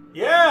him.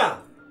 Yeah!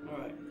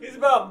 Alright. He's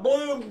about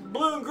blue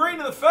and green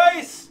in the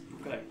face.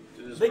 Okay.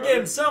 Did his They brother-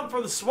 gave him something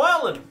for the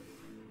swelling.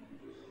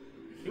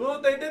 You know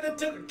what they did? They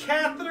took a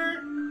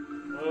catheter.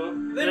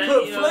 They Then,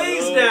 put you know,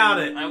 fleas down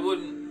it. I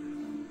wouldn't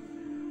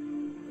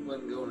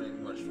go into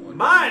much more.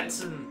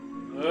 Mites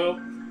and Well,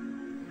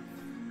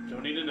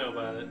 don't need to know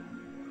about it.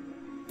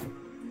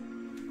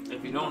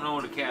 If you don't know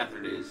what a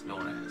catheter is,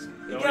 don't ask.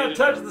 you Don't got a need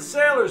to touch know. of the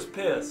sailor's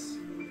piss.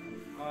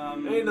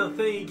 Ain't no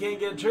thing he can't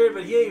get treated,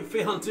 but he ain't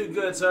feeling too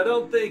good, so I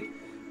don't think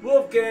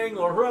Wolfgang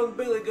or Ron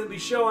Billy gonna be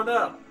showing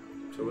up.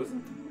 So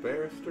isn't the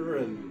barrister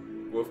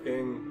and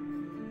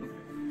Wolfgang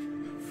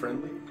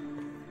friendly?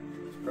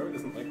 He probably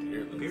doesn't like to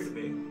hear this. Appeared to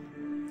be.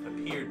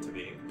 Appeared to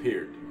be.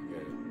 Appeared.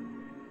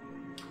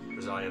 Yeah.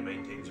 Rosalia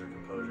maintains her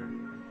composure.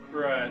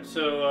 Right.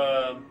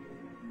 So,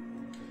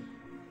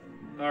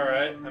 all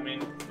right. I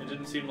mean, it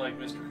didn't seem like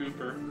Mr.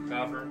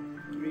 Copper.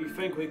 Do you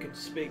think we could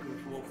speak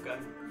with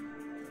Wolfgang?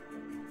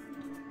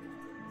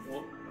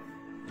 Well,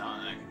 Not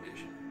in that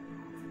condition.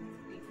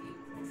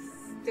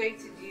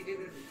 Stated you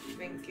didn't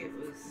think it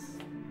was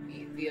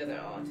the other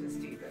artist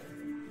either.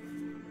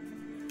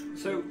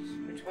 So,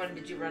 Which one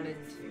did you run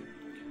into?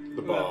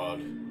 The bard.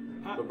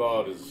 The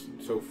bard is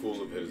so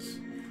full of his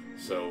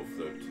self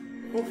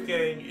that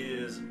Wolfgang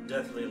is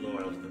definitely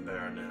loyal to the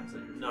Baroness. I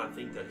do not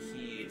think that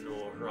he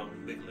nor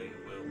Hrung Bigley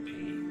will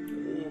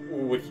be.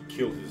 or when he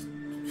killed his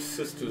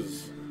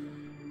sister's.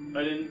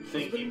 I didn't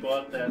think he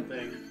bought that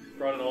thing.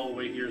 Brought it all the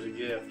way here as a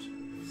gift.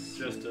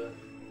 Just to...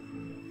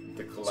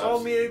 The It's collapse. all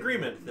me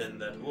agreement then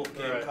that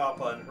Wolfgang Right.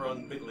 Kappa and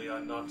Hrung Bigley are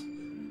not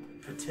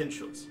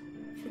potentials.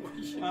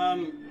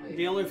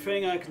 The only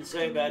thing I can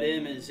say about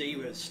him is he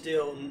was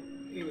still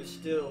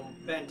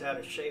bent out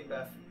of shape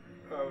after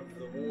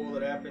the war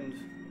that happened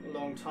a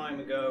long time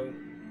ago.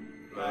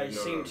 He No,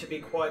 seemed no. to be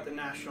quite the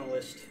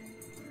nationalist.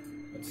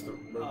 That's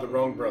the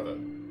wrong brother.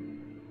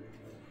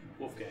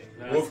 Wolfgang.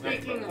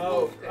 Speaking of Oh,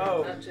 Wolfgang,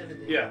 oh. not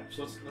Genevieve. Yeah,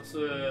 so let's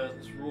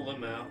rule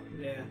him out.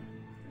 Yeah.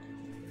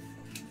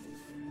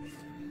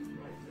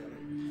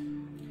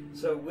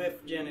 So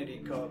with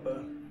Gennady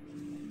Copper,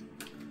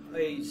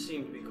 he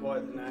seemed to be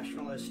quite the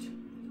nationalist.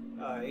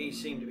 He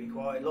seemed to be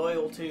quite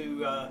loyal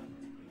to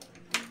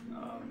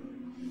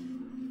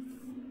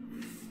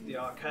the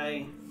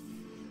RK.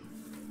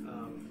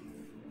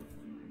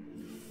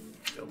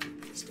 Don't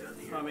put these down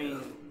here. I mean,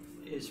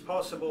 it's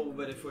possible,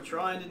 but if we're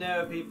trying to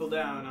narrow people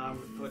down, I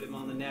would put him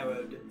on the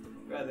narrowed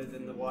rather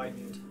than the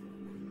widened.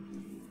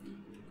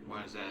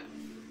 Why is that?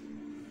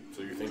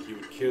 So you think he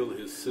would kill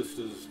his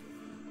sister's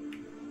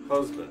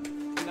husband?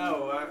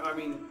 No, I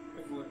mean,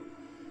 if we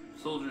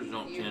Soldiers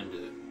don't tend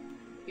to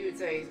You would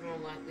say he's more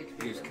likely to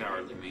be. use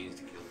cowardly means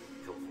to kill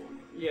folk.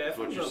 yeah, That's if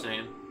what I'm you're gonna-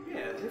 saying? Yeah,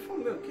 if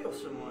I'm gonna kill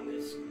someone,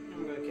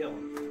 I'm gonna kill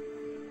him.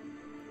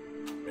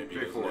 Maybe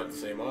he doesn't have the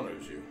same honor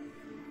as you.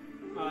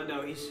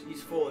 No,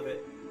 he's full of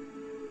it.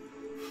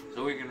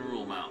 So we can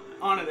rule them out. Then.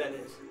 Honor that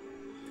is.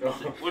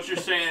 What you're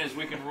saying is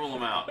we can rule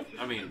them out.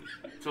 I mean,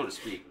 so to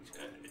speak.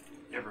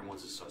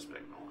 Everyone's a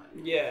suspect and all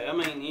that. Yeah, I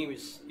mean, he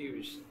was,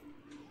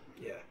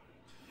 yeah.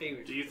 He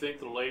was, Do you think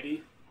the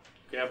lady,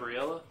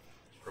 Gabriella,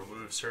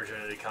 Remove Sir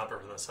Genevieve Kappa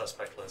from the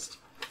suspect list.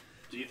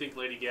 do you think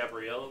Lady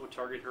Gabriella would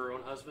target her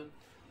own husband?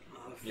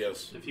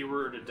 Yes. If he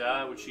were to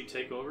die, would she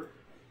take over?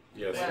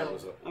 Yes. Well, that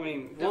was a, I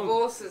mean, one,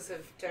 Divorces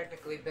have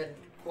technically been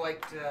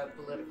quite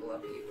political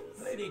upheavals.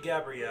 Lady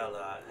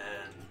Gabriella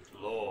and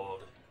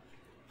Lord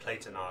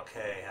Clayton RK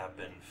have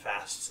been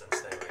fast since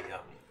they were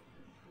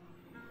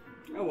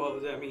young. oh,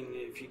 well, I mean,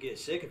 if you get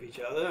sick of each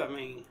other, I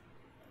mean,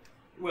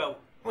 well,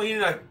 Well,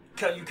 you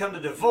come to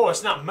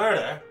divorce, not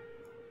murder.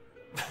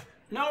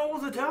 not all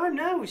the time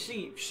now.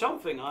 See,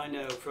 something I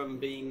know from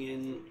being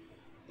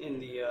in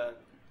the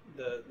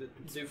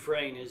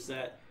Dufresne is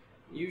that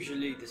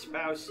usually the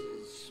spouse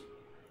is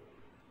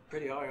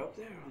pretty high up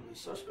there on the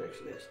suspects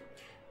list.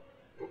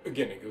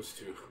 again, it goes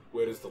to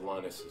where does the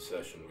line of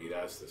succession? We'd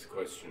asked this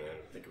question, and I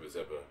don't think it was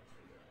ever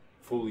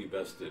fully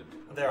vested.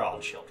 They're all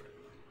children.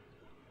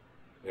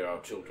 There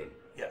are children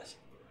Yes.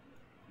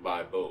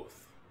 by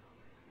both.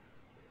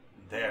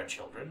 Their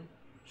children,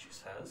 she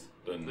says.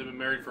 They've Then been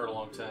married for a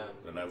long time.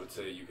 I would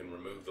say you can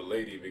remove the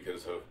lady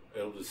because her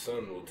eldest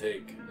son will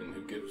take, and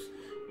who gives,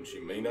 and she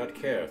may not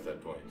care at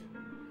that point.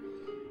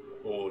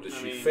 Or does I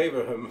she mean-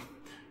 favor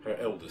her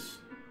eldest?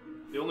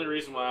 The only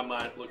reason why I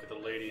might look at the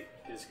lady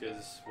is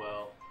because,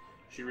 well,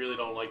 she really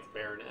don't like the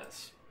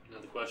Baroness. Now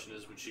the question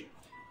is, would she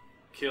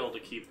kill to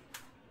keep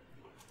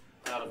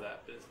out of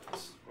that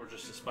business, or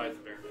just to spite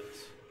the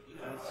Baroness?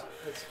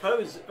 I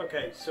suppose.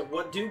 Okay, so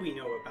what do we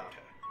know about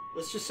her?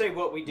 Let's just say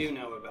what we do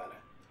know about her.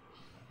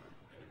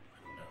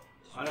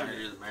 I don't Married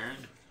know. to the Baron?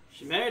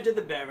 She's married to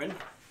the Baron.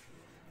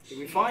 Did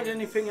we find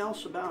anything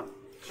else about her?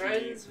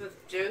 Friends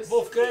with Joseph.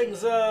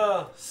 Wolfgang's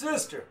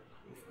sister.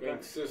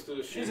 Greg's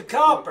sister, She's a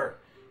copper.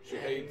 She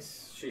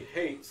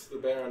hates the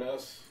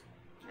Baroness.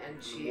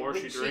 And The more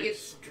when she she drinks-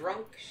 gets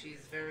drunk, she's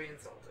very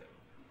insulting.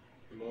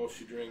 The more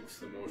she drinks,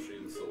 the more she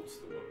insults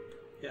the woman.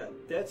 Yeah,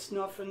 that's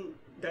nothing.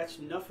 That's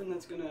nothing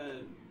that's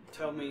gonna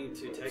tell me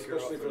to take her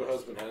off. Especially if the her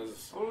list. husband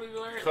has Well, leave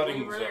her Cuttings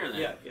leave her there up.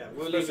 then. Yeah,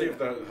 we'll leave Especially it.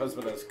 if the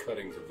husband has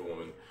cuttings of the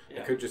woman.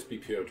 Yeah. It could just be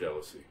pure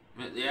jealousy.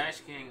 But the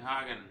Ice King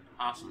Hagen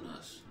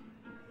Hasselnuss.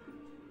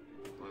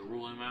 We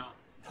rule him out.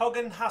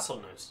 Hogan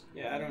Hasselnuss.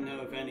 Yeah, I don't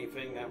know if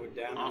anything that would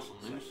down. her.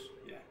 Hasselnuss.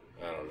 Yeah.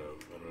 I don't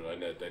know. I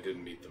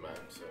didn't meet the man,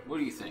 so. What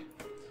do you think?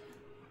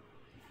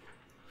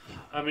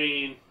 I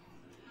mean,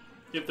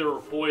 if there were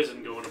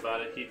poison going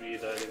about it, he'd be, I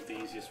think,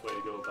 the easiest way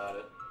to go about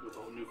it. With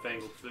all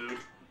newfangled food,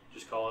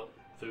 just call it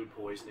food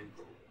poisoning.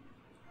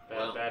 Bad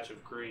Well- batch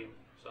of cream,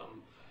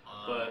 something.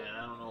 But man,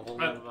 I don't know a whole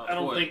lot about I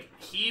don't poison. think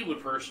he would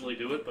personally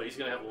do it, but he's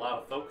going to have a lot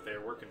of folk there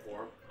working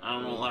for him. I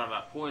don't know a lot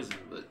about poison,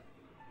 but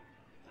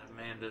that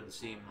man doesn't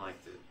seem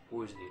like the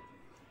poison.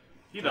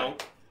 You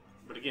don't.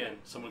 But again,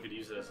 someone could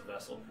use it as a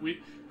vessel.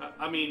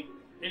 I mean,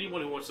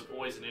 anyone who wants to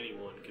poison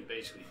anyone can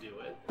basically do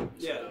it.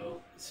 Yeah.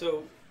 So,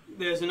 So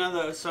there's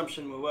another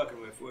assumption we're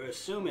working with. We're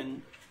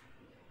assuming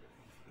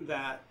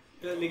that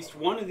at least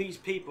one of these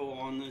people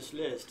on this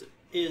list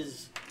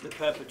is the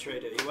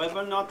perpetrator. Whether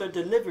or not they're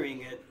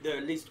delivering it, they're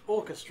at least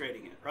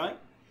orchestrating it, right?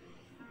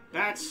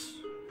 That's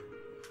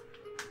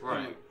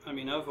Right. I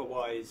mean,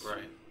 otherwise,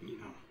 Right. you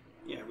know,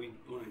 yeah, we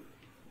want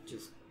to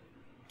just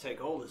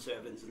take all the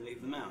servants and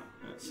leave them out.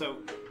 So,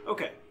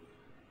 okay.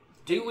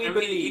 He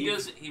believe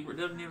doesn't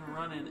even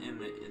run in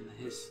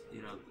his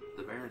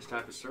the Baron's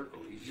type of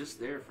circle. He's just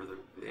there for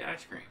the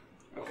ice cream.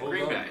 Okay. Hold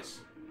Cream on. guys.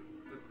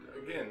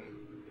 But again,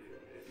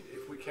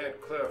 if we can't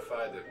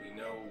clarify that we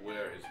know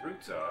where his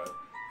roots are, could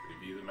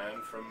he be the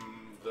man from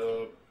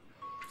the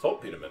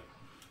Saltpeter Men?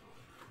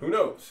 Who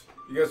knows?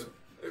 You guys,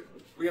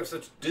 we have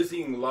such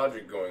dizzying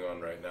logic going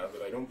on right now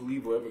that I don't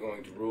believe we're ever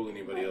going to rule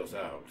anybody else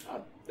out.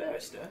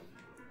 Barrister,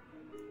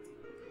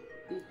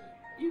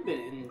 you've been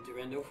in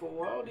Durendo for a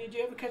while. Did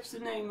you ever catch the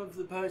name of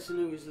the person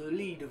who was the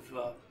lead of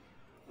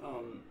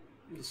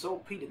the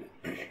Saltpeter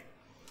Men?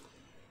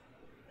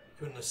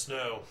 Goodness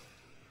no.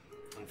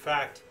 In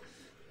fact,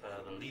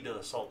 the leader of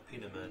the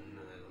Saltpeter Men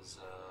is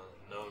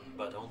known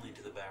but only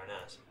to the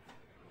Baroness.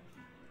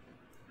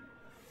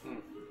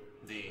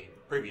 The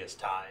previous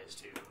ties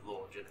to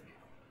Lord Genevieve.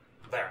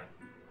 Baron,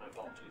 my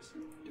apologies.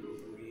 Do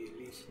we at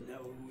least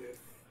know if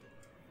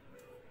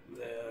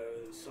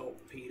the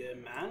Saltpeter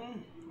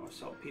Man or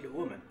Saltpeter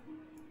Woman?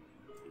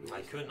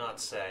 I could not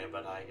say,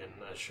 but I can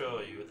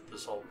assure you that the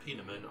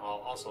Saltpeter Men are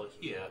also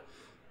here.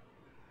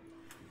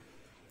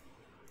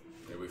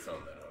 Yeah, we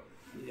found that out.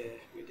 Yeah,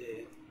 we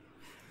did.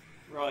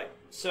 Right,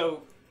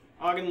 so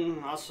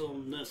Argon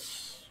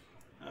Hustleness,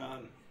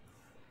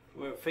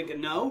 we're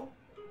thinking no?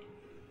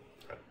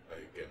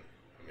 Again,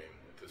 I mean,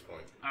 at this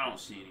point, I don't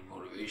see any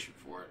motivation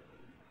for it.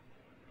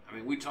 I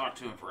mean, we talked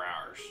to him for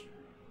hours.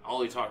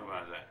 All he talked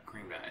about is that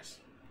cream guys.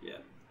 Yeah.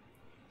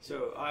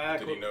 So I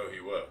did he know who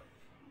you were?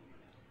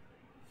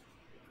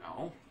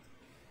 No.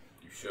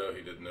 You sure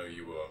he didn't know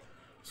you were?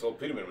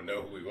 Saltpeter Men would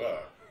know who we were.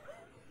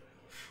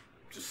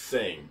 Just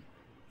saying.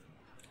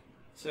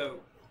 So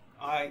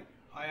I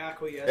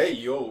acquiesce. Hey,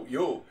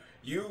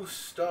 you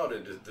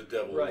started the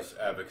devil's Right.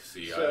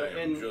 advocacy. So, I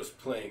am just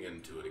playing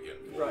into it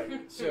again.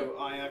 Right. So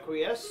I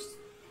acquiesced,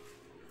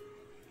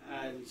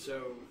 and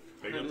so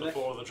Big up the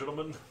four of the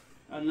gentlemen.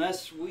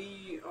 unless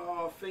we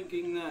are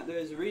thinking that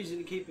there's a reason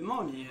to keep him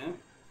on here,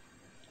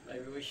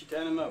 maybe we should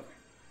turn him over.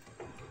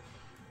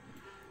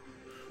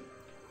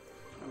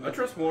 I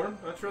trust Warren.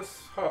 I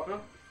trust Harper.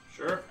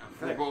 Sure.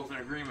 If we're both in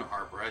agreement,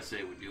 Harper, I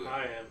say we do it.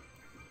 I am.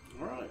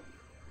 All right.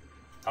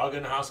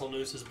 Hagen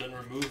Hasselnuss has been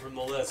removed from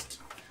the list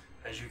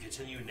as you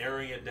continue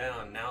narrowing it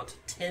down now to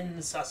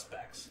 10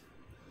 suspects.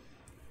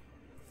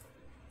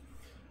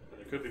 But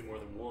there could be more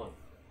than one.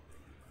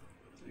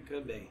 It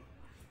could be.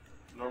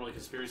 Normally,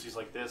 conspiracies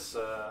like this,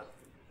 I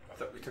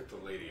thought we took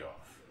the lady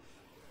off.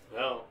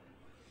 well,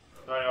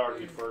 I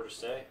argued for her to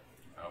stay.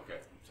 Okay,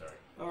 sorry.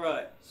 All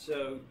right.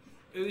 So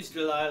who's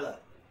Delilah?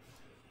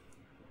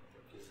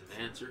 Is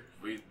an answer.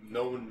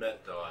 No one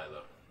met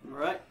Delilah. All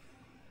right.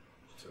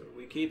 So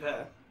we keep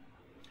her.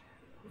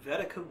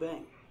 Veda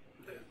Cobain.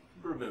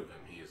 Remove him.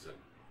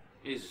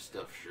 He's a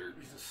stuffed shirt.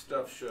 He's a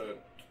stuffed shirt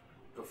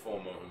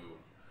performer who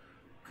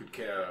could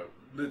care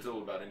little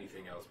about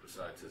anything else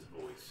besides his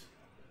voice.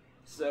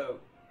 So,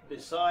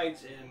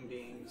 besides him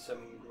being some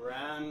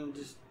grand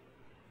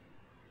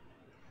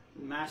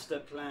master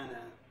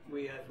planner,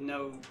 we have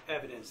no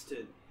evidence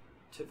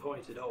to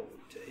point at all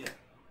to him.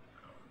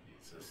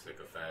 He's a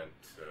sycophant,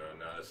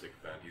 not a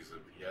sycophant.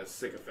 He has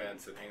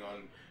sycophants that hang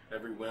on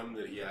every whim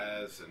that he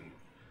has, and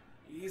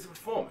he's a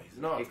performer. He's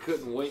an He artist.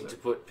 couldn't wait to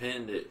put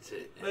pen to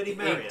Lady ink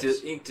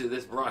Marius. ink to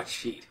this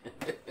broadsheet.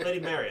 Lady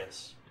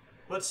Marius,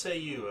 what say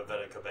you of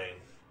Veda Cobain?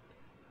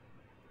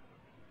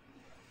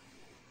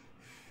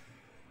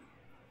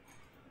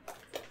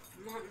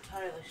 I'm not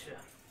entirely sure.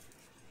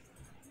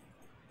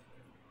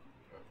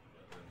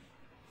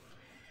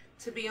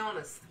 To be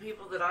honest, the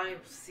people that I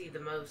see the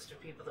most are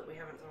people that we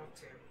haven't talked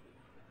to.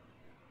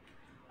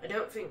 I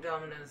don't think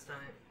Domino's done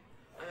it.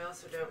 I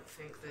also don't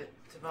think that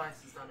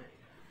Tobias has done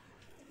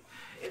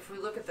it. If we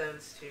look at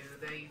those two,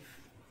 they've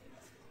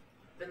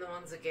been the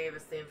ones that gave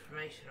us the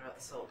information about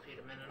the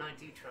Saltpeter Men, and I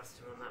do trust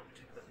him on that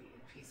particular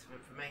piece of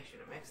information.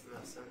 It makes the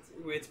most sense.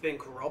 It's been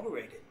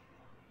corroborated.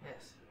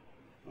 Yes.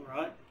 All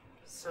right.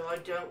 So I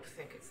don't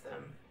think it's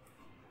them.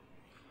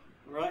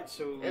 All right.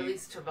 So At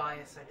least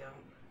Tobias, I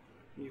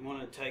don't. you want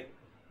to take?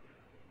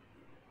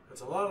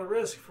 It's a lot of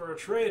risk for a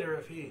trader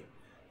if he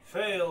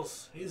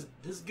fails. His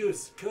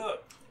goose is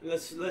cooked.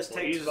 Let's Well,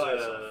 take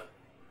Tobias off.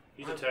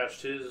 he's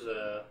attached his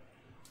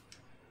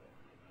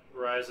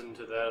horizon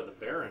to that of the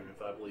Baron,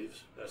 if I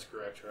believe that's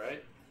correct,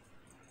 right?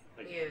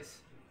 Like, He is.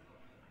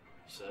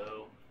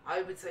 So,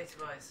 I would say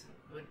Tobias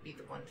would be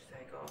the one to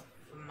take off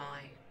for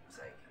my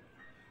sake.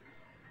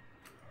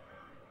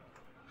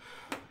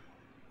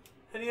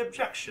 Any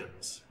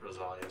objections?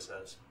 Rosalia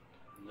says.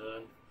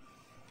 none.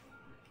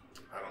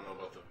 I don't know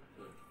about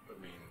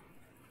I mean,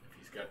 if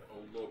he's got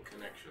old local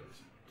connections,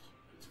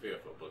 it's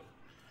fearful. But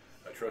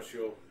I trust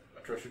your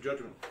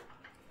judgment.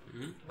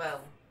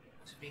 Well,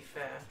 to be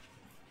fair,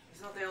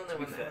 he's not the only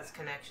one that has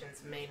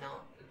connections. May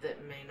not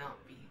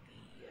be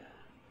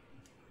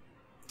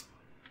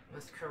the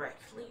most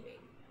correct leaning.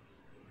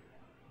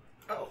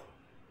 Oh,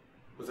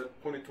 was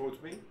that pointed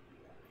towards me?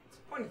 It's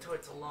pointing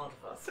towards a lot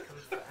of us.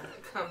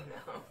 Come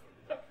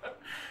now.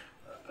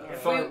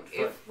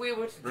 If we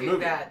were to do Remove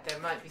that, there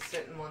might be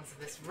certain ones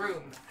in this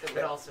room that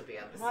would also be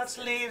on this.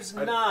 That leaves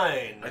I- 9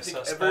 I think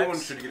suspects. everyone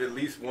should get at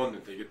least one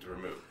that they get to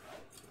remove.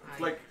 It's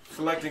like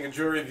selecting a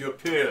jury of your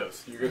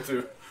peers. You get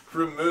to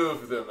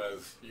remove them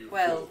as you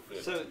Well,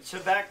 feel fit. So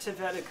back to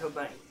Veda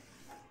Cobain.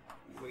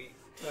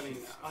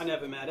 I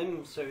never met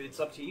him, so it's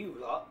up to you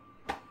lot.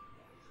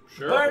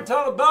 Sure. Burnt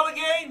on the belly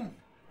game.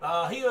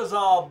 He was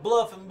all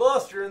bluff and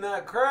bluster in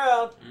that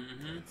crowd.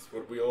 That's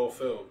what we all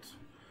felt.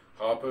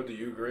 Harper, do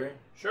you agree?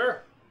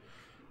 Sure.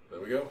 There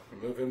we go.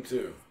 Remove him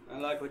too. I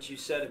like what you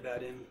said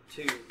about him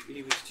too.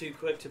 He was too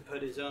quick to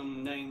put his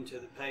own name to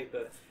the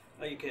paper.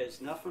 He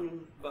cares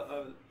nothing but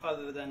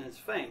other than his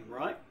fame,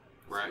 right?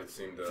 Right. It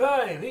seemed,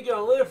 Fame, he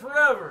gonna live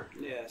forever.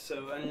 Yeah.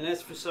 So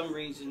unless for some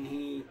reason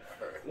he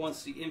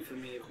wants the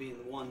infamy of being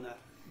the one that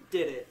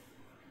did it,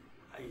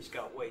 he's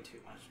got way too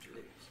much to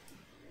lose.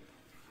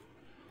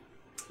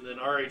 And then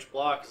R.H.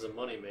 Block is a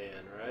money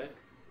man, right?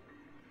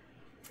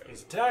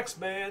 He's a tax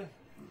man.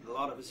 A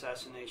lot of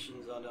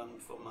assassinations are done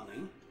for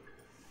money.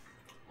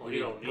 Well, you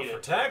don't But need for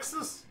it.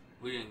 taxes?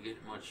 We didn't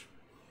get much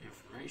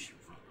information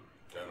from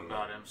I don't him know.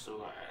 about him,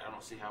 so I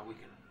don't see how we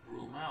can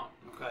rule him out.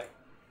 Okay.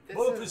 This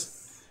Well,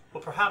 is,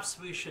 Well, perhaps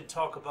we should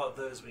talk about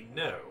those we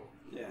know,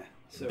 Yeah.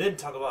 So. then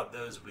talk about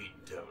those we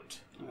don't.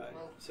 Alright.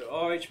 So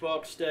R.H.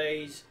 Block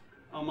stays.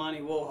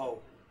 Armani Warhol.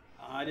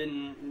 I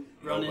didn't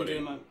run into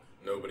him.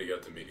 Nobody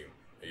got to meet him.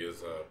 He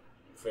is a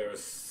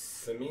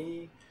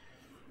Pharisee,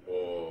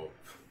 or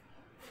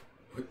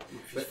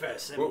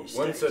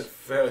one said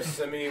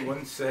Pharisee,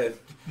 one said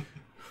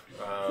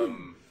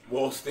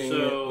Wolstein.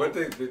 So- what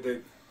they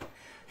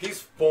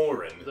he's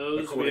foreign. Those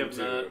we according have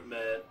to, not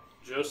met.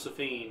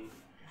 Josephine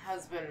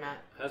has been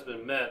met. has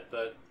been met,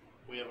 but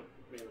we haven't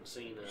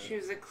seen her. She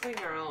was a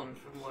clinger on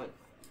from what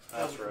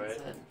That's Jonathan right.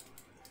 said.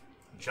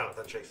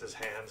 Jonathan shakes his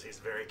hands. He's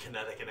very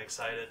kinetic and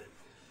excited.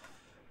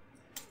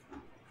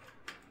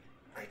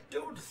 I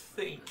don't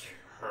think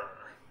her.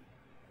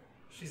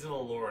 She's an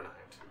Aloranite.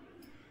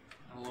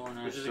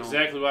 Which is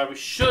exactly why we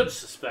should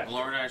suspect.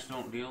 Alornites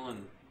don't deal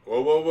in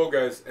Whoa,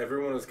 guys!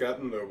 Everyone has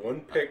gotten their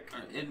one pick.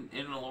 in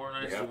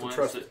Alornites. You have The to ones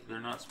trust that it. they're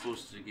not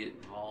supposed to get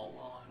involved.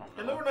 Well, I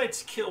don't know.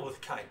 Aloranites kill with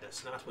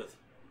kindness, not with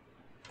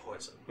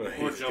poison. Or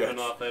He's jumping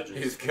got- off edges.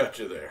 He's got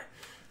you there.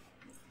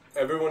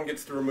 Everyone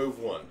gets to remove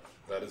one.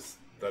 That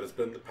has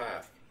been the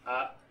path.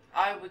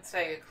 I would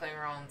say a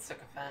clinger on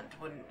sycophant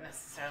wouldn't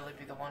necessarily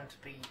be the one to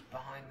be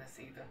behind this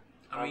either.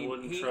 I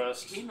wouldn't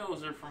trust. He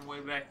knows her from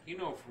way back. You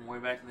know, from way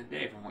back in the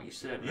day, from what you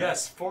said. Right?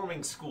 Yes,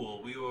 forming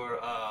school. We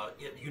were at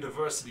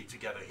university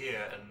together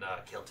here in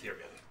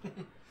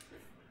Keltirian.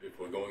 If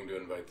we're going to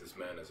invite this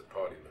man as a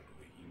party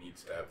member, he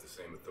needs to have the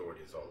same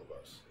authority as all of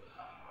us.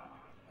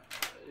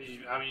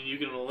 I mean, you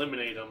can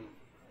eliminate them.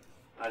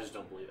 I just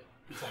don't believe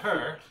it. To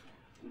her,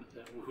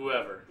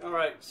 Whoever. All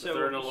right. If So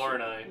they're an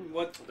Aloranite,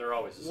 what? they're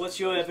always. What's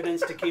your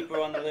evidence to keep her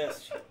on the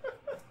list?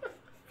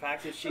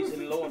 Fact that she's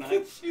an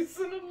Alornite. She's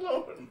an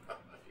alone.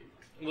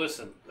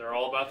 Listen, they're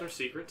all about their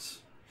secrets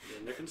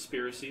and their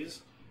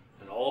conspiracies,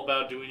 and all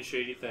about doing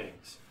shady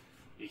things.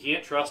 You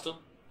can't trust them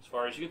as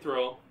far as you can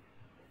throw them.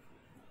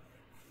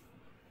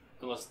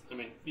 Unless, I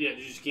mean, yeah,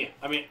 you just can't.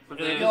 I mean, But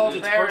it's then- it's Your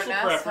personal Baroness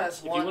preference. has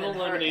If you one want to in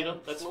her eliminate them,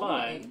 that's employ.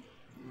 fine.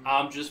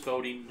 I'm just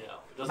voting no.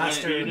 It doesn't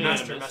have to be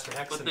Master unanimous.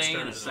 Hexen But they ain't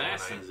Stern is an Alornite.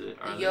 assassins.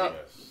 Are they? Your,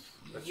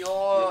 Yes.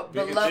 your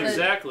bigotry- beloved.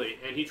 Exactly,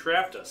 and he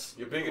trapped us.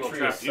 Your Well, bigotry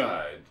trapped you.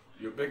 aside,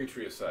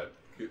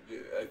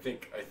 I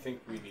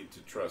think we need to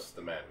trust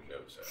the man who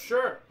knows her.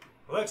 Sure.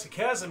 Alexei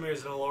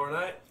Casimir's an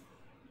Aloranite.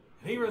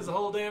 And he runs the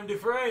whole damn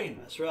Dufresne.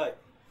 That's right.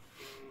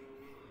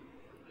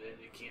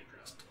 You can't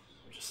trust.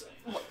 I'm just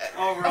saying.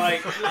 All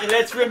right.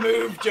 Let's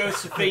remove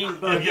Josephine You'll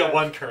Booker. get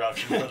one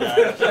corruption for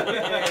that.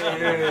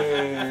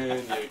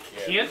 And you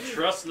Can't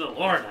trust an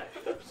Alarnite.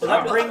 So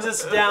that brings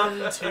us down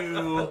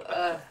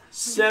to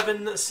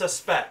 7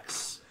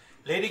 suspects.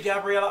 Lady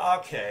Gabriella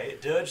Arquet,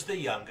 Dirge the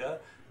Younger,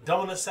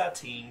 Domina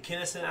Satine,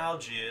 Kinnison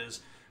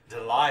Algiers,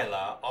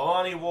 Delilah,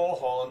 Arnie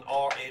Warhol, and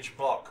R.H.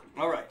 Block.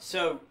 All right.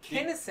 So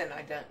Kinnison,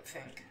 I don't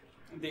think.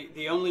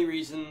 the only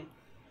reason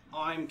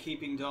I'm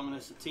keeping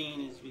Domina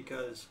Satine is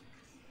because,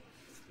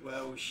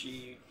 well,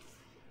 she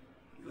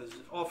was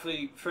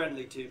awfully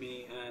friendly to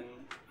me, and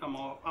I'm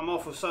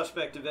awful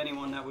suspect of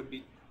anyone that would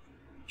be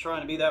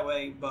trying to be that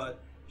way. But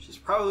she's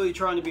probably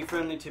trying to be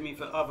friendly to me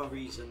for other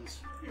reasons.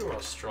 You're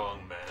a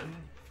strong man,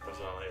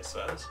 Rosalia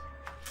says.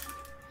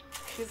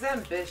 She's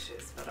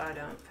ambitious, but I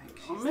don't think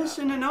she's I'm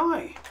missing an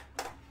eye.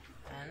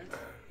 And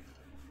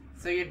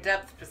so your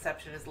depth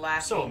perception is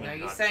lacking. So many Are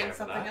you not saying care for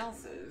something that.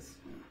 else is?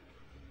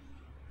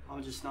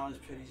 I'm just not as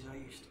pretty as I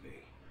used to be.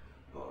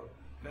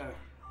 But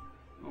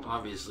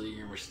Obviously,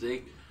 you're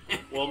mistaken.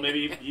 Well,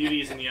 maybe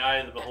beauty's in the eye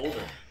of the beholder.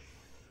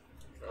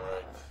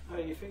 Alright. how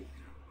do you think?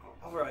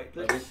 All right. I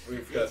Let's, think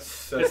we've got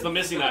seven. It's the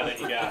missing eye that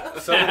you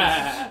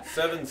got.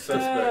 seven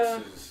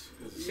suspects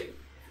is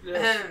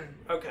let's-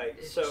 okay.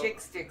 So Chick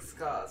stick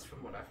scars,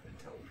 from what I've been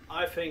told.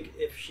 I think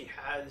if she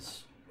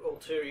has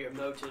ulterior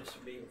motives for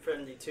being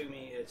friendly to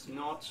me, it's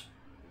not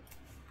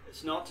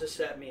to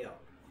set me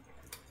up.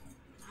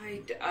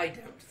 I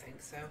don't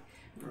think so.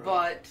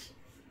 but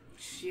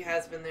she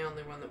has been the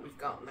only one that we've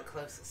gotten the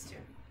closest to.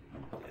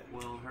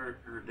 Well, her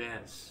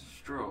dad's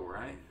Stro,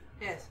 right?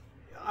 Yes,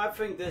 I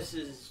think this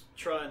is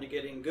trying to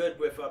get in good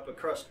with upper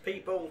crust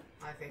people,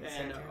 I think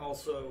and so too.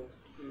 also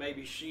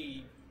maybe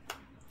she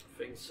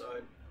thinks I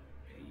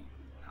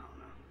don't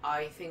know.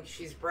 I think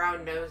she's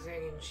brown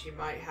nosing, and she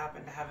might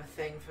happen to have a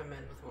thing for men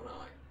with one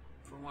eye.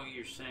 From what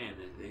you're saying,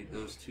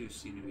 those two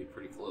seem to be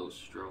pretty close,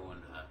 Stro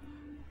and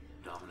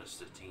Dominus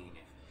Satine.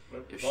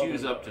 If she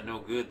was up to no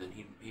good, then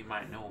he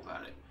might know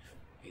about it.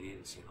 He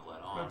didn't seem to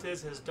let on. It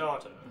is his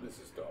daughter. This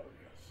is daughter,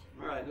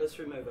 yes. Alright, let's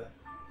remove her.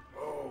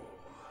 Oh.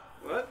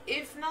 What?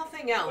 If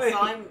nothing else, Wait,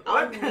 I'm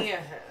what? near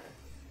her.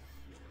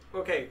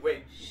 Okay,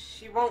 wait.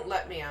 She won't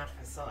let me out of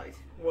her sight.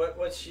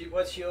 What's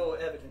your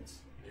evidence?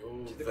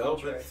 Your To the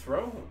velvet contrary.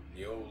 throne,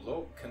 your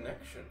low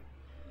connection.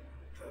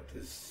 That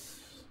is...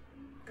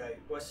 Okay,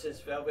 what's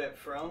this velvet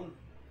throne?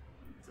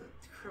 It's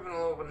a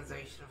criminal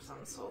organization of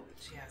some sort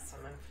that she has some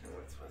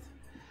influence with.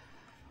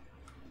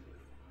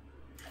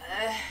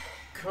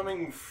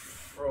 Coming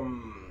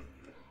from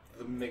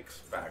the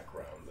mixed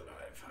background that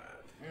I've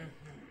had,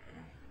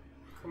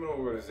 criminal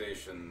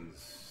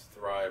organizations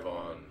thrive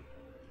on,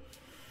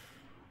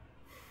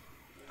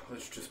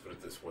 let's just put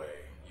it this way,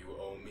 you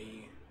owe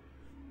me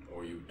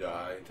or you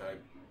die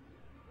type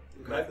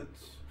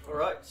methods.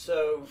 Alright,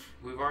 so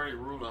We've already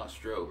ruled out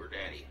Stro, her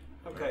daddy.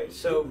 okay,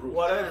 so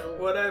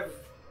what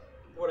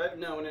I've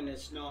known, and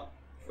it's not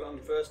from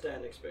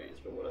first-hand experience,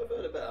 but what I've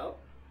heard about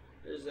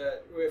is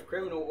that with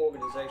criminal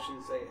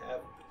organizations, they have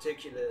a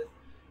particular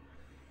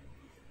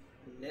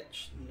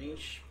niche.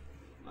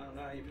 I don't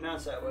know how you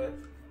pronounce that word,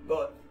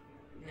 but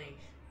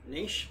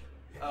niche.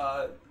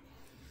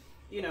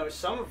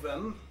 Some of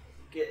them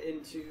get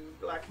into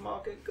black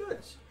market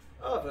goods.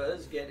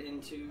 Others get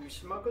into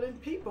smuggling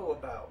people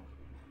about.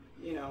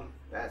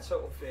 That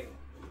sort of thing.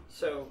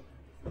 So,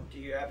 do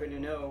you happen to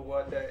know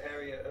what their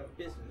area of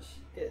business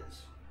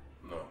is?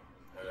 No,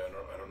 I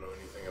don't know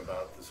anything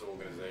about this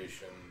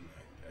organization.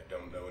 I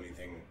don't know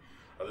anything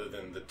other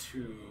than the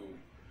two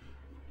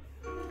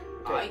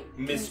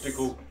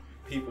mystical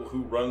people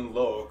who run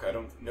Loak. I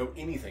don't know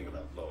anything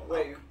about Loak.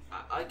 Wait,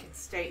 I can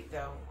state,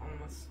 though,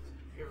 almost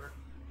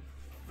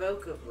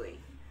irrevocably,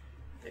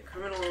 that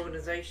criminal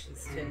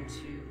organizations tend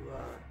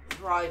to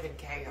thrive in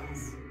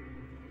chaos.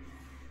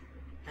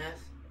 Yes?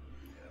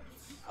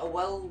 A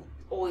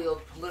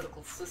well-oiled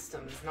political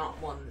system is not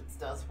one that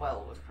does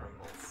well with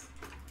criminals.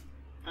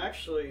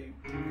 actually,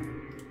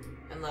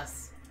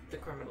 Unless the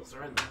criminals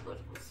are in the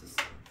political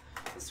system.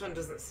 This one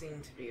doesn't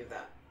seem to be of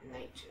that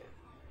nature.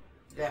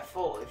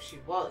 Therefore, if she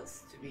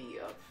was to be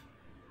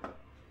of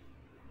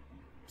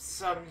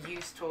some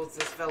use towards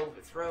this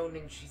velvet throne,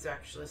 and she's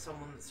actually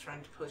someone that's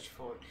trying to push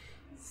for it,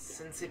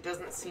 since it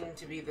doesn't seem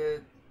to be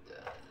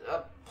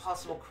a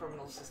possible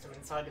criminal system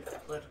inside of the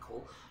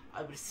political,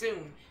 I would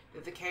assume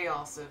that the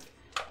chaos of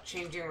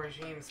changing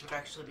regimes would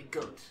actually be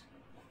good.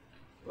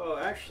 well,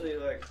 actually,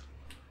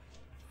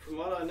 from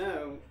what I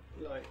know,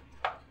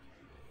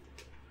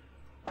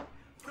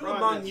 Who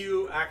among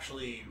you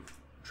actually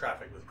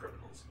traffic with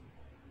criminals?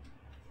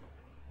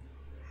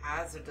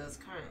 Has or does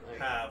currently.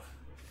 Have.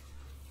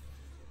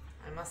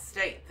 I must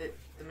state that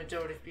the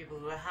majority of people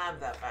who have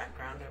that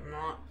background are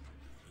not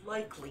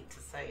likely to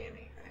say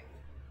anything.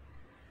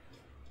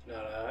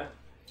 Not I.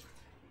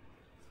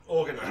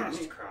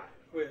 Organized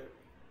crime.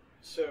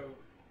 So,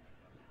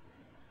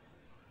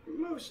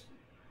 most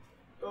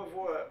of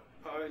what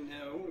I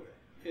know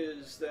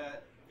is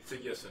that It's a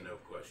yes or no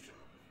question.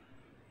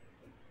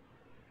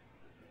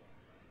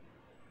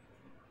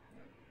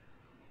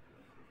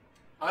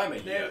 I'm a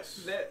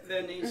yes.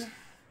 there needs.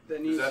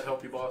 Does that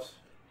help you, boss?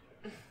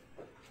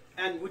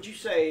 And would you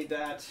say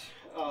that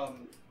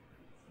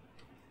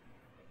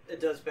it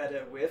does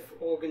better with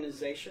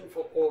organization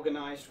for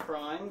organized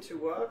crime to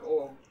work,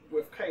 or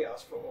with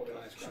chaos for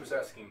organized She crime? was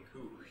asking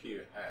who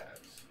here has.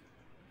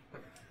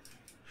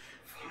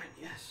 Fine,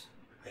 yes.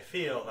 I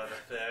feel that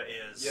if there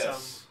is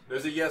Yes.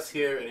 There's a yes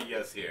here and a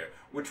yes here,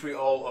 which we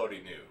all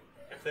already knew.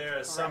 if there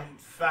is some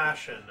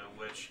fashion in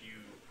which you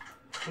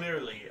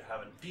clearly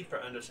have a deeper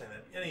understanding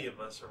than any of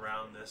us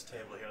around this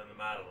table here in the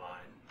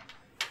Madeline,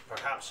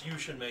 perhaps you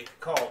should make the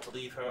call to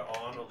leave her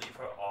on or leave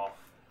her off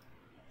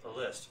the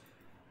list,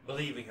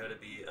 believing her to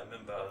be a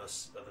member of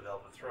the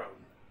Velvet Throne.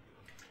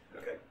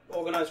 Okay.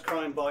 Organized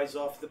crime buys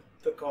off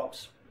the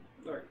cops.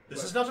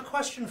 This is not a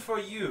question for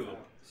you,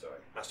 Sorry.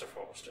 Master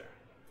Forrester.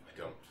 I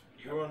don't.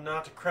 You are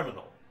not a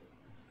criminal.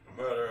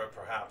 A murderer,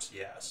 perhaps,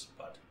 yes,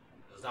 but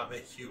it does not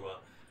make you an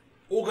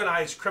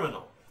organized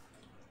criminal.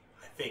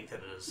 I think that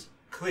it is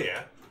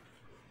clear,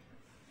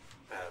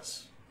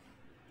 as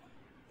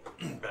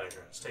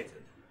Bellinger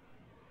stated,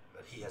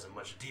 that he has a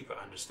much deeper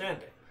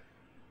understanding.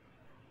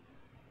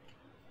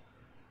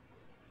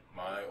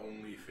 My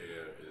only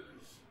fear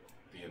is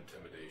the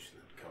intimidation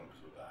that comes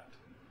with that.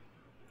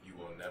 You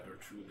will never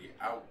truly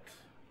out,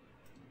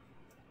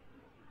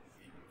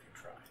 even if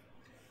you try.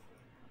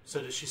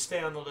 So does she stay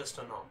on the list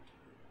or not?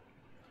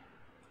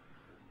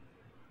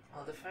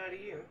 I'll defer to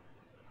you.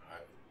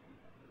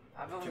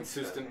 I've always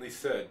consistently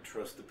said,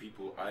 trust the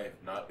people. I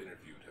have not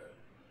interviewed her.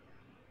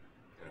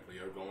 And if we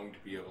are going to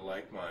be of a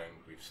like mind,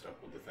 we've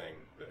stuck with the thing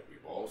that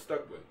we've all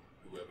stuck with.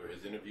 Whoever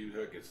has interviewed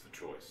her gets the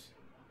choice.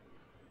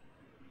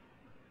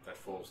 That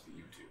falls to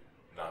you two,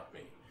 not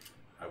me.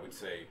 I would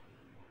say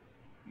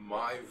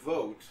my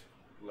vote,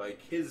 like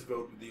his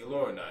vote with the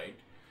Aloranite,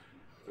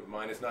 but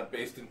mine is not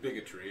based in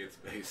bigotry, it's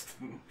based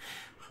in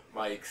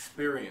my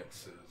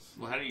experiences.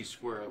 Well, how do you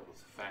square up with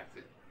the fact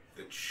that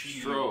She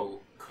Stro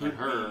could and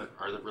her be-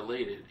 are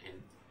related,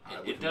 and I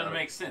it would doesn't not-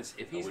 make sense.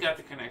 If he's I got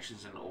wouldn't- the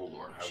connections in Old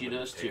Lord, I she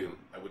wouldn't does have taken- too.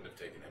 I wouldn't have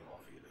taken him off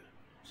either.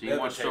 So you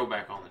Never want Stro take-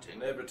 back on the table.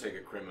 Never take a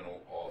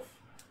criminal off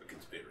a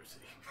conspiracy.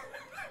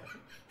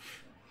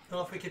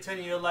 Well, if we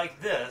continue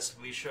like this,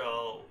 it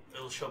shall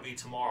be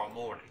tomorrow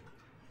morning.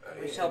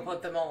 We shall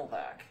put them all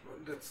back.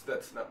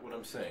 That's not what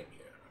I'm saying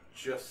here.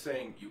 Just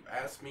saying, you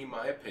asked me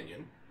my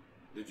opinion,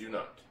 did you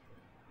not?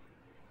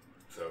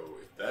 So,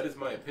 if that is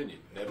my opinion,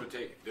 never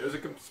take... If there's a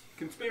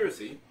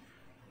conspiracy,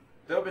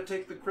 never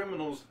take the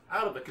criminals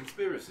out of the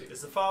conspiracy.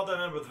 Is the father a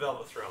member of the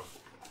Velvet Throne?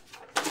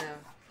 No.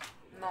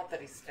 Not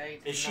that he stayed.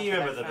 Is not she a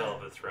that member I of the found.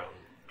 Velvet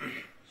Throne?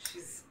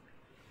 She's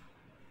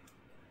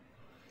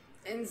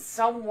in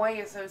some way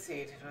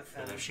associated with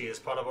them. And if she is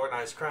part of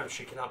organized crime,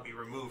 she cannot be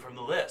removed from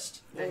the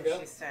list. Then Okay.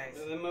 she stays.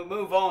 Then we'll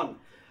move on.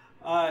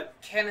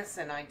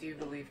 Kennison, I do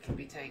believe, can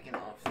be taken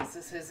off. This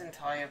is his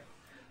entire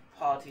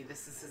party.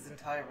 This is his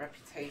entire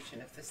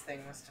reputation. If this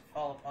thing was to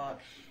fall apart,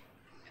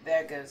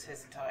 there goes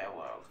his entire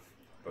world.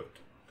 But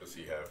does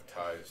he have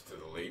ties to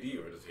the lady,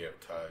 or does he have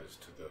ties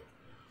to the...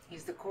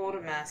 He's the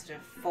quartermaster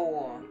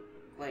for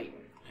Clayton.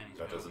 And he's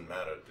That doesn't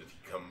matter. Did he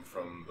come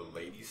from the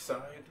lady's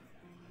side?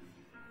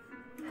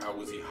 How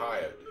was he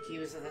hired? He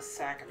was of the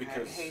sack of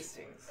Because-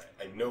 Hastings.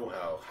 I know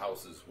how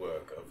houses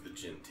work of the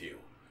genteel.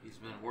 He's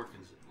been working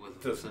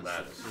with them Doesn't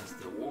matter. since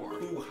the war.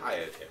 Who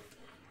hired him?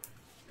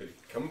 Did he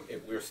come?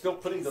 We're still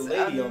putting the He's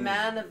lady a on.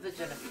 man of the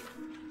Genevieve.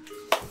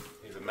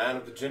 He's a man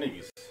of the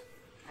Genovese.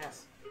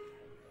 Yes.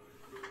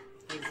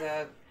 He's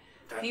a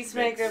That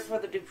peacemaker makes- for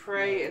the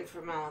Dupre and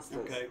for Malistus.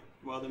 Okay,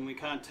 well then we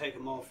can't take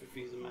him off if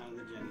he's a man of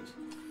the Jennies.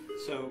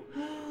 So,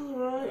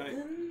 Alright Right.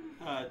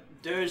 then.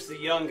 Durs the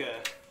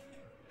Younger,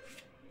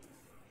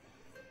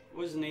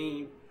 wasn't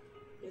he?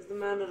 He's the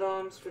man at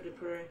arms for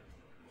Dupre.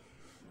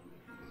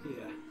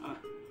 Yeah.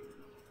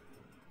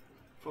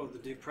 For the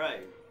Dupre.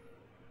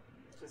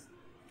 Just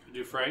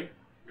Dufresne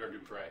or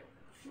Dupre?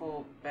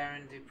 for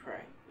Baron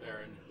Dupre.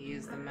 Baron. He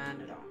is the man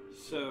at arms.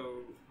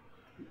 So,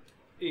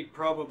 he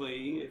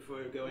probably, if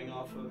we're going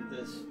off of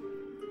this,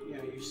 you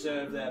know, you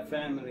serve that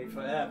family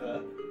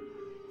forever.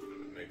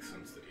 It makes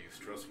sense that he's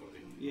trustworthy.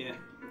 Yeah.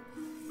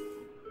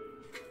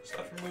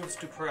 Stuff removes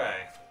Dupre.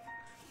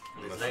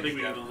 Unless, I think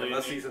we can delete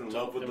unless he's in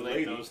love with the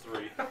eliminate lady. those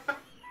three.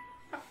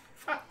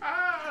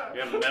 We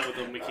haven't met with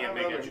them. We can't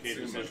make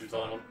educated decisions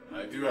on them.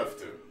 I do have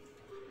to.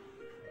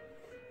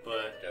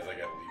 But Guys, I gotta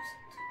leave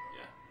too.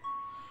 yeah,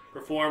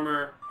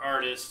 performer,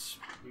 artist,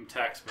 and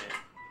taxman.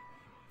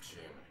 Shame.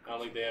 I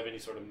don't think they have any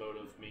sort of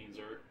motive, means,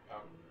 or.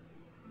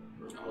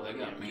 Oh, they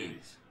got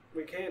means.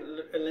 We can't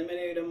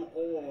eliminate them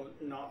or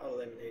not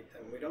eliminate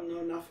them. We don't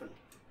know nothing.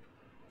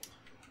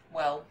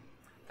 Well,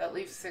 that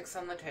leaves 6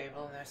 on the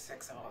table, and there's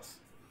 6 of us.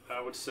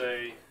 I would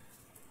say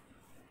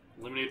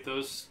eliminate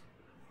those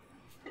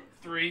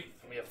 3,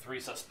 and we have 3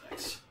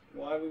 suspects.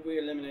 Why would we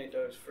eliminate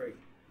those 3?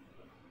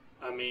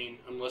 I mean,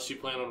 unless you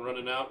plan on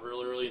running out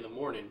real early in the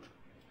morning,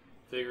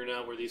 figuring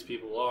out where these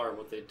people are and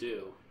what they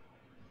do.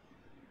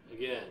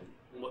 Again,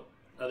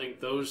 I think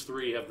those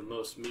 3 have the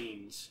most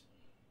means,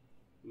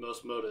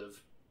 most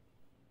motive.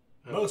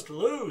 Most to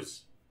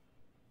lose.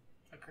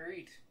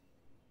 Agreed.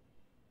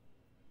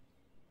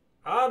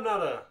 I'm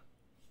not a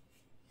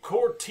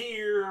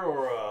courtier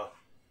or a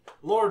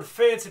Lord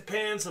Fancy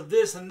Pants of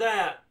this and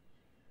that,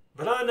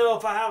 but I know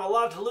if I have a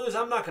lot to lose,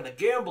 I'm not going to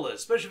gamble it,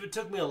 especially if it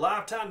took me a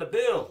lifetime to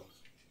build.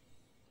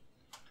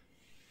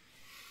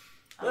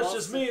 That's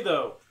just me,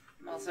 though.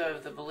 I'm also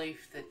of the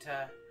belief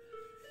that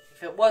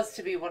if it was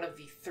to be one of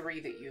the 3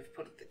 that you've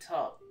put at the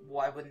top,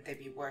 why wouldn't they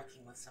be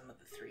working with some of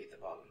the 3 at the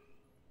bottom?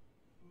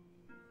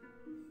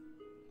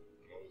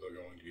 Well,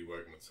 they're going to be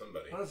working with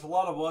somebody. That's a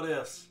lot of what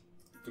ifs.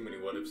 Too many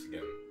what ifs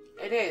again.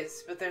 It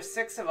is, but there's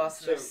 6 of us,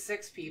 and So, there's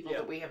 6 people yeah.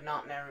 that we have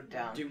not narrowed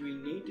down. Do we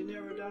need to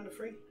narrow down to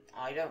 3?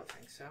 I don't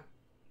think so.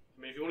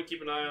 I mean, if you want to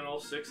keep an eye on all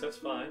 6, that's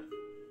fine.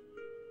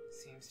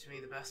 Seems to me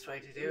the best way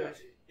to do it.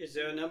 Is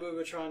there a number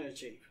we're trying to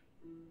achieve?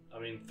 I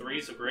mean, 3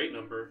 is a great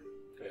number.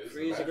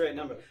 3 is a great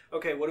number.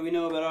 Okay, what do we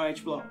know about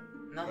R.H. Blow?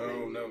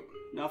 Nothing. No.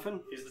 Nothing?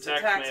 He's the It's a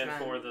taxman taxman.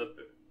 for the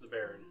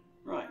Baron.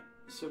 Right.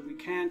 So we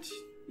can't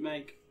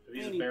make If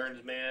he's any... a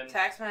Baron's man,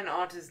 Taxman,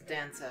 artist,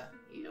 dancer.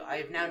 I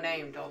have now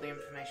named all the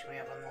information we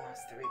have on the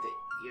last 3 that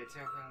you're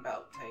talking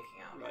about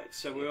taking out. Right,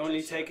 so we're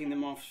only taking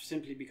them off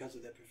simply because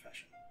of their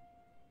profession.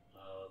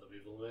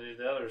 we've eliminated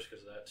the others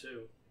because of that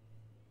too.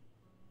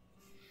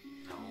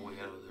 No, we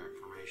got other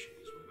information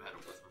because we met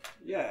with them.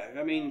 Yeah,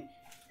 I mean,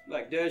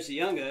 like Dirge the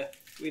Younger,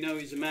 we know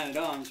he's a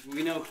man-at-arms, but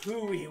we know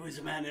who he was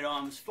a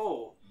man-at-arms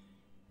for.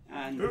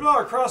 And We've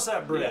already crossed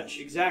that yeah, bridge.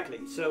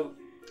 exactly. So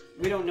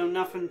We don't know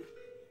nothing.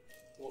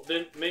 Well,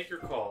 then make your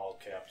call,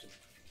 Captain.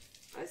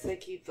 I say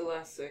keep the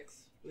last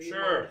 6. We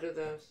Sure. monitor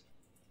those.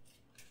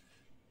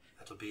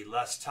 That'll be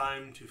less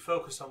time to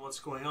focus on what's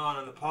going on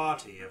in the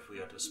party if we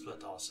are to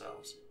split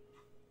ourselves.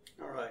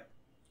 Alright.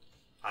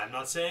 I'm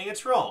not saying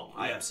it's wrong.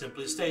 I Yeah. am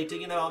simply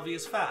stating an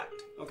obvious fact.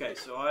 Okay,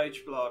 so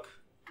RH Block.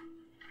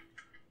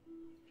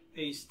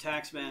 He's the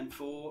taxman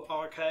for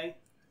RK,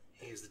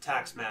 He's the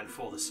taxman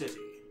for the city.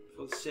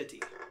 for the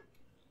city.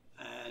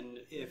 And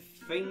if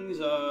things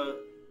are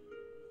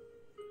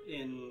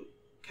in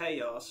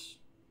chaos,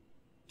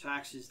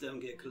 taxes don't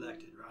get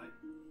collected, right?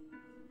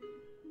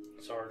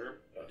 It's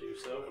harder to do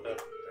so.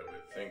 I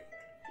would think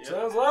Yep.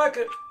 Sounds like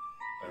it.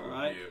 that would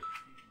Alright.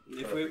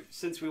 be If we,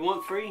 since we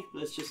want 3,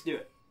 let's just do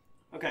it.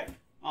 Okay,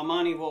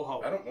 Armani will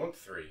hold. I don't want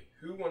 3.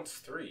 Who wants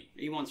 3?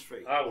 He wants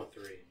 3. I want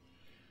 3.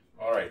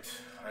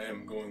 Alright, I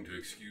am going to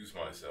excuse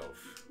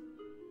myself.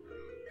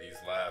 These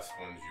last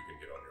ones you can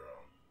get on your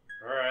own.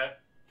 All right.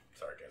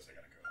 Sorry, guys, I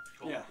gotta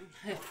go. Yeah.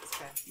 Okay.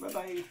 Bye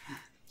bye.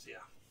 So, yeah.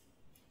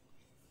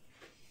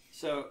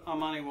 So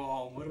Armani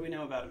Warhol, what do we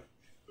know about him?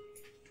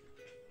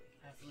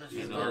 I've He's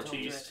literally an told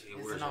artiste. you He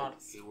he's wears an a,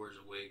 artist. he wears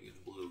a wig in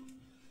blue.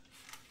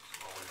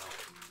 That's all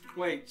I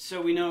know. Wait,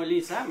 so we know at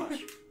least that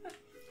much.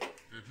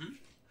 Mm-hmm.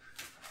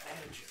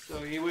 So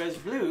he wears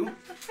blue.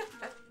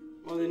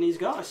 Well, then he's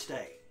gotta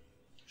stay.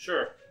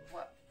 Sure.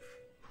 What?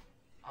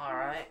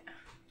 Alright.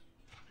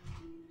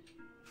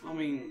 I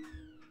mean,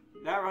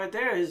 that right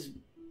there is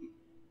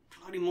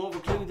bloody more of a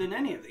clue than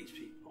any of these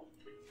people.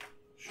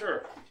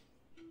 Sure.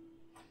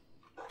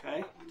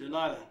 Okay,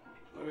 Delilah,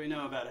 what do we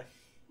know about her?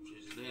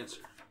 She's a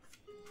dancer.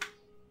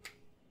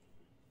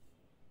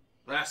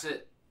 That's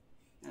it.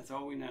 That's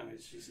all we know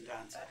is she's a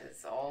dancer. That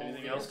is all.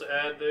 Anything else to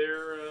add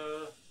there?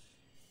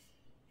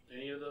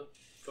 Any of the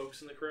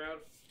folks in the crowd?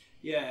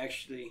 Yeah,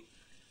 actually,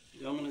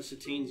 Domina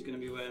Satine's going to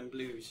be wearing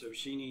blue, so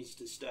she needs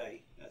to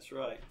stay. That's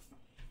right.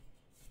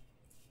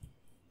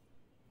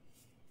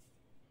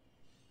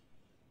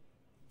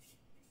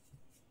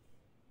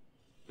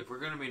 If we're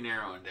going to be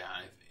narrowing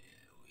down,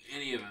 if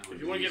any of them would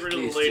If you want to be get rid of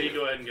these the lady, two.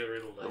 go ahead and get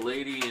rid of the The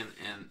lady. lady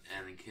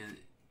and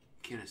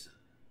Kinnison.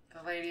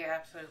 The lady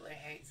absolutely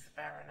hates the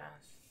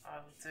Baroness. I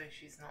would say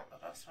she's not the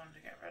best one to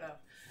get rid of.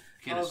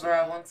 However,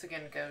 I once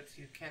again go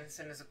to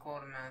Kinnison as a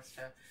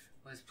quartermaster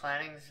who is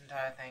planning this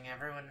entire thing.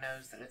 Everyone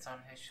knows that it's on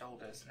his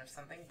shoulders, and if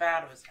something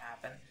bad was to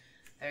happen,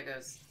 there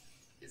goes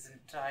his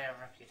entire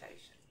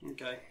reputation.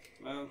 Okay,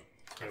 well,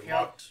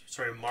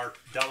 Mark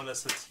Domina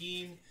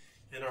Satine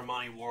and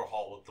Armani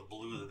Warhol with the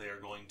blue that they are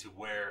going to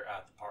wear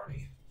at the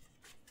party.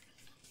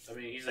 I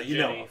mean, he's That a you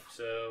know Jenny, of.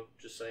 so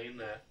just saying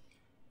that.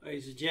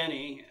 he's a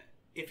Jenny.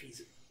 If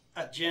he's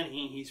a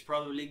Jenny, he's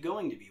probably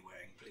going to be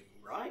wearing blue,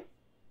 right?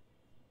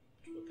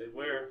 That's what they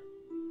wear.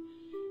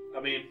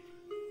 I mean,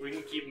 we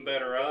can keep a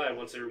better eye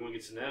once everyone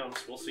gets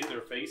announced. We'll see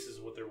their faces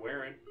and what they're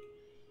wearing.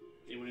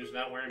 Anyone who's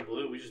not wearing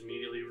blue, we just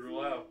immediately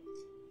rule out.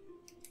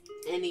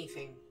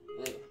 Anything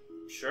blue.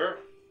 Sure.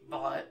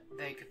 But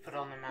they could put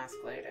on the mask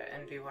later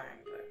and be wearing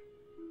blue.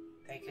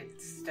 They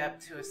could step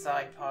to a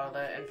side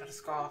parlor and put a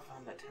scarf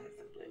on that turns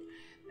them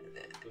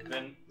blue. But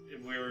then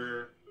if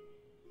we're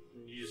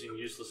using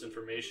useless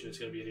information, it's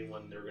going to be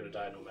anyone, they're going to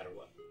die no matter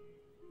what.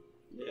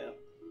 Yeah.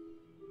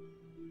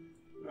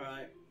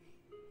 Alright.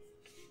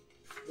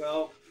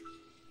 Well,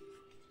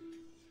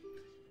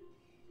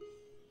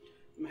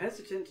 I'm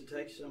hesitant to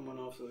take someone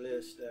off the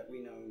list that we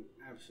know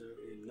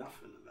absolutely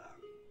nothing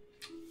about.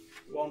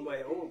 One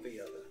way or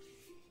the other.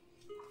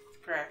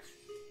 Correct.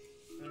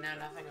 We know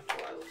nothing of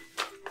Well.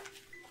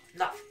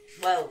 Not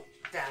well,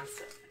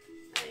 dancer.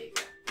 There you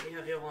go. You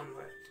have your one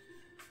word.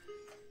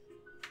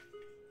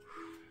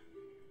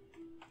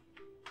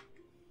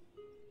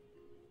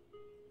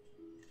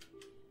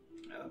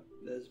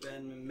 There's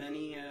been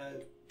many a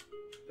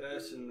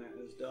person that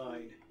has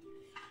died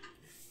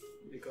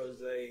because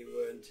they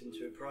went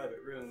into a private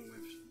room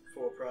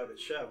for a private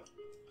shower.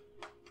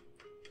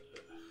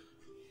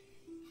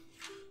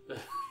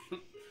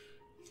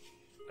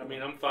 I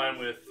mean, I'm fine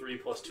with 3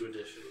 + 2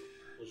 addition.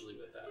 We'll just leave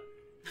it at that.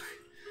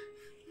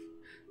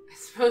 I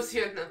suppose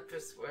your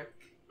numbers work.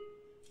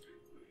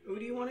 Who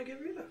do you want to get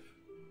rid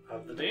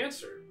of? The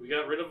dancer. We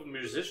got rid of a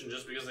musician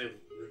just because they're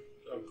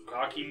a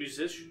cocky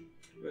musician.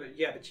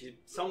 Yeah, but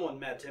someone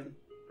met him.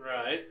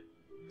 Right.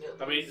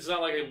 I mean, it's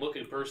not like I look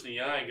at a person in the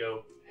eye and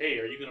go, hey,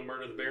 are you going to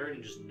murder the Baron?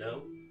 And just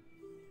no.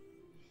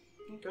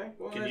 Okay,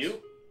 well, Can you?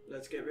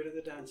 Let's get rid of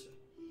the dancer.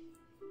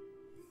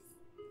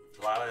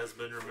 Delilah has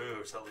been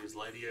removed, so that leaves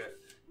Lady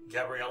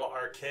Gabriella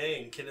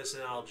Arquet and Kinnison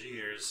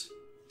Algiers.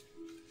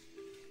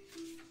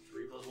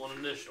 3 + 1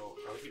 initial.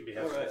 I think you'd be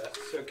happy with Alright, that.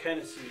 so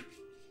Kennison,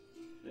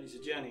 he's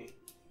a Jenny,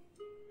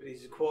 but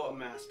he's a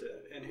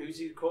quartermaster. And who's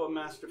he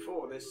quartermaster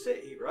for? The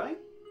city, right?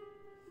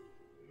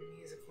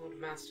 He's a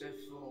quartermaster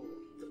for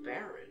the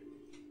Baron,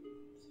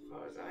 as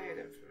far as I had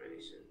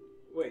information.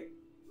 Wait,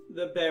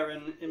 the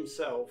Baron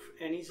himself,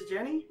 and he's a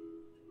Jenny?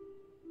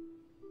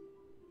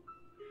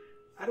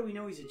 How do we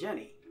know he's a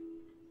Jenny?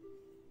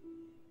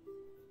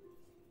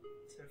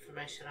 It's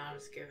information I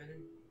was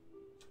given.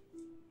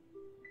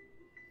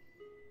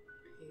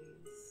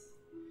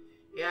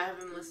 Yeah, I have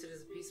him listed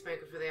as a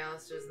peacemaker for the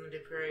Alistairs and the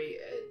Dupree.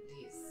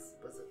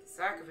 Was at the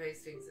sack of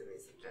Hastings and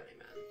he's a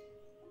journeyman.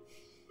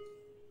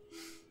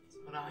 That's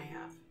what I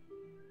have.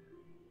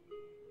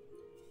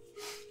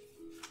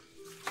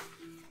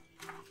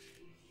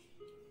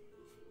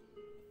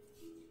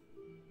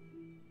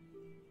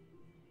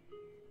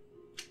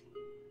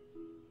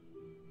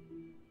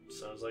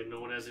 Sounds like no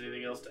one has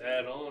anything else to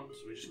add on,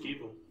 so we just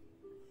keep them.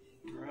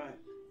 Right.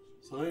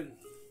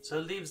 So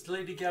it leaves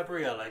Lady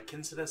Gabriella,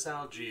 Kinsis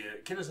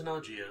and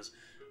Algiers,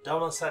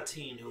 Donna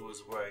Satine, who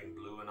was wearing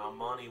blue, and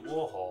Armani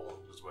Warhol,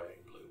 who was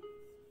wearing blue.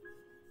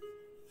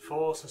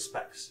 4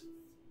 suspects.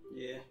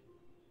 Yeah.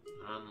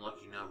 An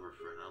unlucky number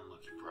for an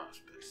unlucky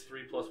prospect. It's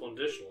 3 plus 1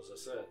 additional, as I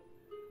said.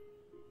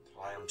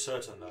 I am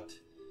certain that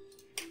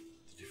the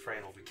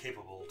Dufresne will be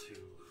capable to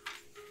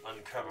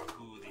uncover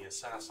who the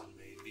assassin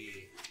may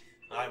be.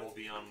 I will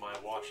be on my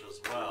watch as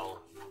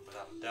well,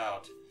 without a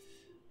doubt.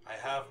 I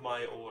have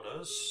my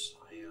orders.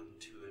 I am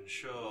to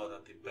ensure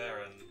that the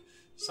Baron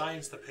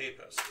signs the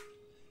papers.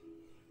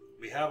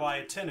 We have our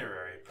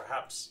itinerary.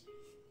 Perhaps,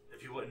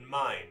 if you wouldn't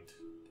mind,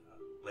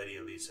 Lady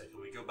Elisa, can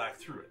we go back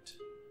through it?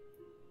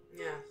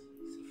 Yeah.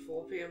 So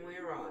 4 p.m. we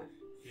arrive.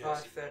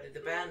 Yes. 5:30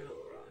 the band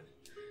will arrive.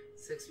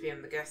 6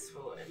 p.m. the guests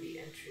will be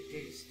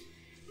introduced.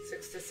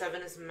 6 to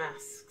 7 is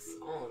masks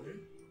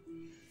on.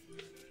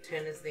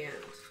 10 is the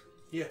end.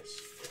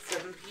 Yes. At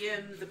 7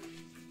 p.m. the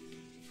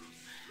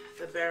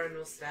Baron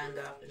will stand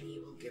up and he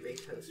will give a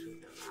toast with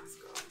no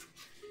mask on.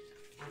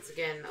 Once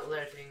again,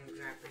 alerting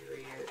exactly who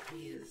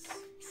he is.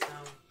 So,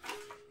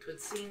 it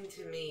would seem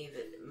to me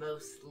that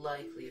most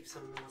likely if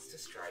someone was to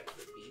strike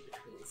would be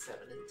between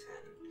 7 and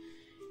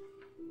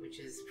 10. Which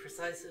is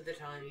precisely the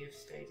time you've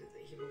stated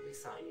that he will be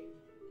signing.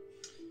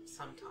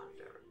 Sometime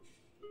during.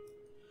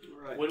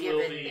 Right. When will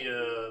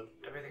the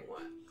everything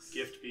works.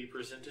 gift be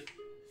presented?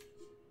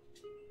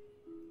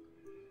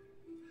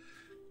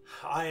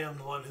 I am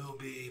the one who will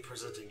be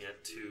presenting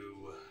it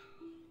to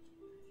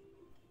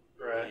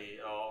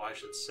I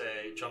should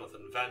say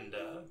Jonathan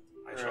Vander.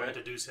 I shall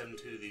introduce him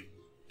to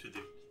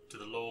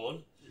the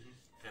Lord,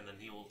 and then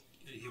he will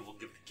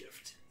give the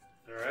gift.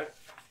 All right.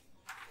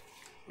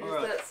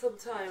 Is that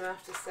sometime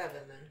after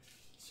 7 then?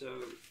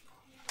 So,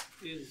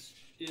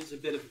 here's a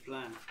bit of a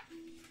plan.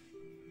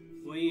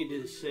 We need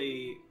to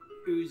see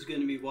who's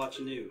going to be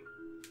watching who.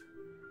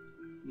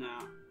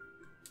 Now,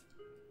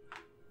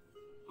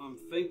 I'm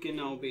thinking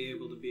I'll be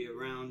able to be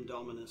around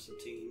Dominus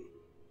Satine,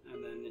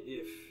 and then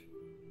if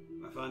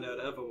I find out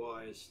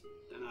otherwise,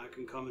 then I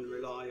can come and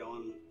rely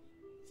on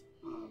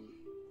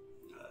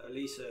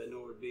Elisa in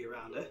order to be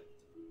around her.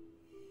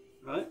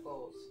 Right? Of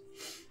course.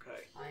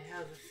 Okay. I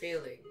have a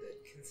feeling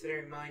that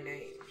considering my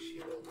name, she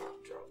will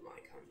not drop my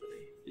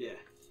company. Yeah.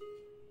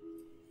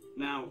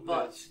 Now,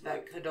 But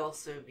that could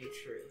also be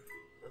true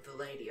of the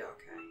Lady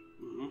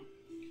Arcade.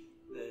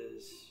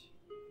 There's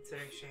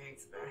Considering she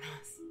hates the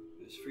Baroness.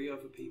 3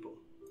 other people.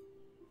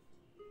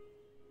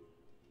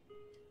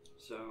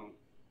 So,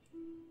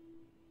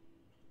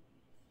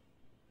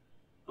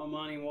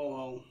 Armani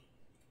Warhol.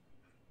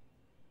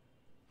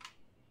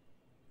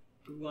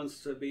 Who wants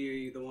to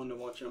be the one to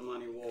watch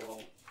Armani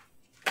Warhol?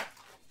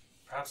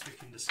 Perhaps we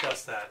can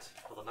discuss that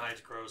while the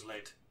night grows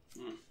late.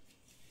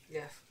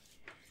 Yes.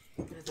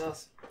 It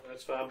does.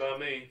 That's fine by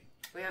me.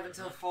 We have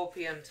until 4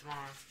 p.m.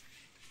 tomorrow.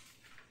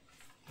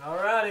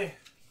 Alrighty.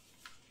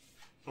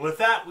 And with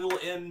that, we will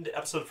end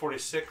episode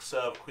 46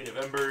 of Queen of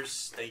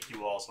Embers. Thank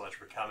you all so much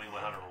for coming.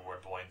 100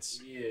 reward points.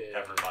 Yeah.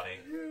 Everybody.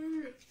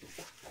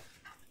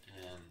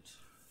 And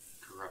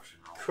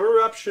corruption roll.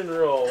 Corruption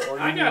roll. Or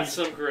I got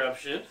some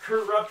corruption.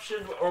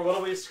 Corruption, or what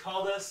do we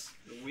call this?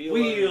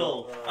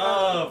 Wheel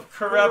of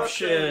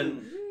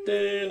Corruption. Is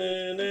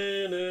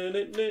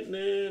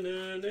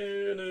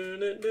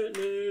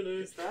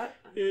that?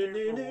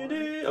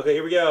 Okay,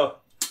 here we go.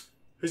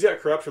 Who's got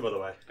corruption, by the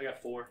way? I got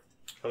 4.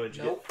 How did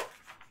you Nope. get?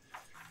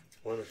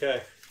 1,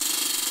 okay.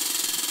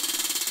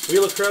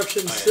 Wheel of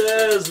Corruption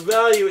says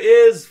value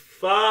is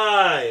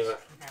 5. Okay.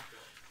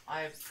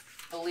 I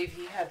believe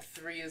he had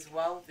 3 as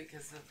well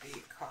because of the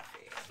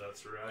coffee.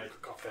 That's right.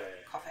 Coffee.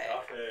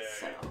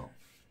 So, I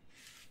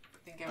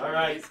think All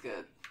right. everybody's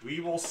good. We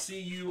will see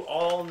you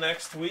all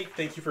next week.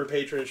 Thank you for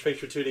patronage. Thanks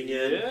for tuning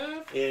in.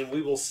 Yeah. And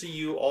we will see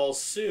you all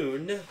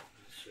soon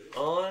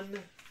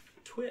on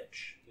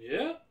Twitch.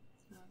 Yeah.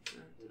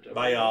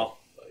 Bye, y'all.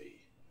 Bye.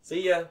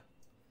 See ya.